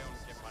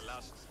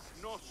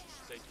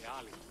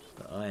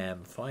 But I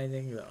am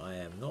finding that I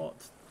am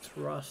not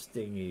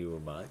trusting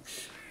you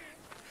much.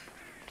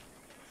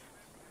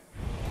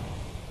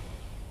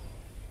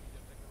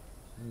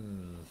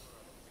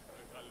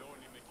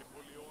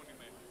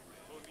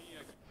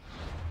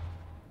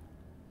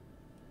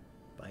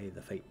 By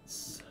the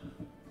fates.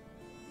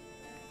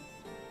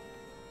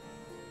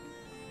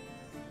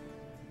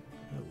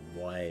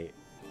 Why?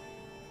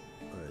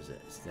 Where is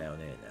it? It's down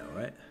here now,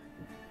 right?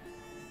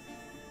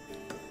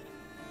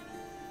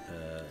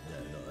 No,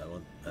 not that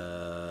one.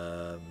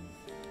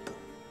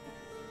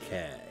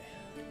 Okay.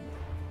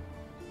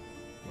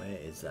 Where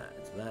is that?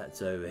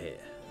 That's over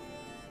here.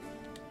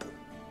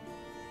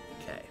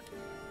 Okay.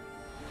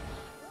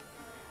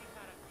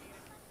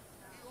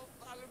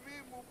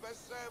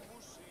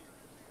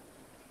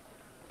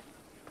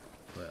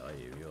 Where are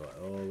you? You're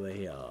over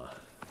here.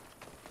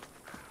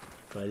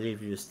 If I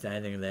leave you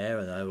standing there,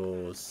 and I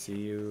will see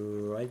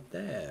you right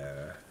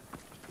there.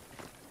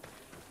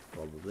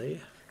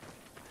 Probably.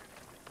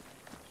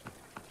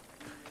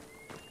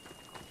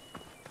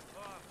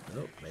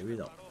 Oh, maybe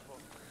not.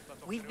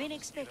 We've been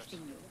expecting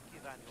you.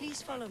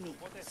 Please follow me.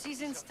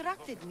 She's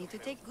instructed me to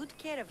take good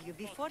care of you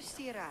before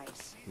she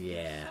arrives.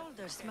 Yeah. Your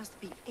shoulders must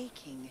be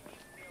aching.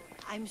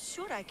 I'm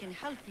sure I can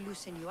help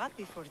loosen you up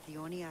before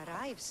Theoni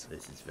arrives.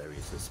 This is very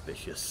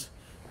suspicious.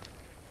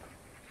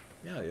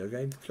 Now you're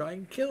going to try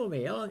and kill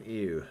me, aren't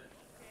you?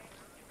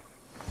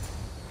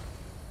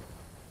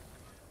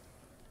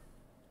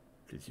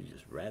 Because you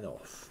just ran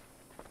off.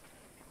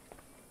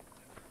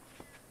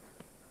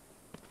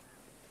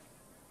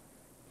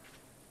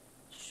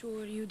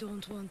 Sure you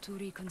don't want to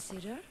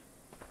reconsider?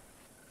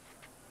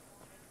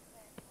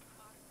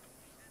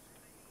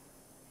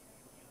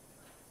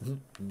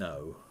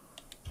 No.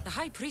 The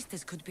High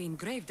Priestess could be in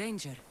grave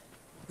danger.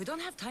 We don't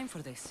have time for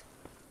this.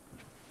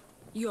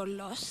 Your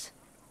loss?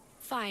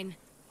 Fine.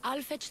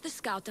 I'll fetch the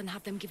scout and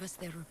have them give us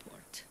their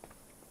report.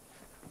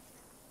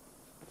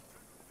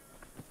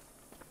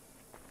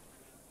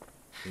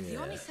 Yeah.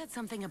 Theoni said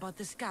something about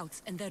the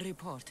scouts and their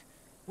report.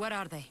 Where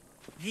are they?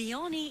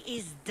 Theoni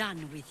is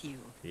done with you.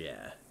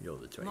 Yeah, you're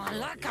the traitor.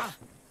 Malaka!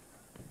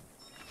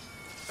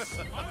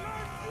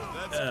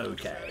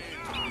 Okay.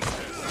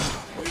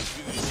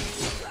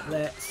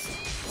 Let's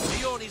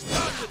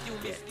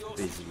get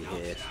busy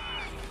here.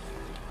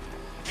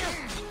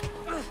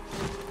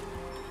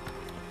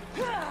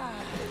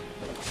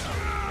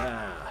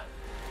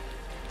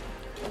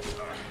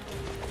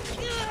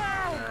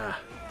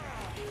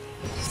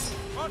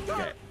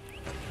 Okay.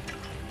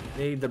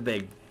 Need the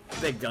big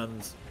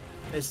guns.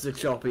 Mr.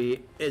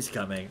 Choppy is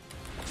coming.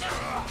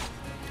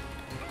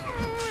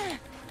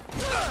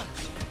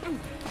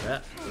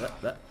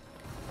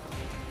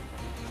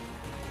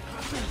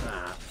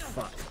 Ah,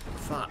 fuck.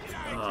 Fuck.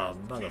 Oh,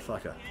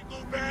 motherfucker.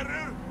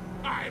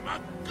 I'm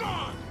a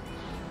god!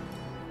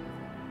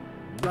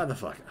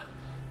 Motherfucker.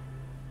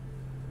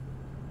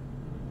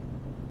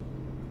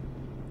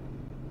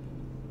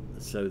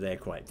 So they're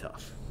quite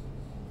tough.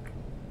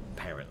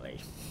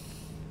 Apparently.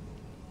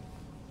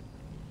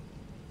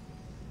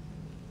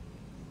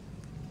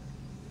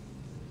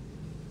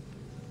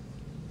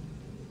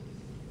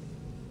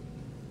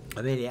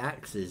 I mean, the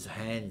axe is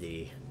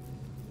handy.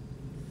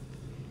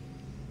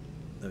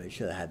 I mean,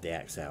 should have had the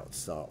axe out to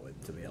start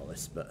with, to be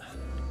honest, but...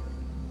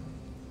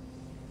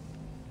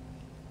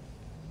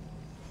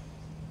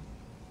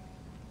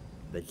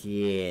 But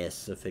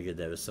yes, I figured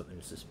there was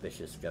something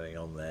suspicious going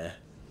on there.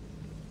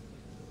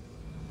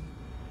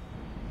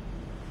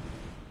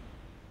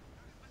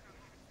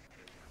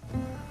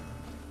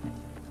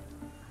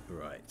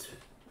 Right.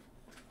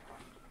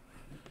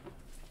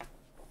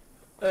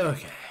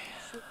 Okay.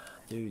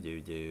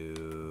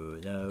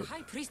 No. The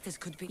High Priestess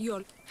could be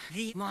the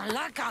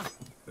Malaka!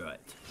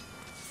 Right.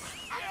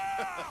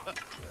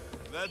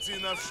 That's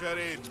enough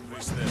charade,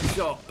 priestess.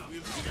 Chop.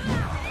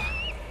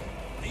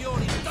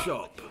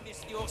 Chop.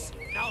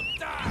 Now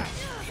die!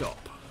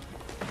 Chop.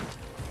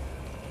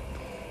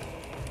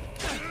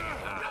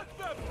 Ah.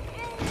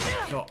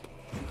 Chop.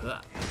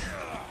 That.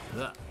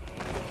 That.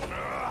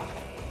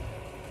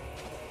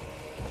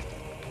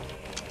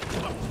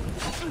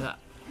 That.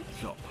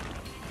 Chop.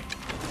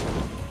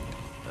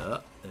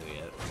 There we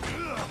go.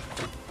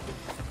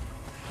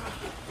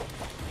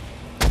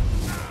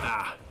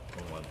 Ah!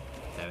 Wrong one.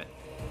 Damn it.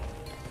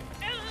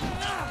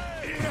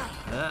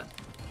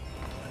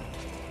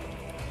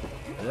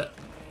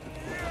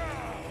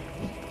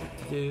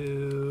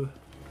 Do.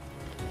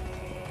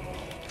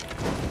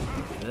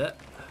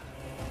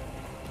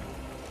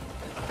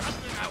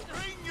 Ow.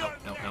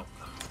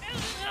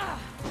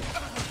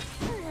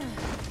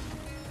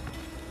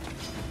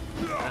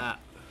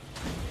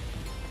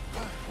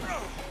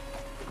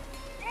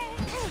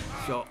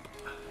 Chop.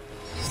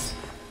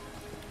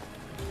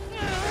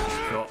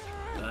 Chop.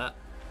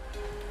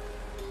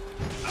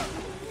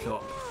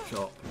 Chop.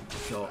 Chop.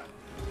 Chop.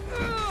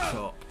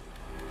 Chop.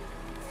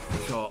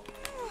 Chop.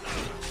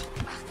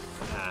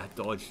 Ah,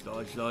 dodge.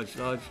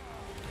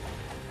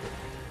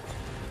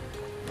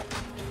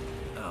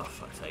 Oh,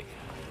 fuck's sake.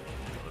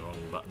 Got the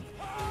wrong button.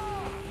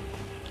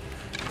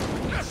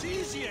 It's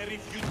easier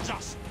if you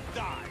just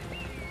die.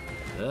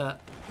 There we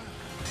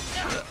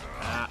go.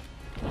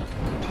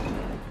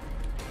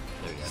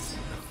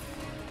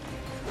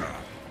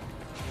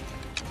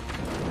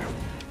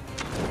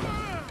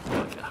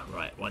 Okay,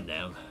 right, one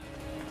down.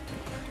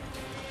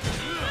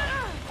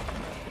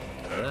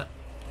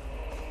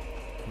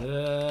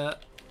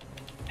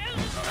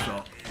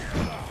 Chop.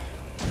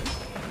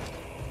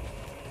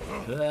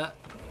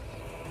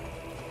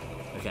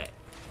 Okay.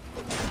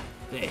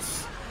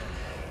 This.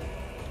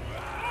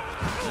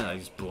 Oh, it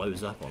just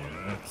blows up on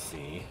them. Let's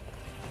see.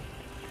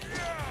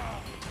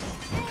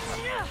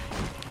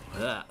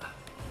 That.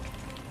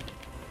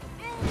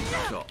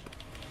 Chop.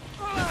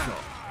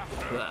 Chop.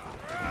 That.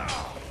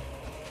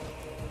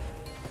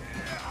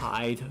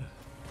 Hide.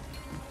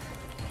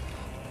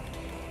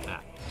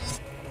 Ah.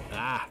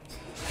 Ah.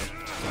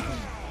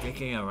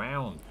 Kicking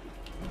around.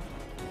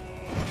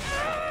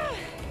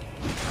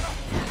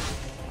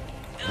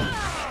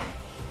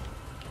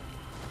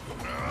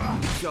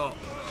 Chop.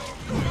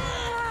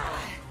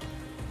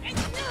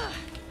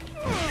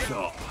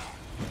 Chop.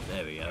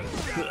 There we go.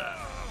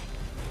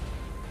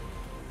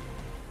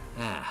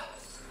 Ah.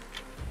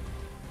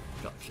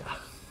 Gotcha.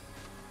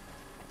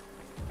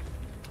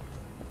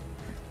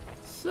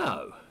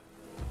 So,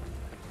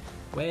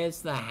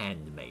 where's the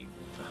handmaiden?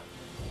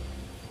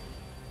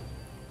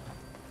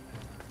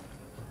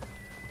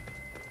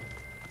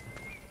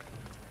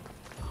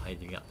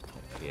 Hiding up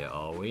top here,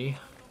 are we?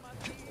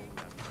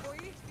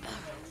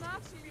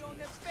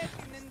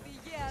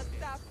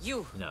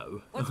 You!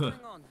 No. What's going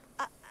on?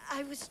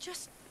 I was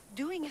just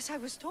doing as I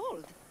was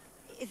told.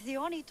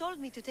 Theoni told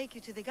me to take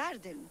you to the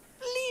garden.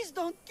 Please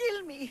don't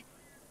kill me!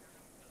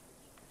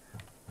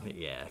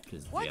 Yeah,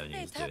 because Why did Leonie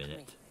they was attack doing me?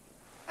 it.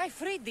 I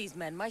freed these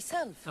men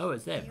myself. Oh,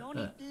 it's them.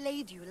 Theoni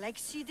played you like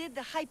she did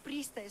the High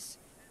Priestess.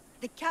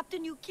 The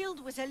captain you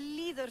killed was a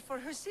leader for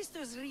her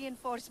sister's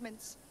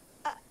reinforcements.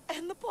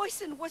 And the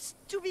poison was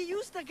to be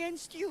used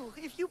against you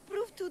if you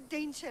prove too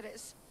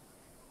dangerous.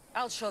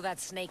 I'll show that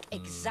snake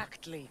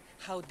exactly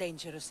how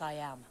dangerous I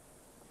am.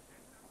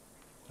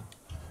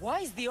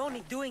 Why is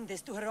Theoni doing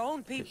this to her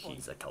own people?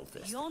 She's a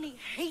cultist. Theoni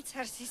hates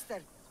her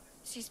sister.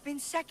 She's been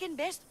second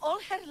best all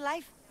her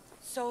life.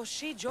 So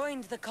she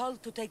joined the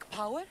cult to take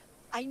power?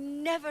 I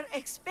never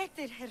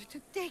expected her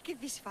to take it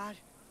this far.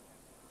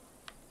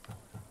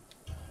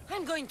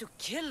 I'm going to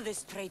kill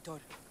this traitor.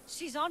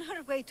 She's on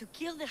her way to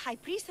kill the High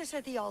Priestess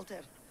at the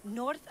altar,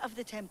 north of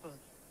the temple.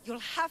 You'll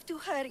have to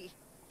hurry.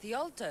 The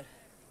altar?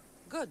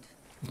 Good.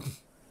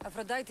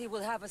 Aphrodite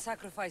will have a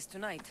sacrifice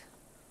tonight.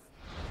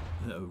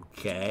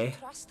 Okay.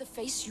 Trust the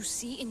face you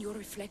see in your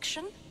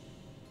reflection?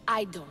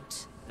 I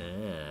don't.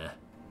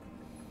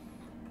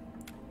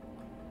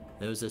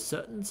 There was a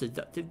certain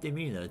seductive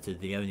demeanor to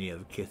Theoni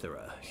of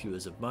Kythera. She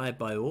was admired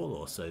by all,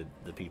 or so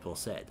the people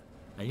said.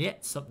 And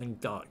yet something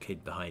dark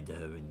hid behind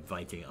her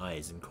inviting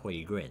eyes and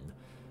coy grin.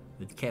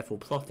 With careful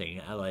plotting,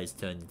 allies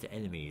turned into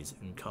enemies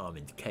and calm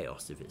into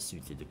chaos if it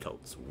suited the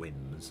cult's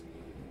whims.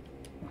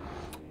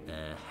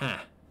 There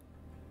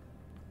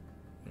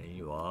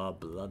you are,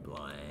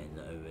 bloodline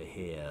over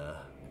here.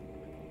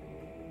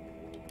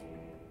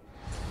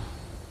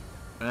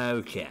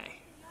 Okay.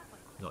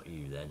 Not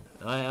you then.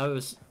 I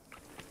was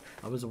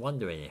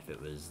wondering if it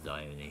was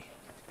Dione.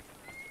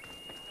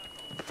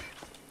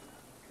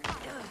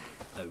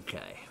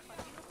 Okay.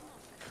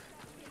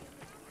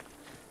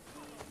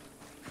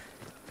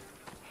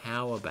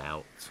 How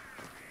about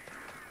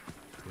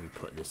we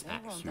put this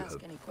axe through her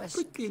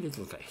pretty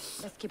little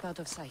face Let's keep out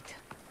of sight.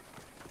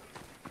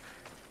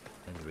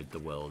 and rid the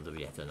world of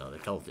yet another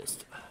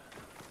cultist.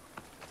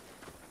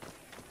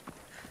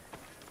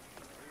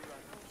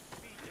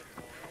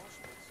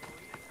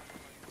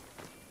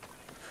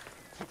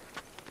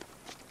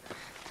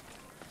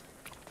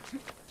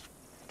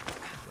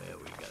 Where are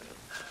we going?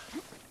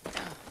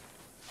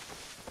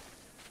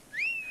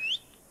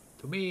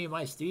 To me,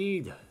 my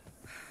steed.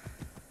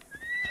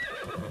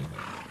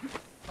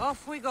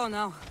 Off we go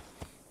now.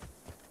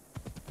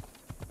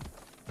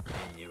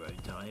 In your own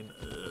time.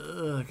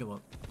 Come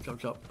on. Chop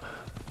chop.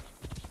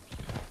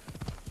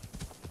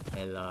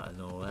 Ella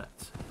and all that.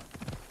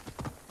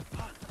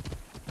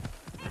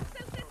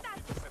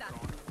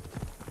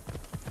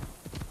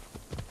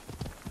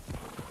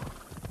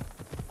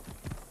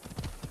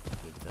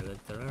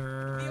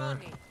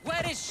 Theoni,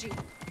 where is she?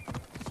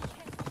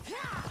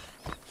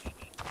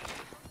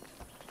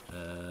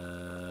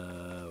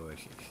 Where is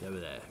she? She's over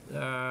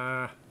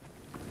there.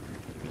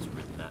 Just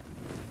written that.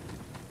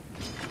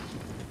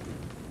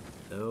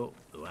 Oh,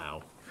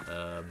 wow.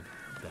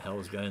 The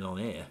hell's going on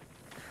here?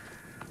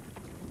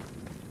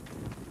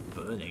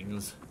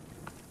 Burnings.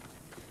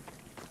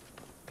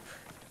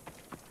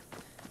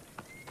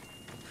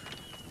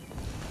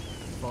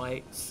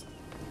 Fights.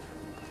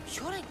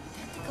 You're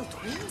identical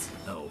twins?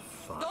 Oh,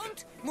 fuck.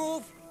 Don't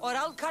move, or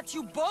I'll cut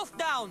you both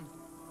down!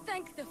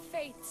 Thank the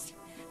fates.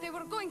 They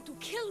were going to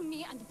kill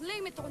me and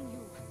blame it on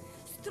you.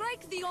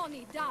 Strike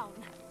Theoni down.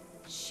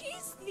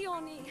 She's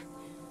Theoni.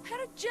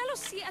 Her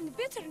jealousy and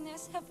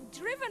bitterness have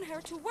driven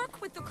her to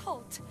work with the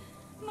cult.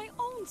 My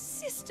own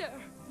sister.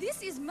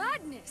 This is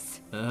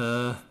madness.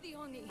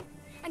 Theoni.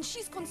 And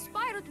she's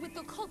conspired with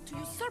the cult to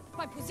usurp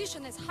my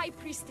position as High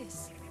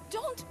Priestess.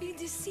 Don't be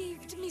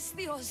deceived, Miss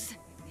Theos.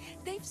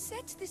 They've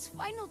set this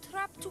final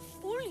trap to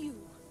fool you.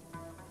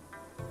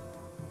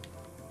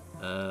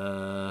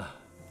 How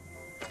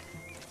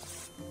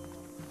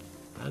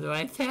do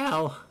I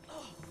tell?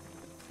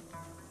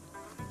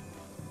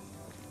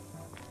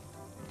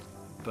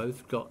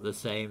 Both got the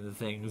same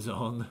things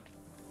on.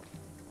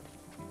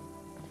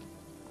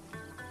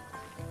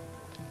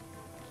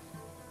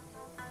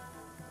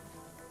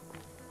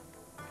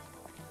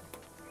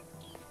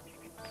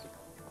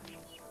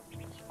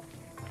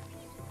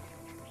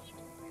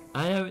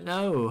 I don't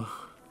know.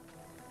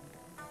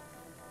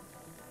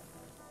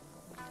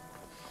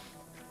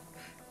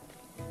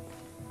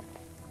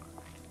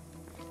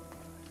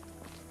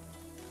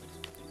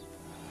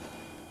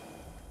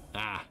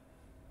 Ah.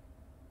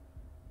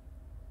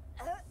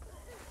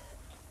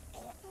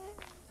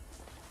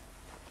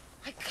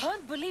 I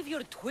can't believe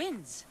you're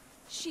twins.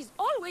 She's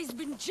always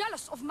been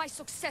jealous of my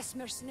success,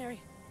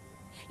 mercenary.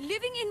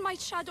 Living in my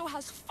shadow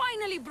has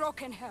finally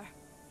broken her.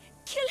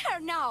 Kill her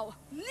now!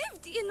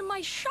 Lived in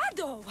my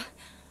shadow!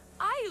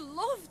 I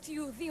loved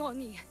you,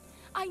 Theoni.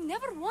 I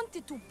never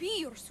wanted to be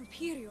your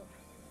superior.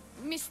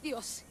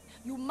 Misthios,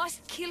 you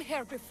must kill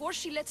her before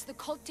she lets the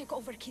cult take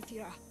over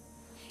Kythera.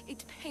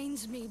 It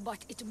pains me,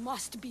 but it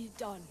must be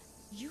done.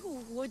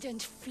 You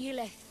wouldn't feel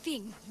a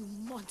thing, you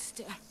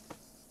monster.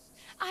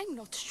 I'm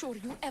not sure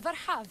you ever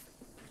have.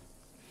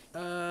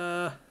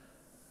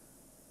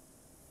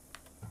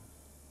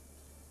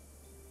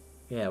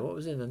 Yeah, what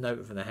was in the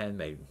note from the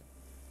handmaiden?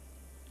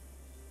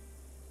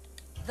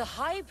 The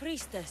High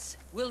Priestess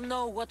will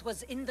know what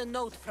was in the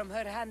note from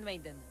her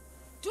handmaiden.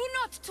 Do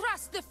not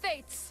trust the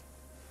fates!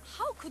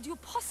 How could you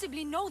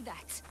possibly know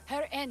that?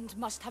 Her end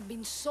must have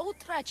been so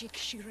tragic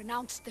she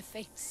renounced the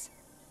fates.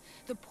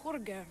 The poor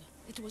girl,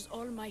 it was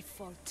all my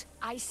fault.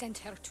 I sent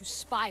her to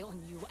spy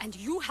on you, and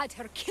you had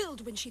her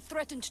killed when she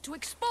threatened to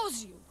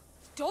expose you.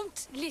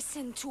 Don't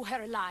listen to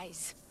her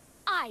lies.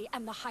 I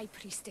am the High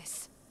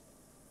Priestess.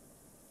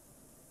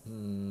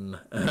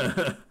 What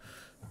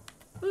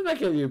the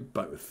heck are you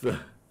both?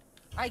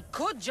 I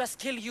could just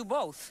kill you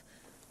both.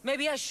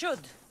 Maybe I should.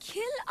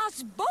 Kill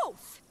us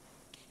both?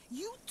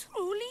 You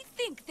truly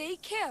think they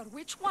care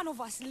which one of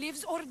us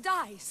lives or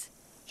dies?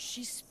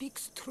 She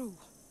speaks true.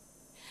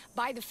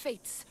 By the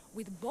fates,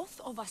 with both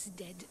of us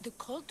dead, the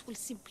cult will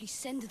simply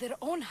send their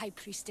own High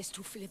Priestess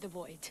to fill the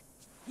void.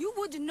 You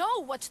would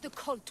know what the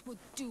cult would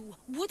do,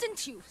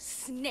 wouldn't you,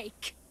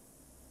 Snake?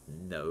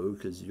 No,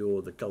 because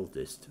you're the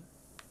cultist,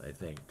 I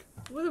think.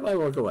 What if I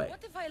walk away?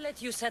 What if I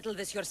let you settle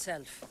this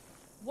yourself?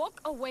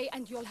 Walk away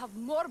and you'll have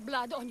more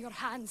blood on your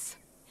hands.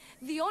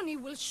 The Oni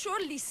will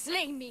surely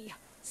slay me.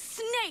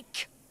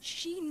 Snake!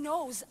 She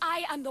knows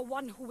I am the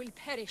one who will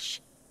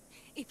perish.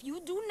 If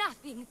you do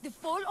nothing, the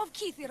fall of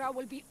Kythera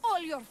will be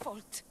all your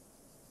fault.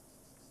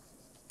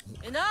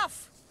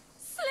 Enough!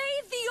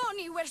 Slay the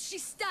Oni where she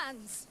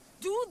stands.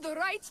 Do the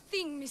right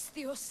thing,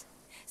 Misthios.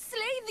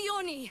 Slay the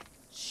Oni.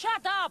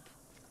 Shut up!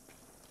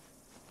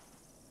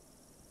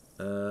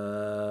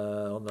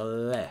 On the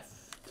left.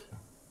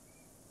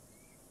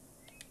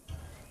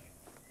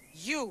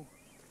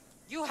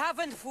 You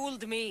haven't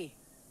fooled me.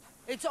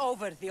 It's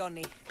over,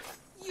 Theoni.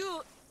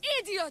 You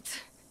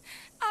idiot!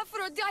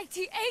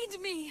 Aphrodite, aid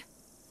me!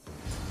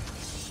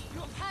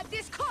 You've had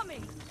this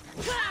coming!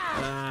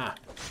 Ah!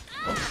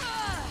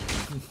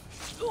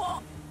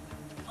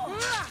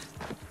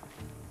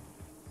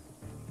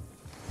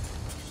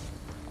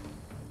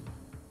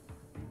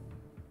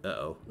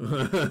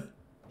 Uh-oh.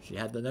 She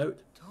had the note?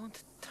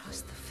 Don't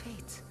trust the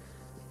fates.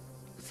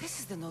 This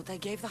is the note I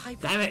gave the High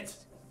Damn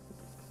Priestess. it!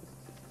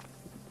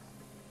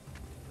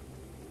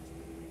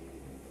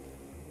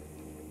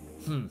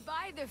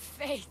 By the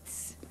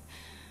fates!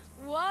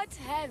 What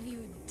have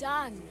you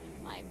done,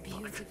 my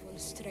beautiful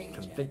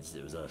stranger? Convinced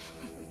it was us.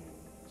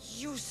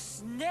 You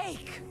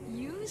snake!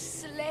 You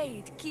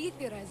slayed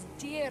Kythera's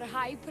dear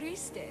High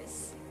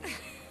Priestess.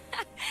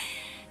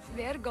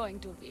 They're going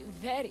to be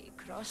very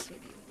cross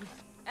with you.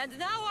 And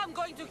now I'm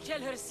going to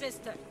kill her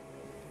sister.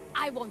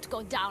 I won't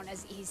go down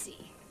as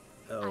easy.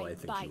 Oh, I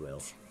think bite, you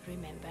will.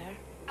 Remember?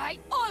 I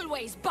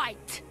always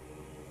bite!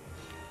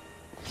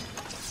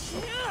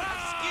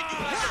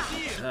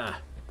 Ah.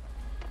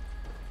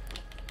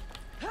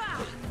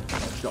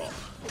 Stop.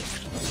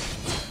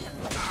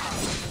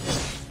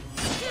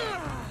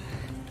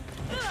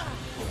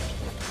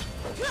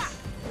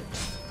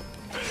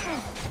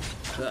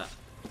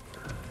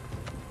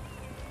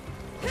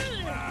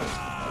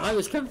 I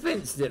was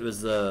convinced it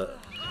was the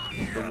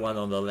one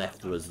on the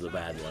left was the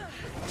bad one.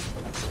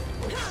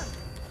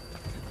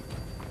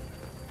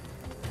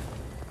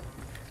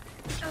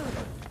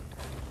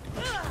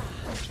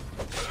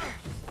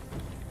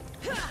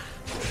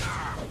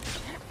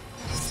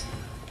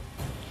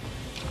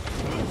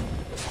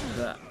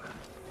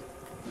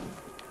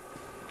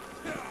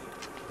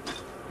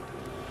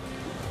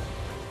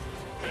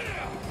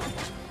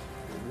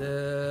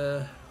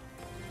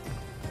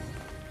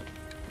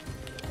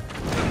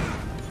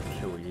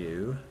 Kill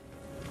you.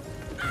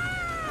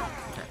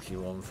 Catch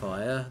you on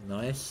fire.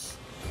 Nice.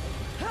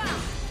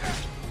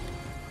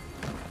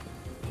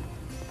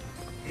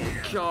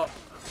 Shot.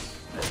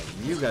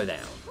 And you go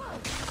down.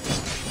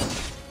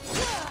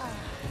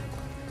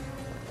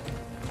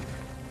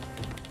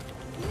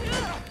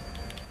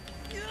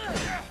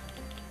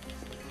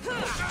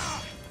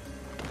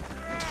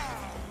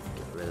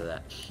 Get rid of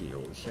that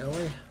shield, shall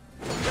we?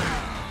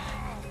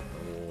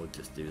 Or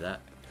just do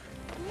that.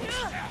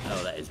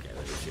 Oh, that is getting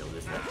rid of the shield,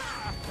 isn't it?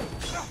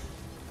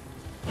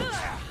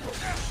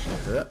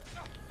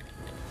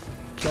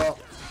 Chop.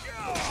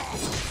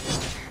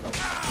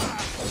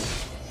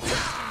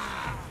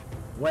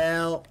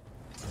 Well,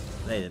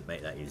 they didn't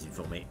make that easy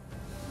for me.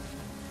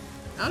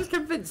 I was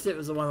convinced it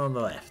was the one on the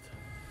left.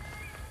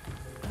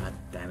 God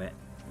damn it.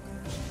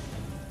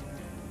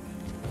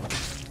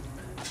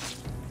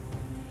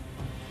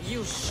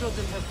 You shouldn't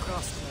have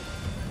crossed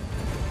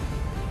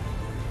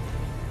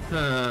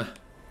me.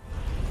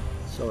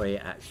 Sorry,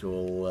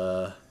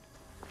 actual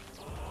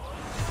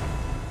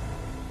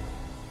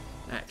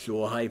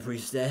High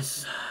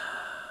Priestess.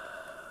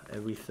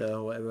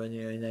 Aretha, whatever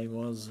your name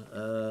was.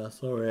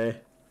 Sorry.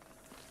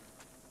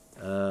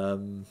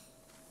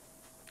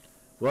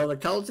 Well, the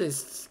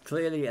cultists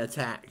clearly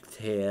attacked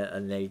here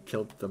and they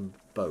killed them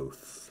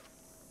both.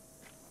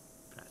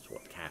 That's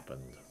what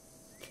happened.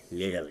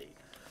 Clearly.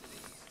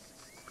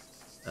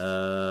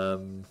 But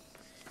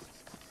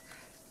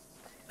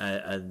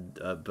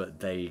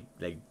they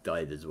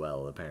died as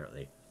well,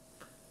 apparently.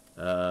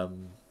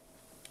 And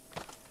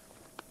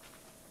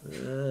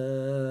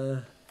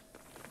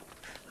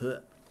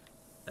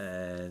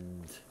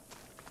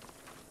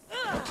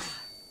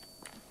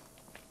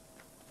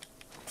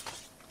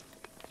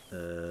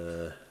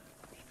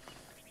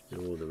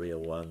you're the real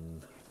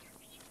one,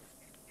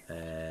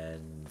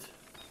 and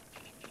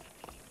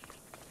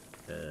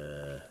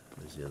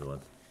where's the other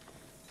one?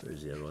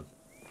 Where's the other one?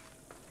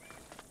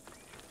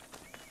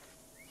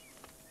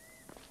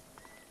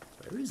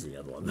 Where is the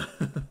other one?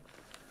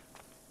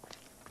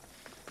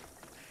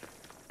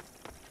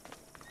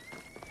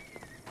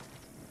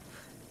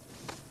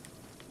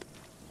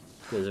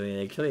 Because, I mean,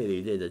 they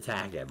clearly did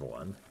attack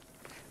everyone.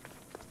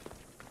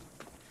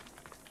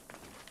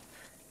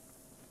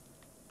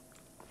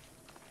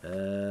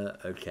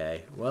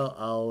 Okay. Well,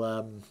 I'll,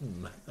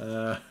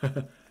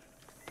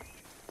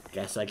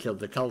 guess I killed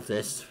the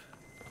cultist.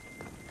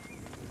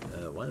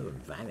 One of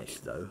them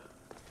vanished, though.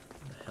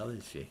 Where the hell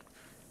is she?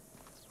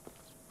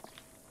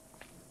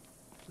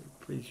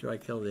 Pretty sure I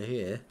killed her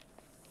here.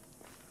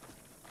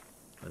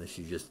 Unless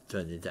she just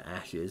turned into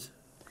ashes.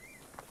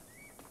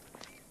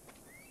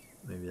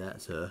 Maybe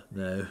that's her.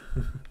 No.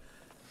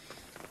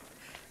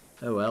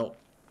 Oh well.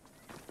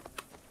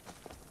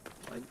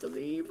 Time to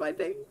leave, I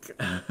think.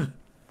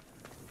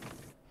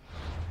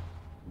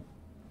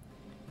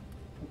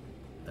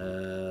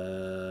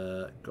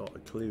 Got a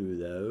clue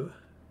though.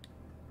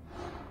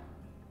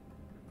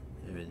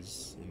 There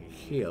is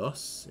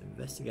Chios,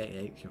 investigating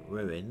ancient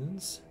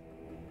ruins.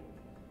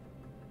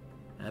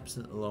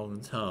 Absent a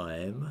long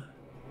time.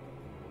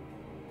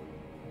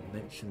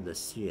 Mentioned the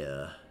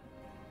seer.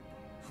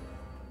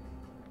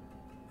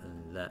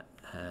 And that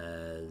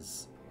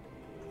has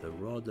the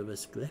rod of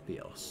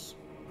Asclepios.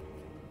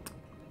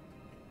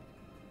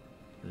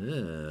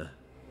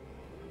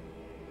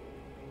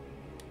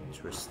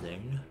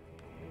 Interesting.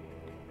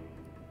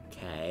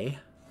 Okay.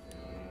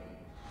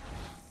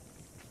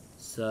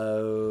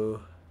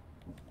 So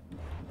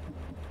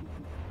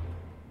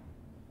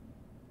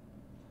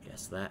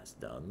guess that's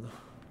done.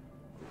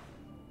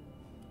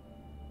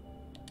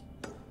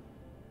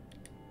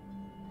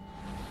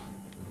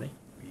 Maybe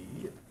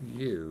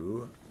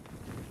you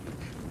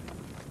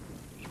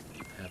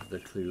have the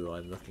clue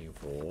I'm looking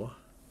for.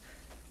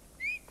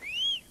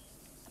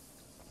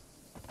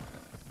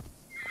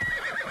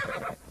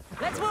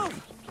 Let's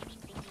move!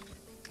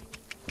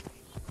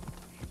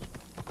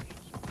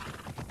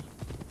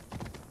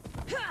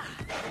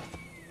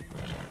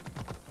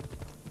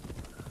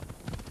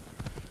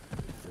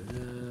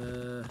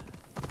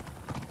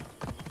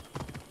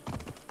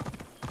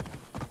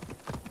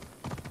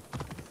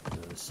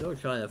 Still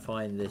trying to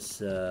find this,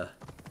 sorry.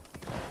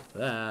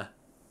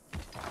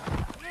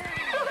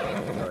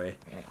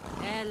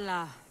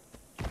 Ella.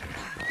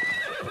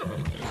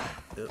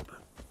 Yep.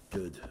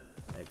 Good.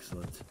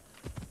 Excellent.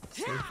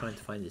 Still trying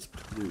to find this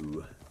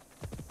clue.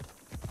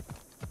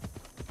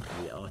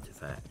 The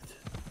artifact.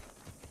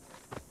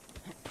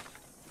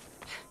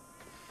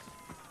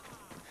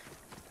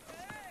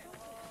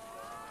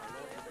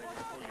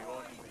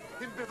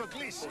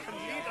 Empedocles can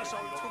lead us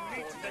all to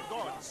meet the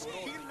gods.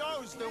 He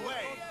knows the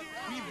way.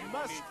 We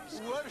must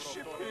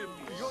worship him.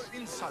 Your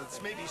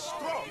insults may be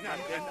strong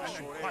and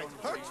quite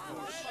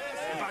hurtful,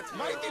 but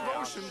my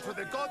devotion to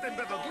the god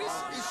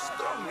Empedocles is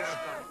stronger.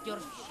 Your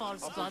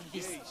false god,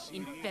 this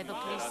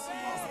Empedocles,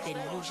 is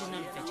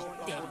delusional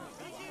vegetarian.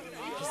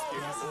 His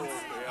presence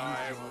and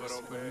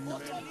yours will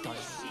not be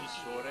tolerated.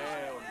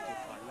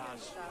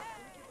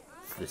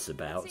 What's this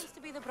about? Seems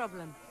to be the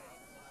problem.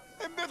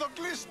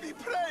 Empedocles be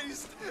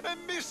praised,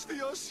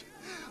 Misthios.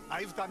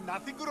 I've done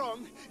nothing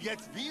wrong, yet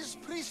these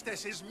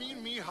priestesses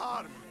mean me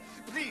harm.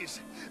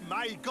 Please,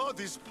 my god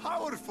is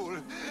powerful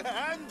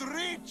and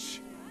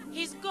rich.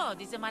 His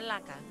god is a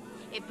Malaka,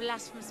 a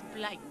blasphemous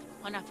blight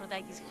on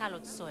Aphrodite's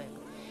hallowed soil.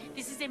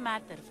 This is a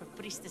matter for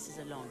priestesses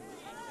alone.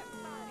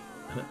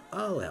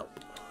 I'll help.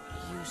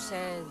 You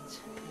said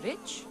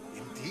rich?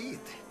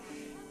 Indeed.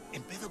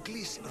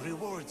 Empedocles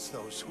rewards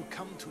those who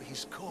come to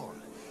his call.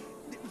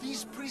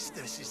 These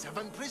priestesses have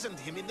imprisoned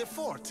him in the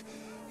fort.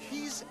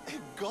 He's a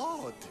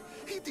god.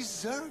 He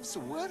deserves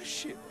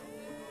worship.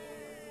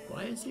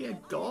 Why is he a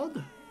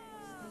god?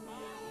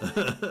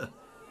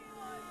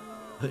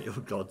 Your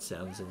god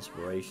sounds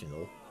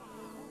inspirational.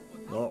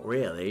 Not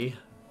really.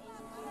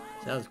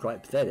 Sounds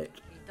quite pathetic.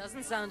 He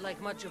doesn't sound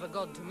like much of a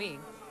god to me.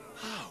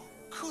 How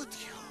could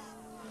you?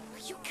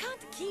 You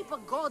can't keep a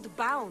god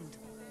bound.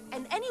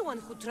 And anyone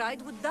who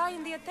tried would die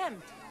in the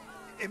attempt.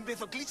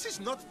 Empedocles is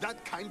not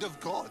that kind of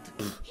god.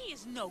 He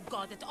is no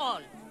god at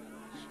all.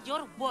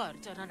 Your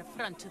words are an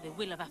affront to the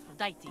will of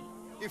Aphrodite.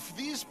 If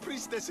these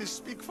priestesses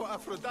speak for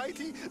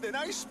Aphrodite, then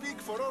I speak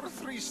for all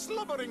three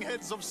slubbering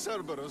heads of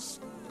Cerberus.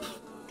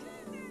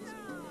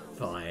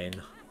 Fine.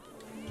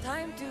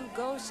 Time to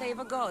go save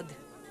a god,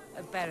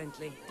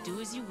 apparently. Do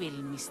as you will,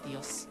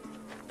 Misthios.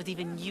 But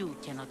even you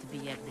cannot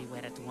be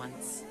everywhere at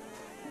once.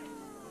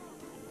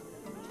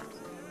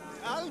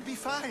 I'll be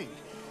fine.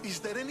 Is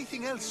there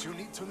anything else you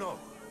need to know?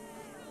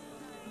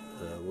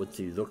 What's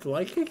he look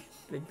like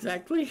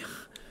exactly?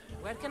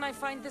 Where can I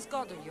find this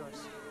god of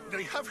yours?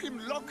 They have him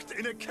locked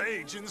in a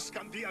cage in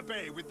Scandia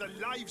Bay with the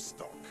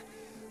livestock.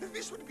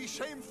 This would be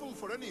shameful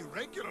for any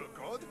regular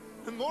god,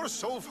 and more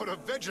so for a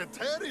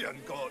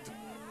vegetarian god.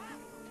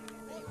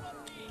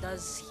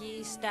 Does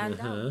he stand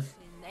out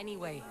in any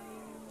way?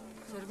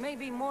 There may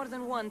be more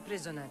than one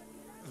prisoner.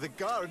 The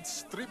guards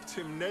stripped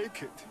him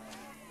naked.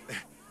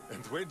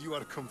 And when you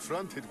are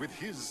confronted with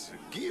his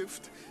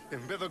gift,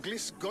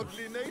 Empedocles'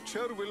 godly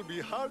nature will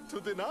be hard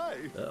to deny.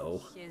 Uh-oh.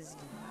 His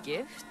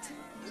gift?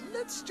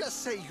 Let's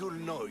just say you'll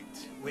know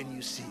it when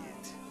you see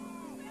it.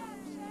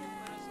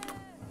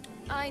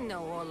 I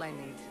know all I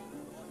need.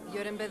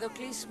 Your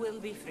Empedocles will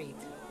be freed.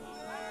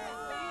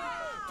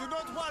 Do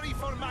not worry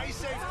for my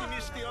safety,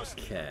 Misthios.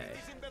 Okay. It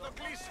is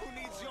Empedocles who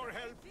needs your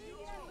help.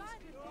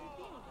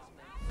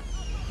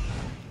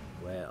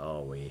 Where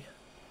are we?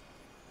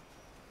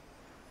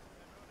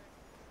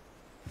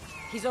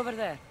 He's over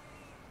there.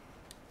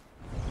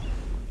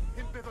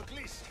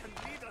 Empedocles can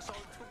lead us all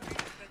to meet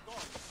the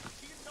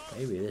gods.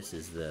 Maybe this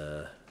is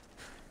the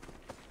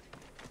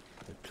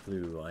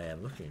clue I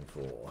am looking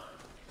for.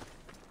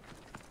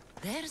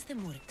 There's the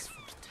Murex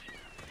fort.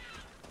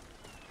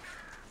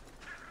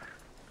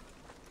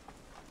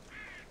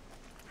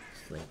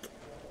 Slink.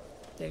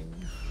 Ding.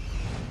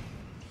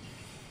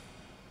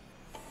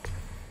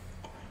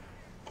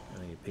 How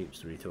many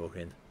peeps are we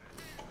talking?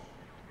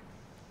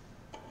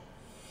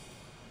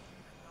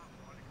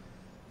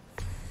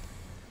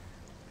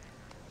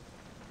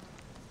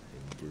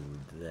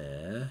 Dude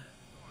there.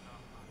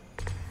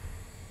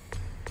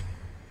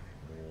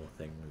 More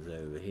things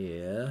over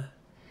here.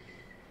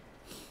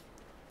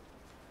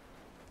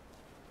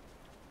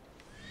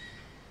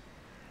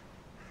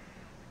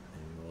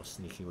 Any more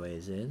sneaky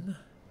ways in?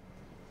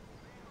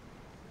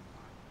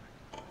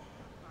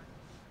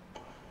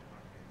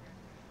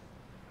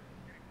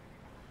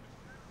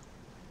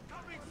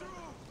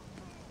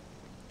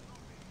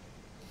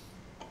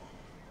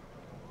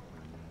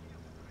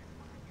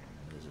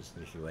 There's a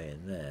sneaky way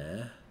in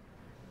there.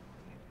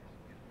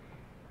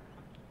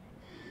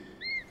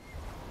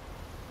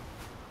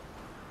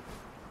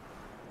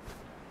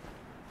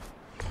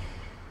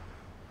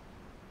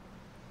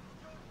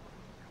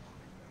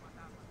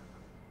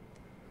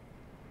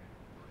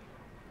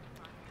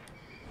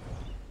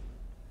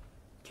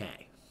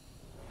 Okay.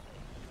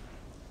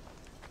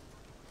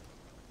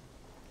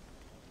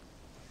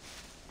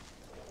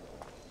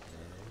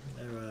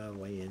 There are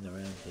way in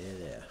around here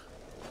there.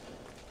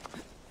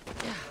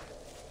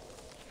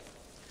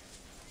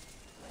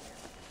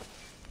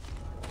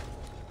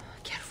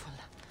 Careful.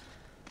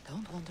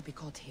 Don't want to be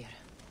caught here.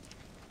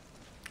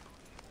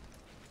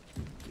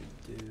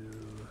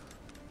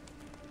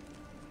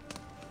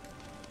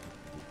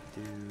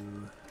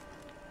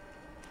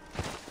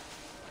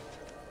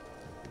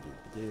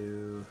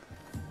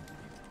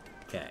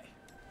 Okay.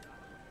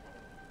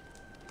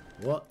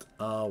 What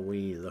are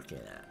we looking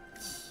at?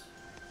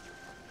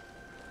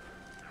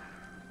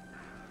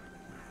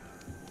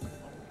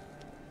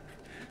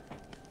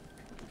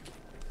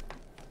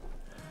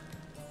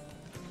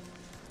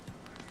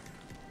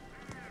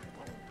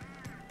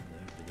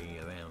 Nobody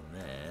around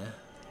there.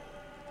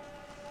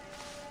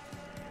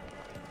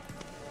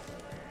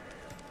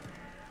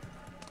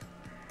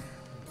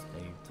 There's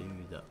a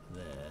dude up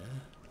there.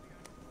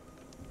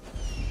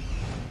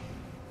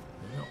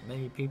 There's not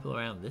many people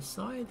around this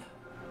side.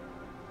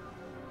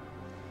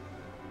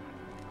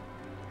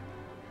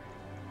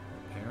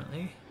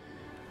 Apparently.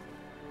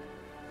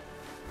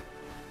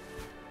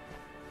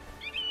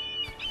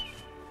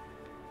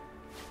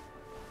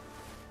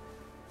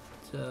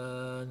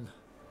 Turn.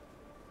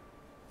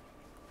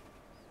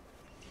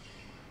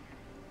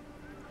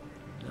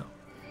 No,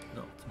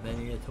 not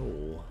many at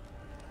all.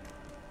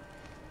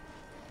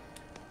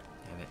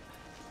 Damn it.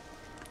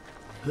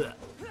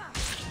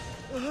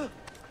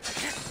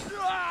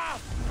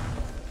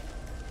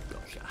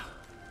 Gotcha.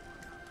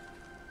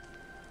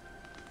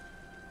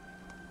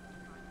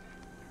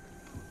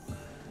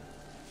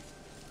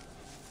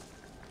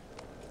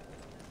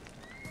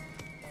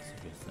 So I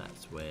guess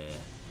that's where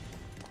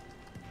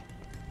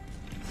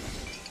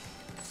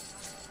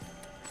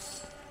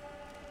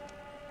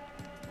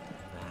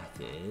that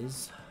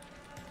is.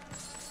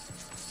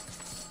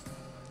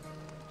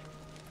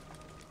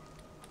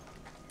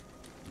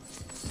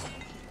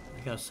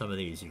 Look how some of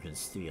these you can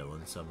steal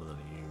and some of them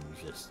you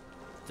just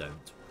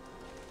don't.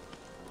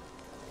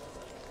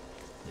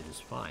 They're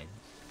just fine.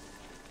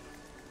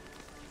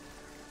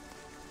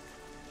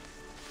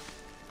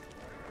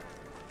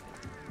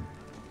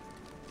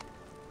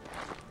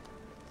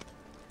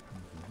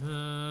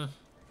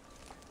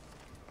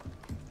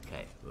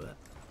 Okay, well.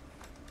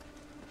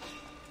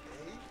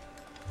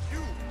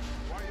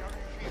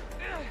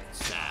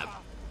 Stab.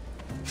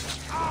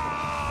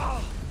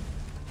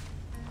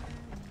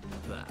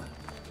 There.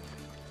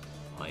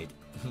 Hide.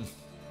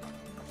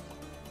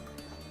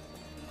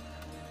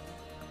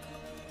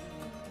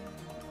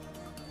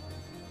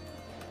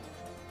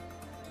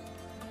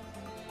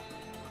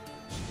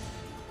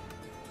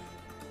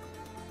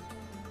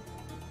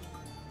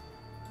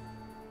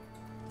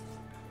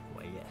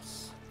 Why,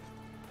 yes.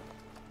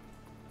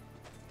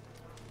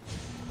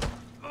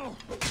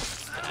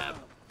 Stab.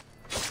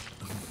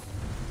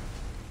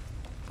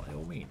 By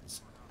all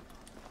means.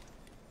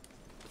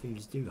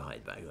 Please do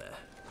hide back there.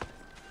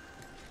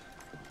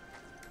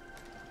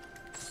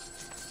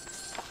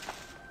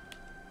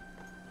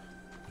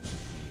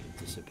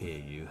 Disappear,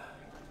 you.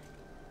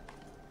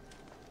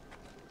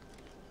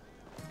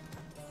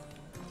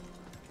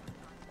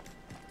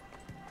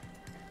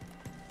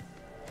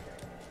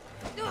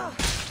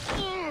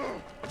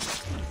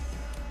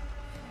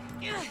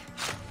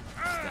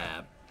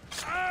 Stab.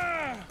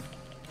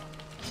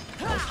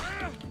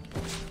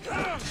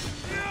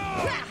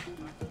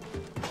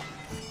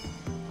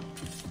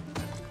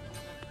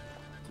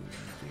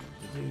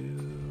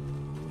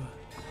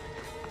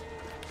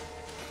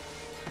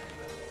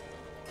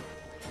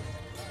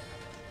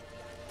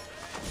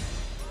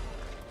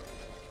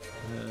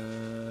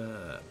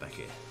 Back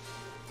here.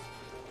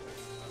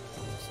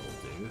 This'll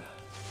do.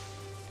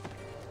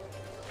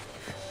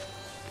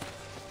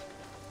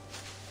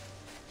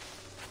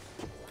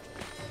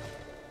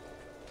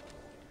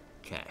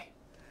 Okay.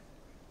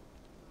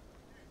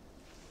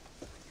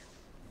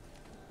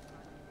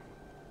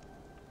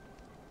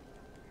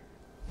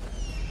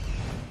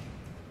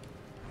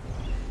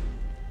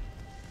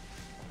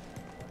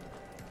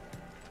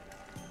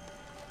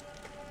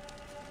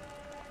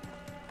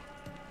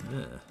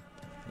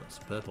 Lots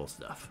of purple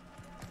stuff.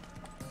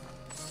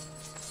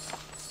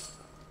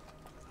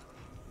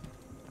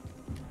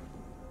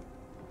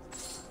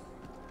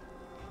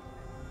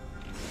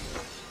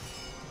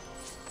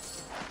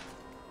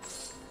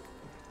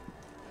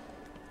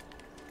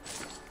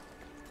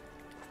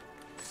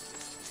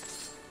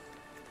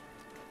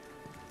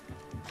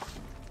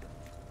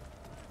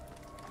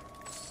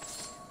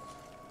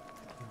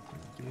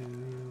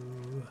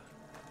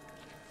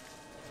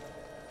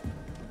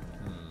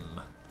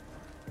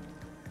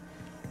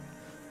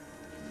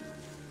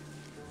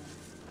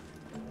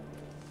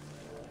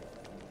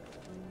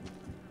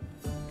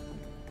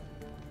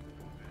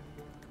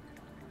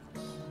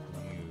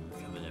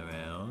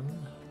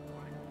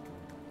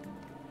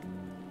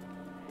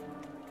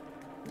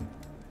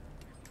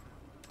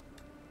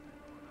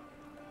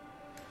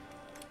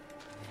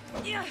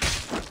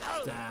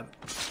 Stab.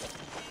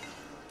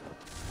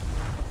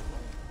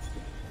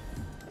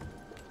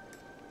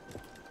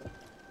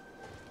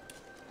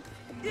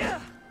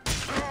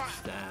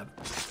 Stab.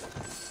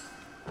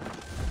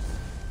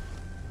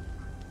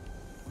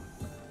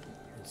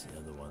 Where's the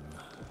other one?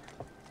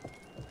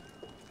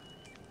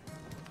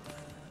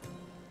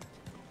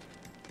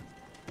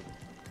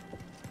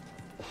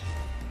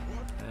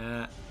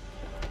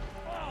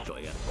 Got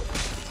ya.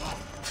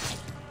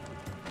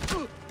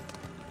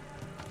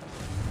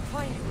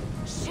 Fine.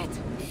 Shit.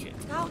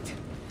 Out.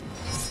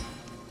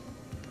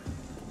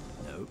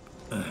 Nope.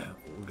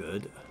 All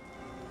good.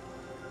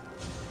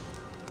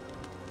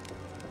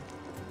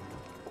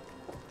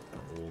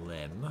 All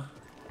them.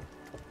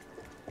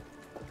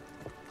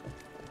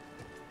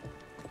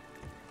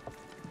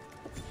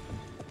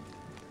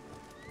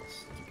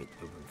 Stupid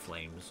open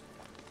flames.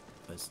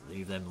 Let's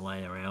leave them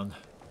laying around.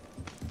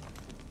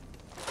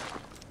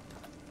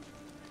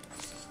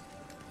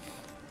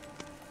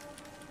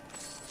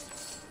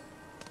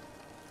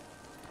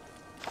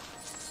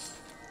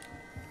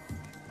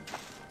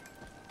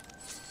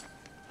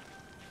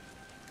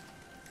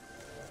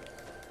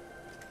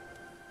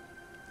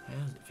 How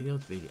does it feel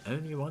to be the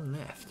only one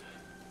left?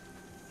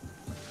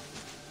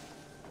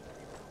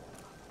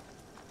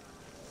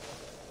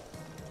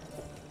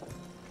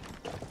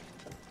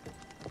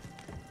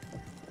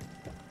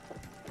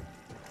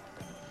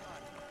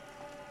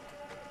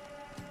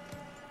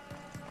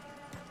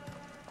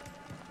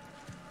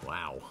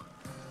 Wow.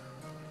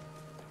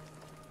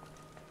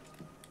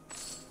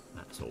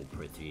 That's all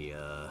pretty,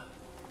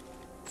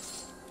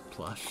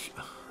 plush.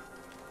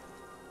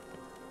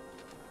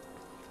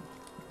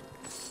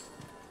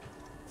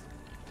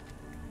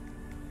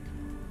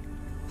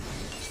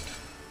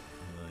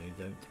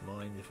 I don't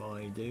mind if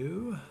I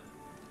do.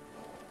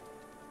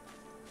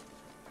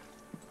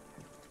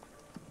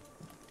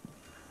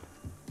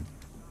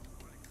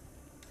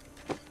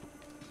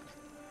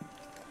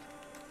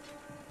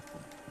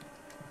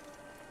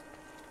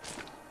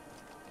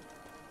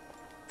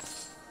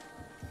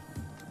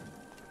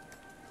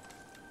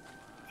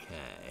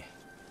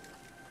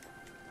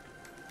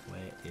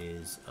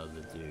 is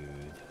other dude?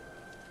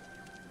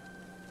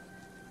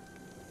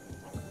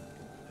 Over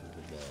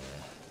there.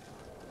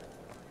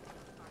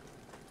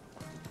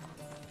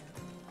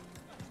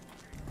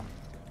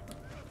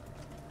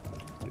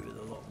 Give it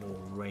a lot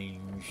more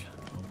range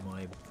on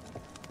my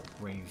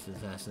ranged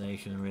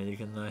assassination, really,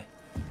 couldn't I?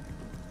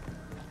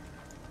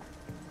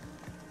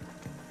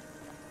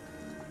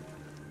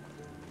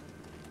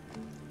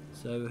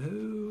 So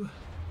who?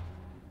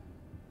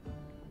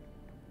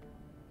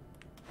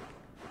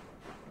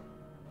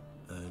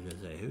 I was gonna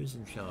say, who's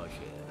in charge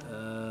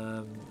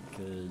here?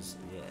 Because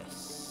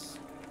yes.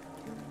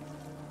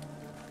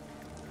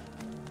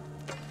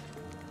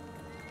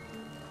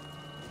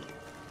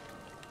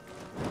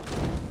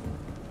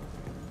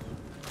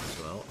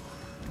 Well.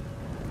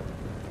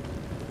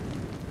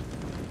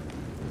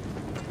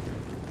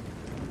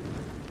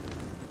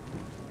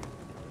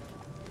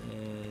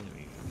 And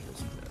we can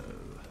just go.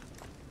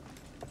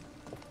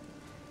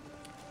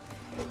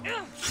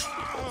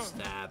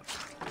 Stab.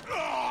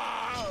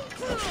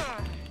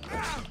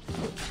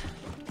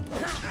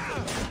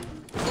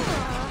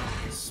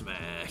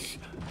 Smash.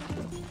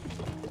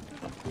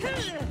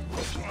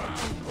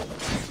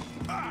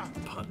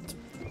 Punt.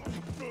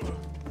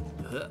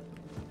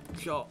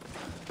 Chop.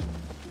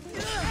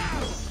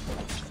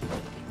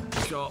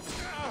 Chop.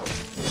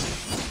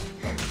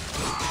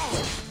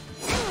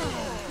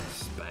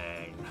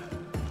 Bang.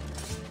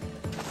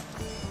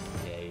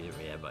 Yeah, you didn't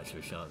really have much of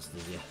a chance,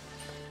 did you?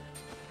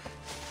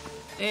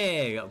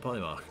 Hey, you got a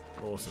polymark.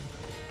 Awesome.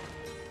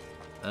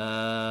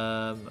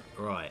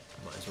 Right,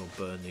 might as well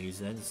burn these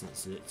then,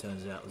 since it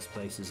turns out this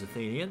place is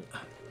Athenian.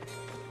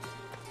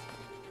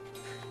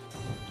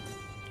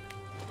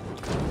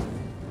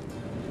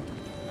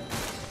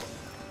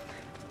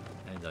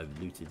 And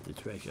I've looted the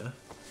treasure.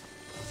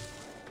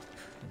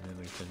 And then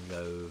we can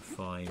go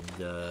find,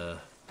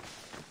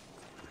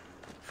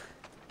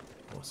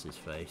 what's his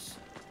face?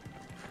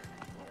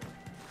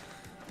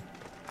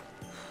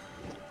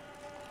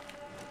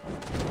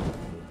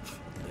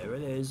 There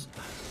it is.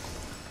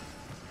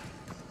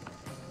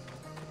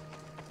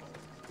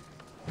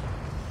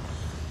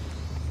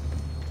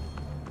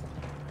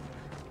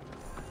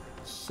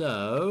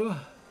 So,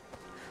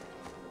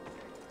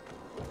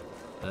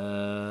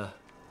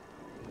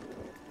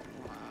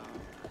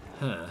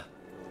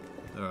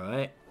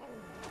 alright.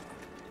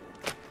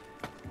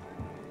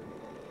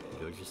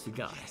 You're just a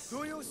guy.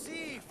 Do you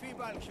see,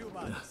 feeble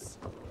humans?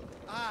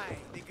 I,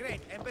 the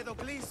great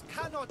Empedocles,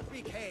 cannot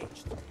be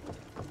caged.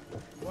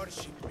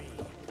 Worship me,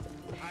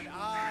 and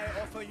I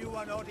offer you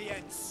an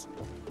audience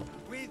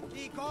with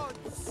the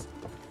gods.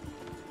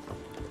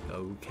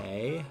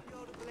 Okay.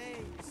 Your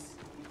blades.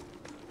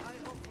 I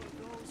offer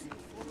those who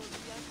follow me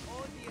an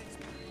audience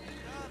with my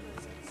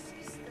brothers and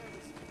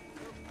sisters.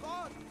 The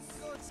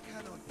gods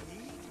cannot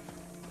bleed.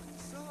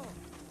 So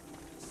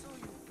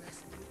you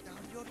best put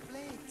down your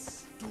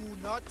blades. Do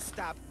not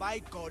stab my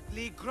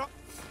godly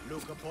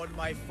Look upon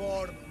my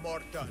form,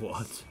 mortals.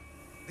 What?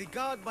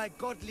 Regard my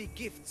godly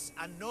gifts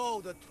and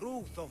know the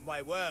truth of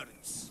my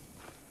words.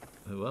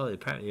 Well,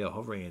 apparently you're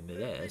hovering in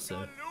midair,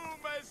 so...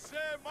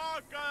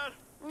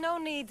 No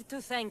need to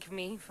thank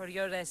me for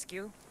your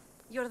rescue.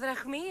 Your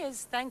drachmi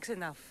is thanks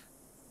enough.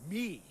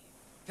 Me?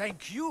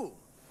 Thank you?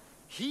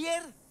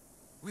 Here?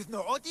 With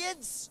no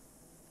audience?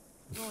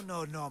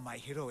 No, my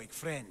heroic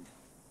friend.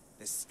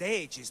 The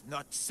stage is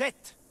not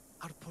set.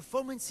 Our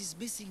performance is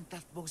missing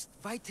that most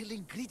vital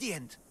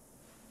ingredient.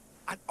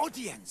 An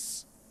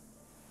audience.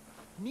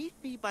 Meet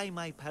me by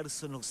my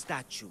personal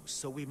statue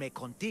so we may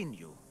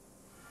continue.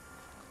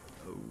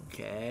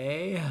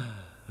 Okay.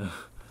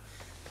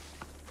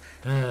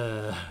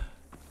 This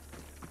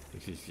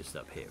is just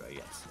up here, I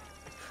guess.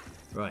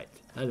 Right.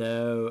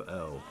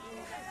 Hello.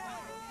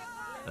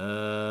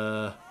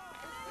 Oh.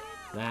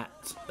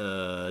 That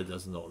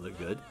does not look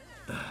good.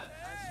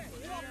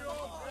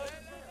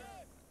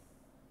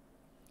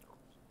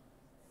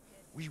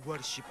 We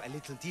worship a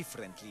little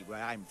differently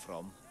where I'm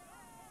from.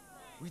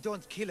 We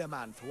don't kill a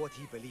man for what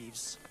he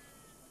believes.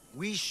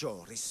 We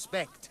show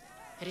respect.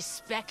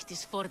 Respect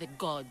is for the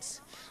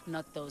gods,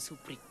 not those who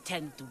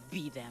pretend to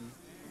be them.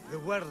 The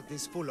world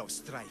is full of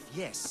strife,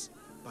 yes,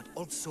 but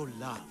also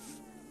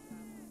love.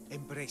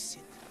 Embrace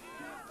it.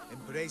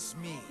 Embrace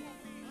me.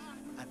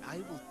 And I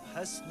will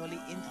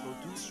personally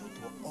introduce you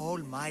to all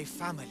my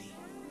family.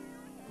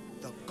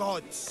 The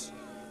gods.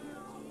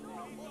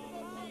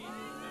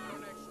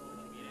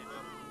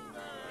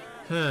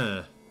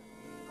 Huh.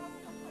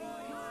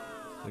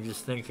 I'm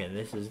just thinking,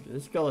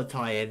 this gotta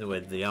tie in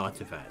with the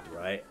artifact,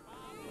 right?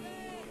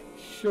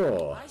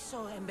 Sure. I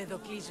saw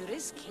Empedocles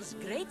risk his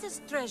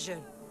greatest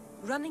treasure,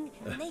 running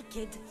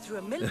naked through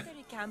a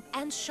military camp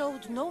and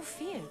showed no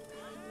fear.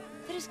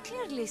 There is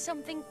clearly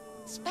something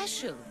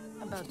special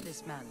about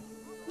this man.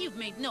 You've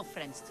made no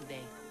friends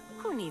today.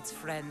 Who needs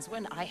friends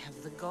when I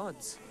have the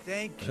gods?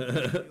 Thank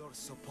you for your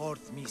support,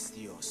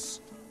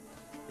 Misthios.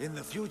 In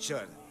the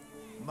future,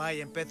 my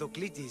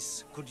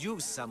Empedocles could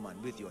use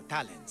someone with your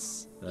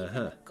talents.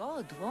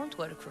 God won't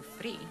work for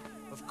free.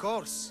 Of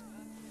course.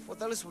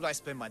 What else would I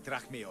spend my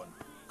drachmi on?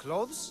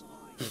 Clothes?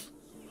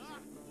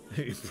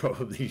 You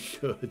probably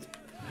should.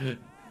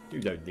 You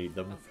don't need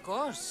them. Of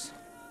course.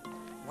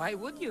 Why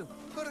would you?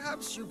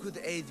 Perhaps you could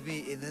aid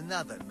me in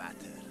another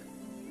matter.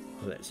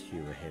 Let's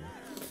humor him.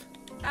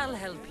 I'll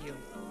help you.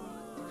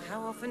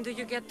 How often do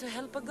you get to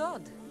help a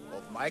god?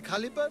 Of my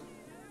caliber?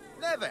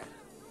 Never.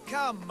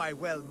 Come, my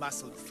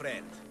well-muscled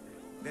friend.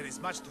 There is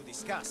much to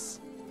discuss.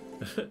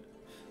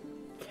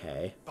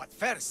 Okay. But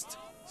first...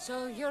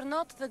 So you're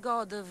not the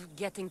god of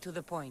getting to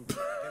the point. The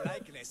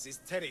likeness is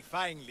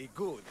terrifyingly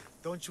good,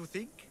 don't you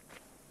think?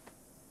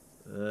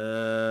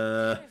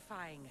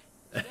 Terrifying.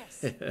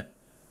 Yes.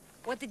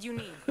 What did you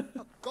need?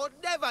 God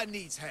never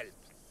needs help.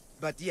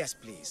 But yes,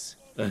 please.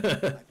 I've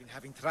been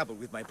having trouble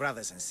with my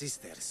brothers and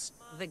sisters.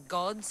 The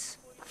gods?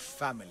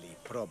 Family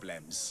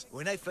problems.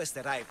 When I first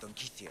arrived on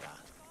Kythera,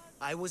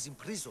 I was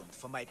imprisoned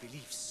for my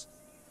beliefs.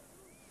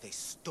 They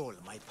stole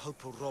my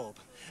purple robe,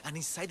 and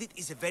inside it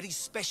is a very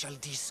special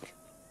disc.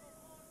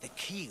 The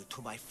key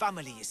to my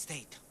family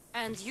estate.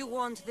 And you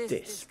want this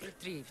disc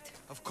retrieved?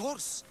 Of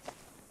course.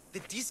 The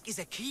disc is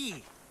a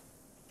key.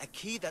 A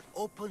key that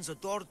opens a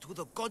door to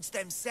the gods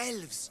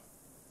themselves.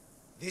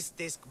 This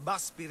disc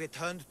must be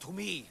returned to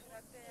me.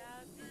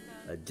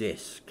 A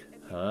disc,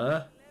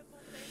 huh?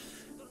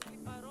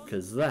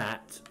 Because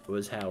that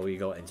was how we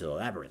got into the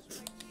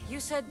labyrinth. You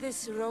said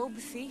this robe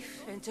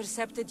thief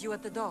intercepted you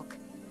at the dock.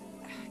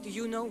 Do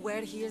you know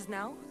where he is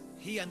now?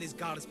 He and his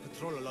guards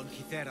patrol along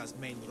Kythera's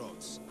main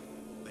roads.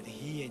 But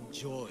he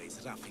enjoys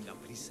roughing up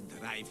recent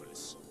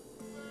arrivals.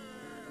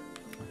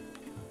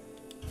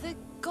 The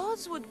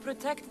gods would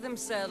protect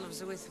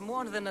themselves with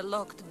more than a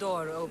locked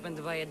door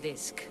opened by a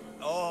disc.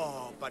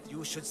 Oh, but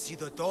you should see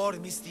the door,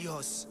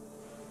 Mistios.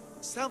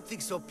 Something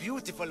so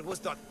beautiful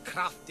was not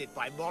crafted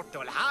by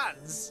mortal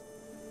hands.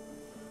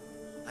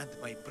 And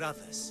my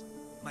brothers,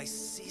 my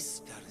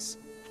sisters,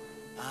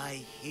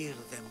 I hear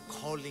them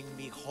calling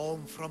me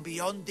home from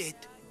beyond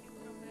it.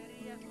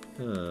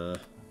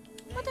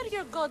 What are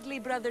your godly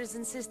brothers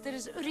and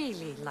sisters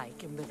really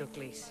like,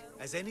 Empedocles?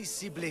 As any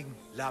sibling,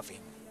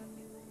 loving,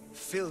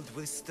 filled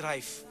with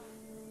strife.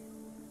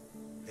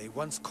 They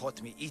once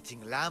caught me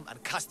eating lamb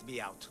and cast me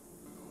out.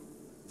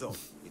 Though,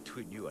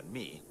 between you and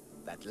me,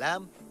 that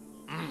lamb,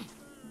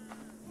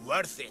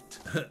 worth it.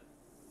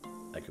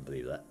 I can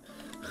believe that.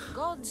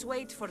 Gods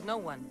wait for no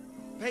one.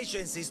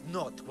 Patience is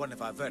not one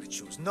of our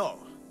virtues, no.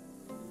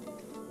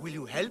 Will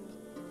you help?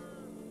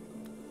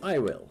 I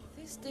will.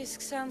 This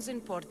disc sounds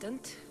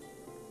important.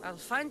 I'll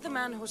find the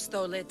man who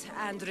stole it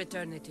and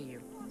return it to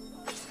you.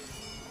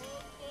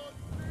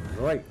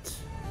 Right.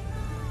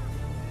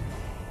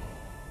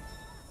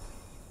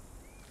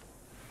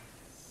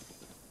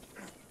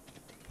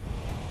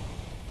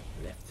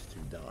 Left to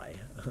die.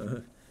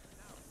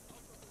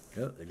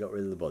 Oh, they got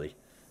rid of the body.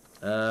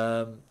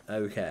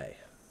 Okay.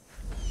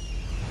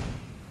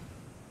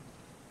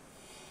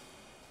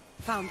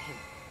 Found him.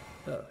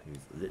 Oh,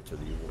 he's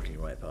literally walking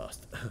right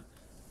past.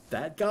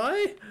 That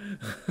guy?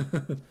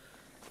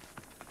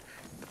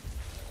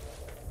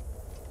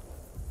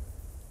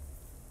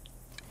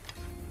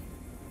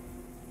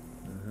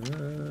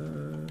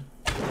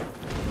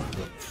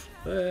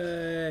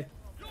 Hey.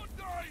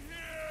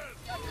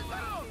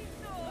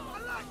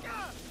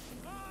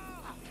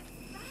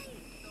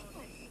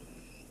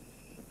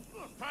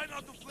 Try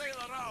not to flail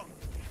around.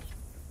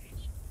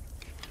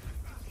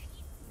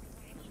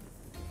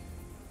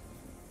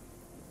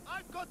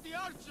 I've got the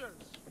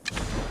archers.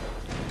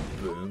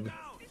 Boom.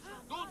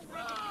 Don't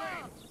spread the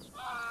flame.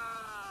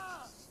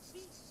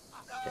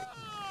 Okay.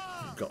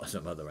 Got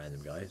some other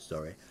random guy,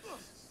 sorry.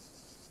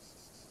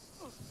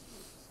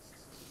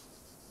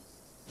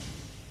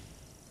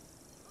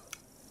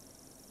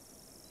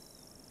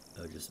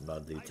 I'll just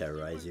mildly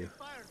terrorize you.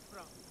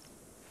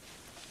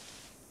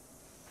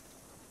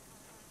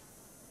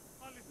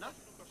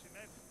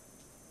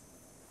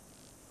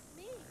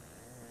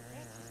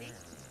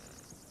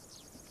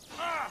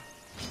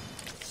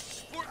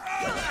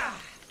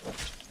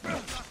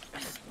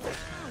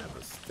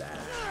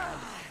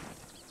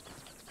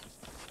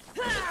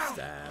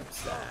 Stab,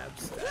 stab,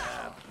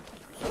 stab.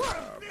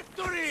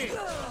 Victory!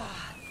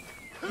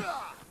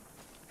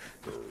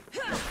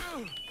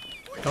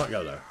 Can't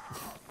go there.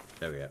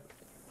 There we go.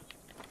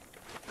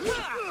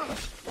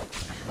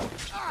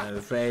 I'm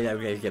afraid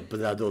I'm going to get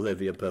blood all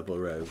over your purple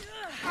robe.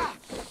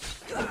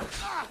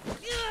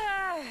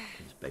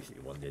 Just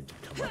basically wanted to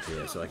come up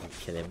here so I can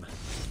kill him.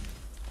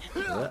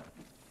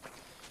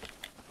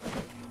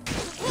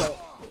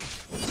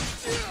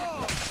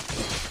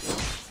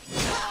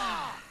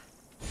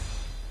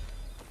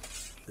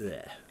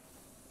 There.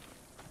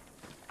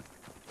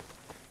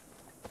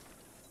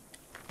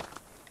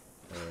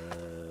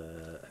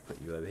 I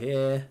put you over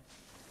here.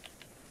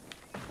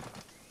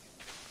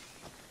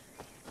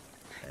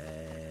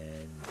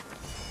 And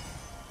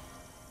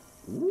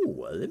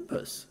ooh,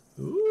 Olympus.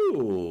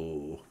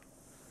 Ooh.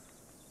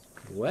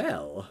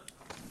 Well,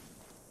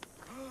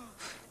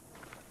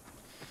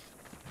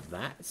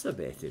 that's a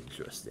bit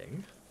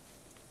interesting.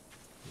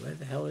 Where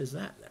the hell is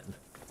that then?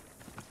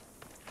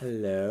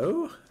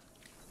 Hello?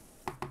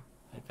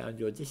 I found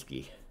your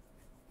disky.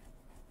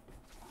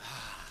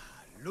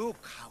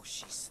 Look how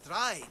she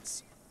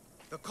strides.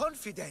 The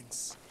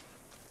confidence.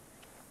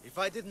 If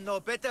I didn't know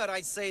better,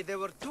 I'd say there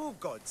were two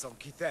gods on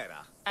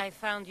Kythera. I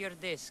found your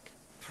disc.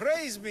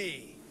 Praise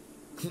me!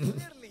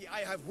 Clearly,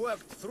 I have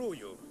worked through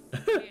you.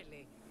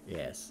 Really?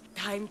 Yes.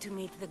 Time to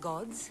meet the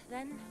gods,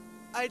 then?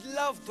 I'd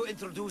love to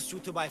introduce you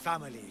to my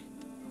family.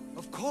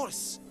 Of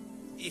course,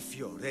 if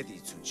you're ready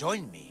to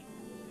join me.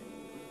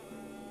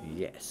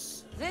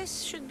 Yes.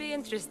 This should be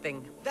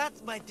interesting. That,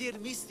 my dear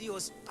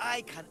Mistios,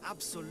 I can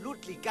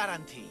absolutely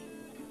guarantee.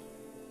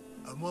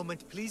 A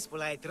moment, please,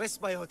 while I address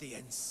my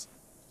audience.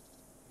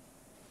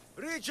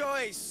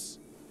 Rejoice!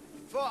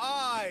 For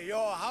I,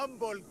 your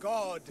humble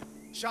god,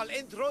 shall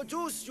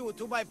introduce you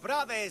to my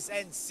brothers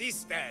and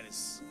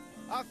sisters.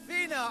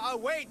 Athena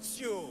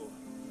awaits you.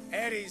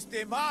 Ares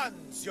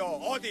demands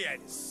your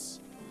audience.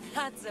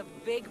 That's a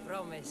big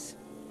promise.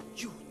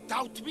 You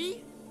doubt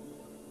me?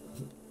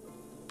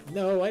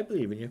 No, I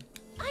believe in you.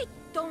 I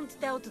don't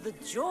doubt the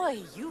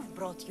joy you've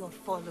brought your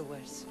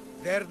followers.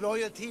 Their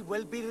loyalty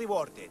will be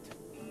rewarded.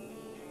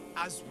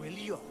 As will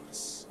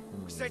yours.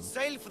 Set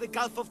sail for the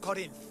Gulf of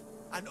Corinth,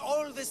 and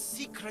all the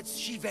secrets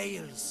she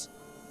veils.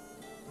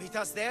 Meet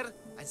us there,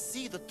 and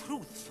see the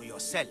truth for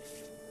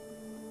yourself.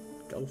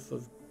 Gulf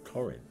of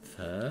Corinth,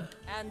 huh?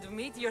 And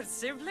meet your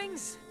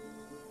siblings?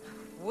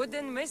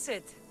 Wouldn't miss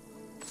it.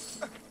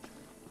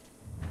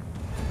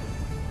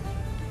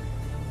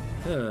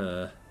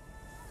 Huh.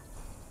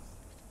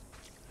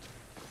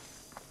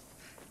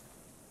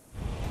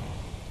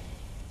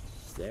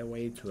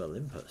 Stairway to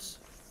Olympus.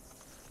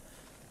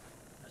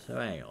 So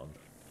hang on.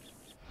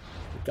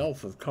 The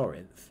Gulf of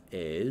Corinth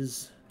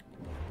is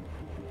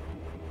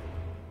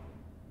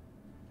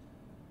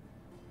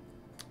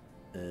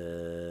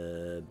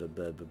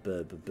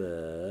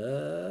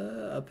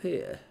up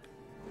here.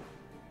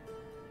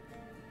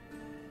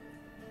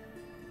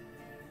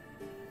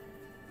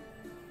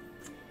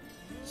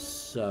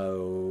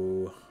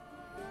 So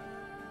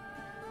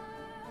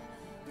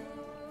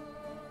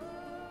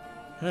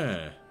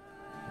I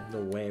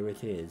wonder where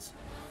it is.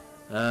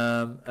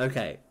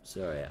 Okay,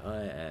 sorry,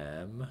 I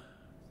am.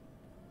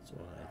 So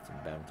I had some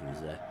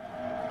bounties there.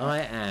 I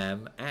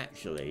am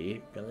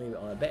actually gonna leave it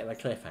on a bit of a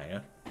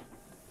cliffhanger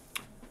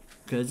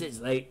because it's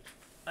late.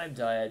 I'm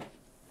tired.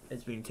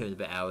 It's been 2 and a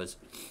bit hours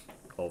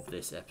of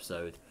this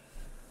episode,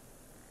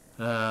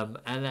 and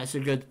that's a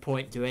good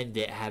point to end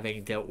it.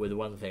 Having dealt with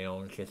one thing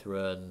on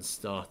Kythera and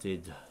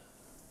started,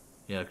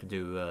 you know, I can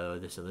do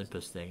this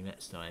Olympus thing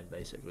next time,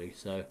 basically.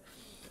 So.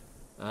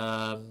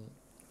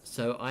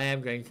 So I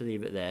am going to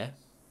leave it there,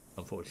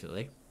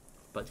 unfortunately,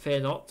 but fear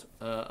not,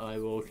 I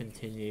will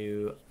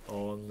continue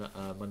on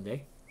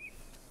Monday,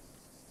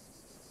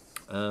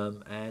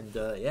 and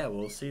yeah,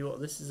 we'll see what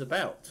this is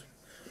about,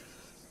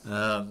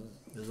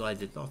 because I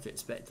did not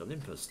expect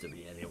Olympus to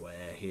be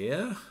anywhere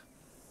here,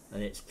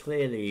 and it's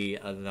clearly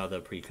another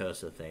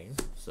precursor thing,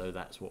 so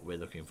that's what we're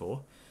looking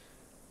for.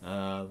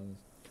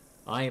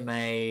 I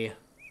may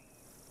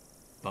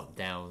bump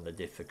down the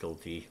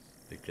difficulty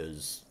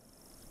because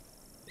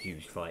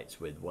huge fights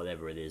with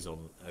whatever it is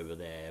on over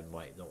there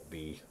might not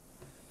be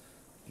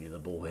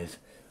dealable with,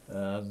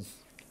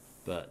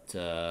 but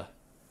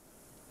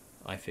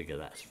I figure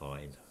that's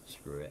fine.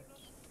 Screw it.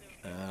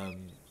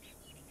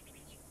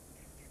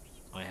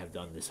 I have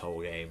done this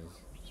whole game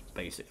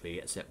basically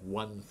except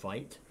one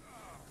fight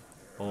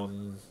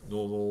on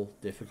normal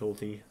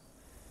difficulty,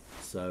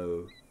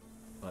 so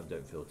I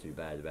don't feel too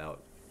bad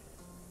about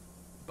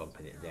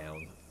bumping it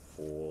down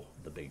for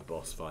the big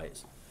boss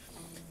fights.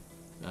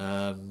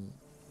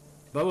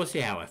 But we'll see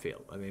how I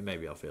feel. I mean,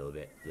 maybe I'll feel a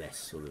bit less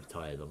sort of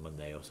tired on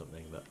Monday or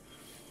something.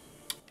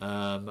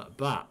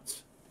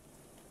 But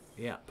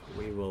yep,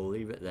 we will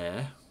leave it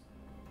there,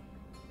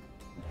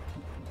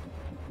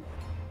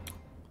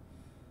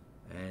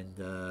 and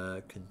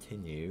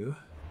continue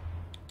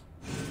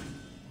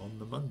on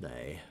the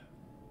Monday.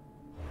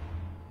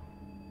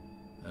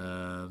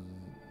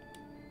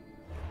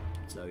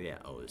 So yeah,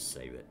 I'll just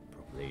save it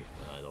properly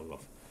when I log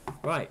off.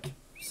 Right,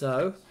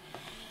 so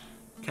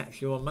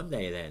catch you on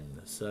Monday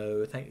then.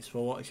 So thanks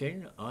for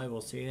watching. I will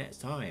see you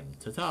next time.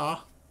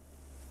 Ta-ta!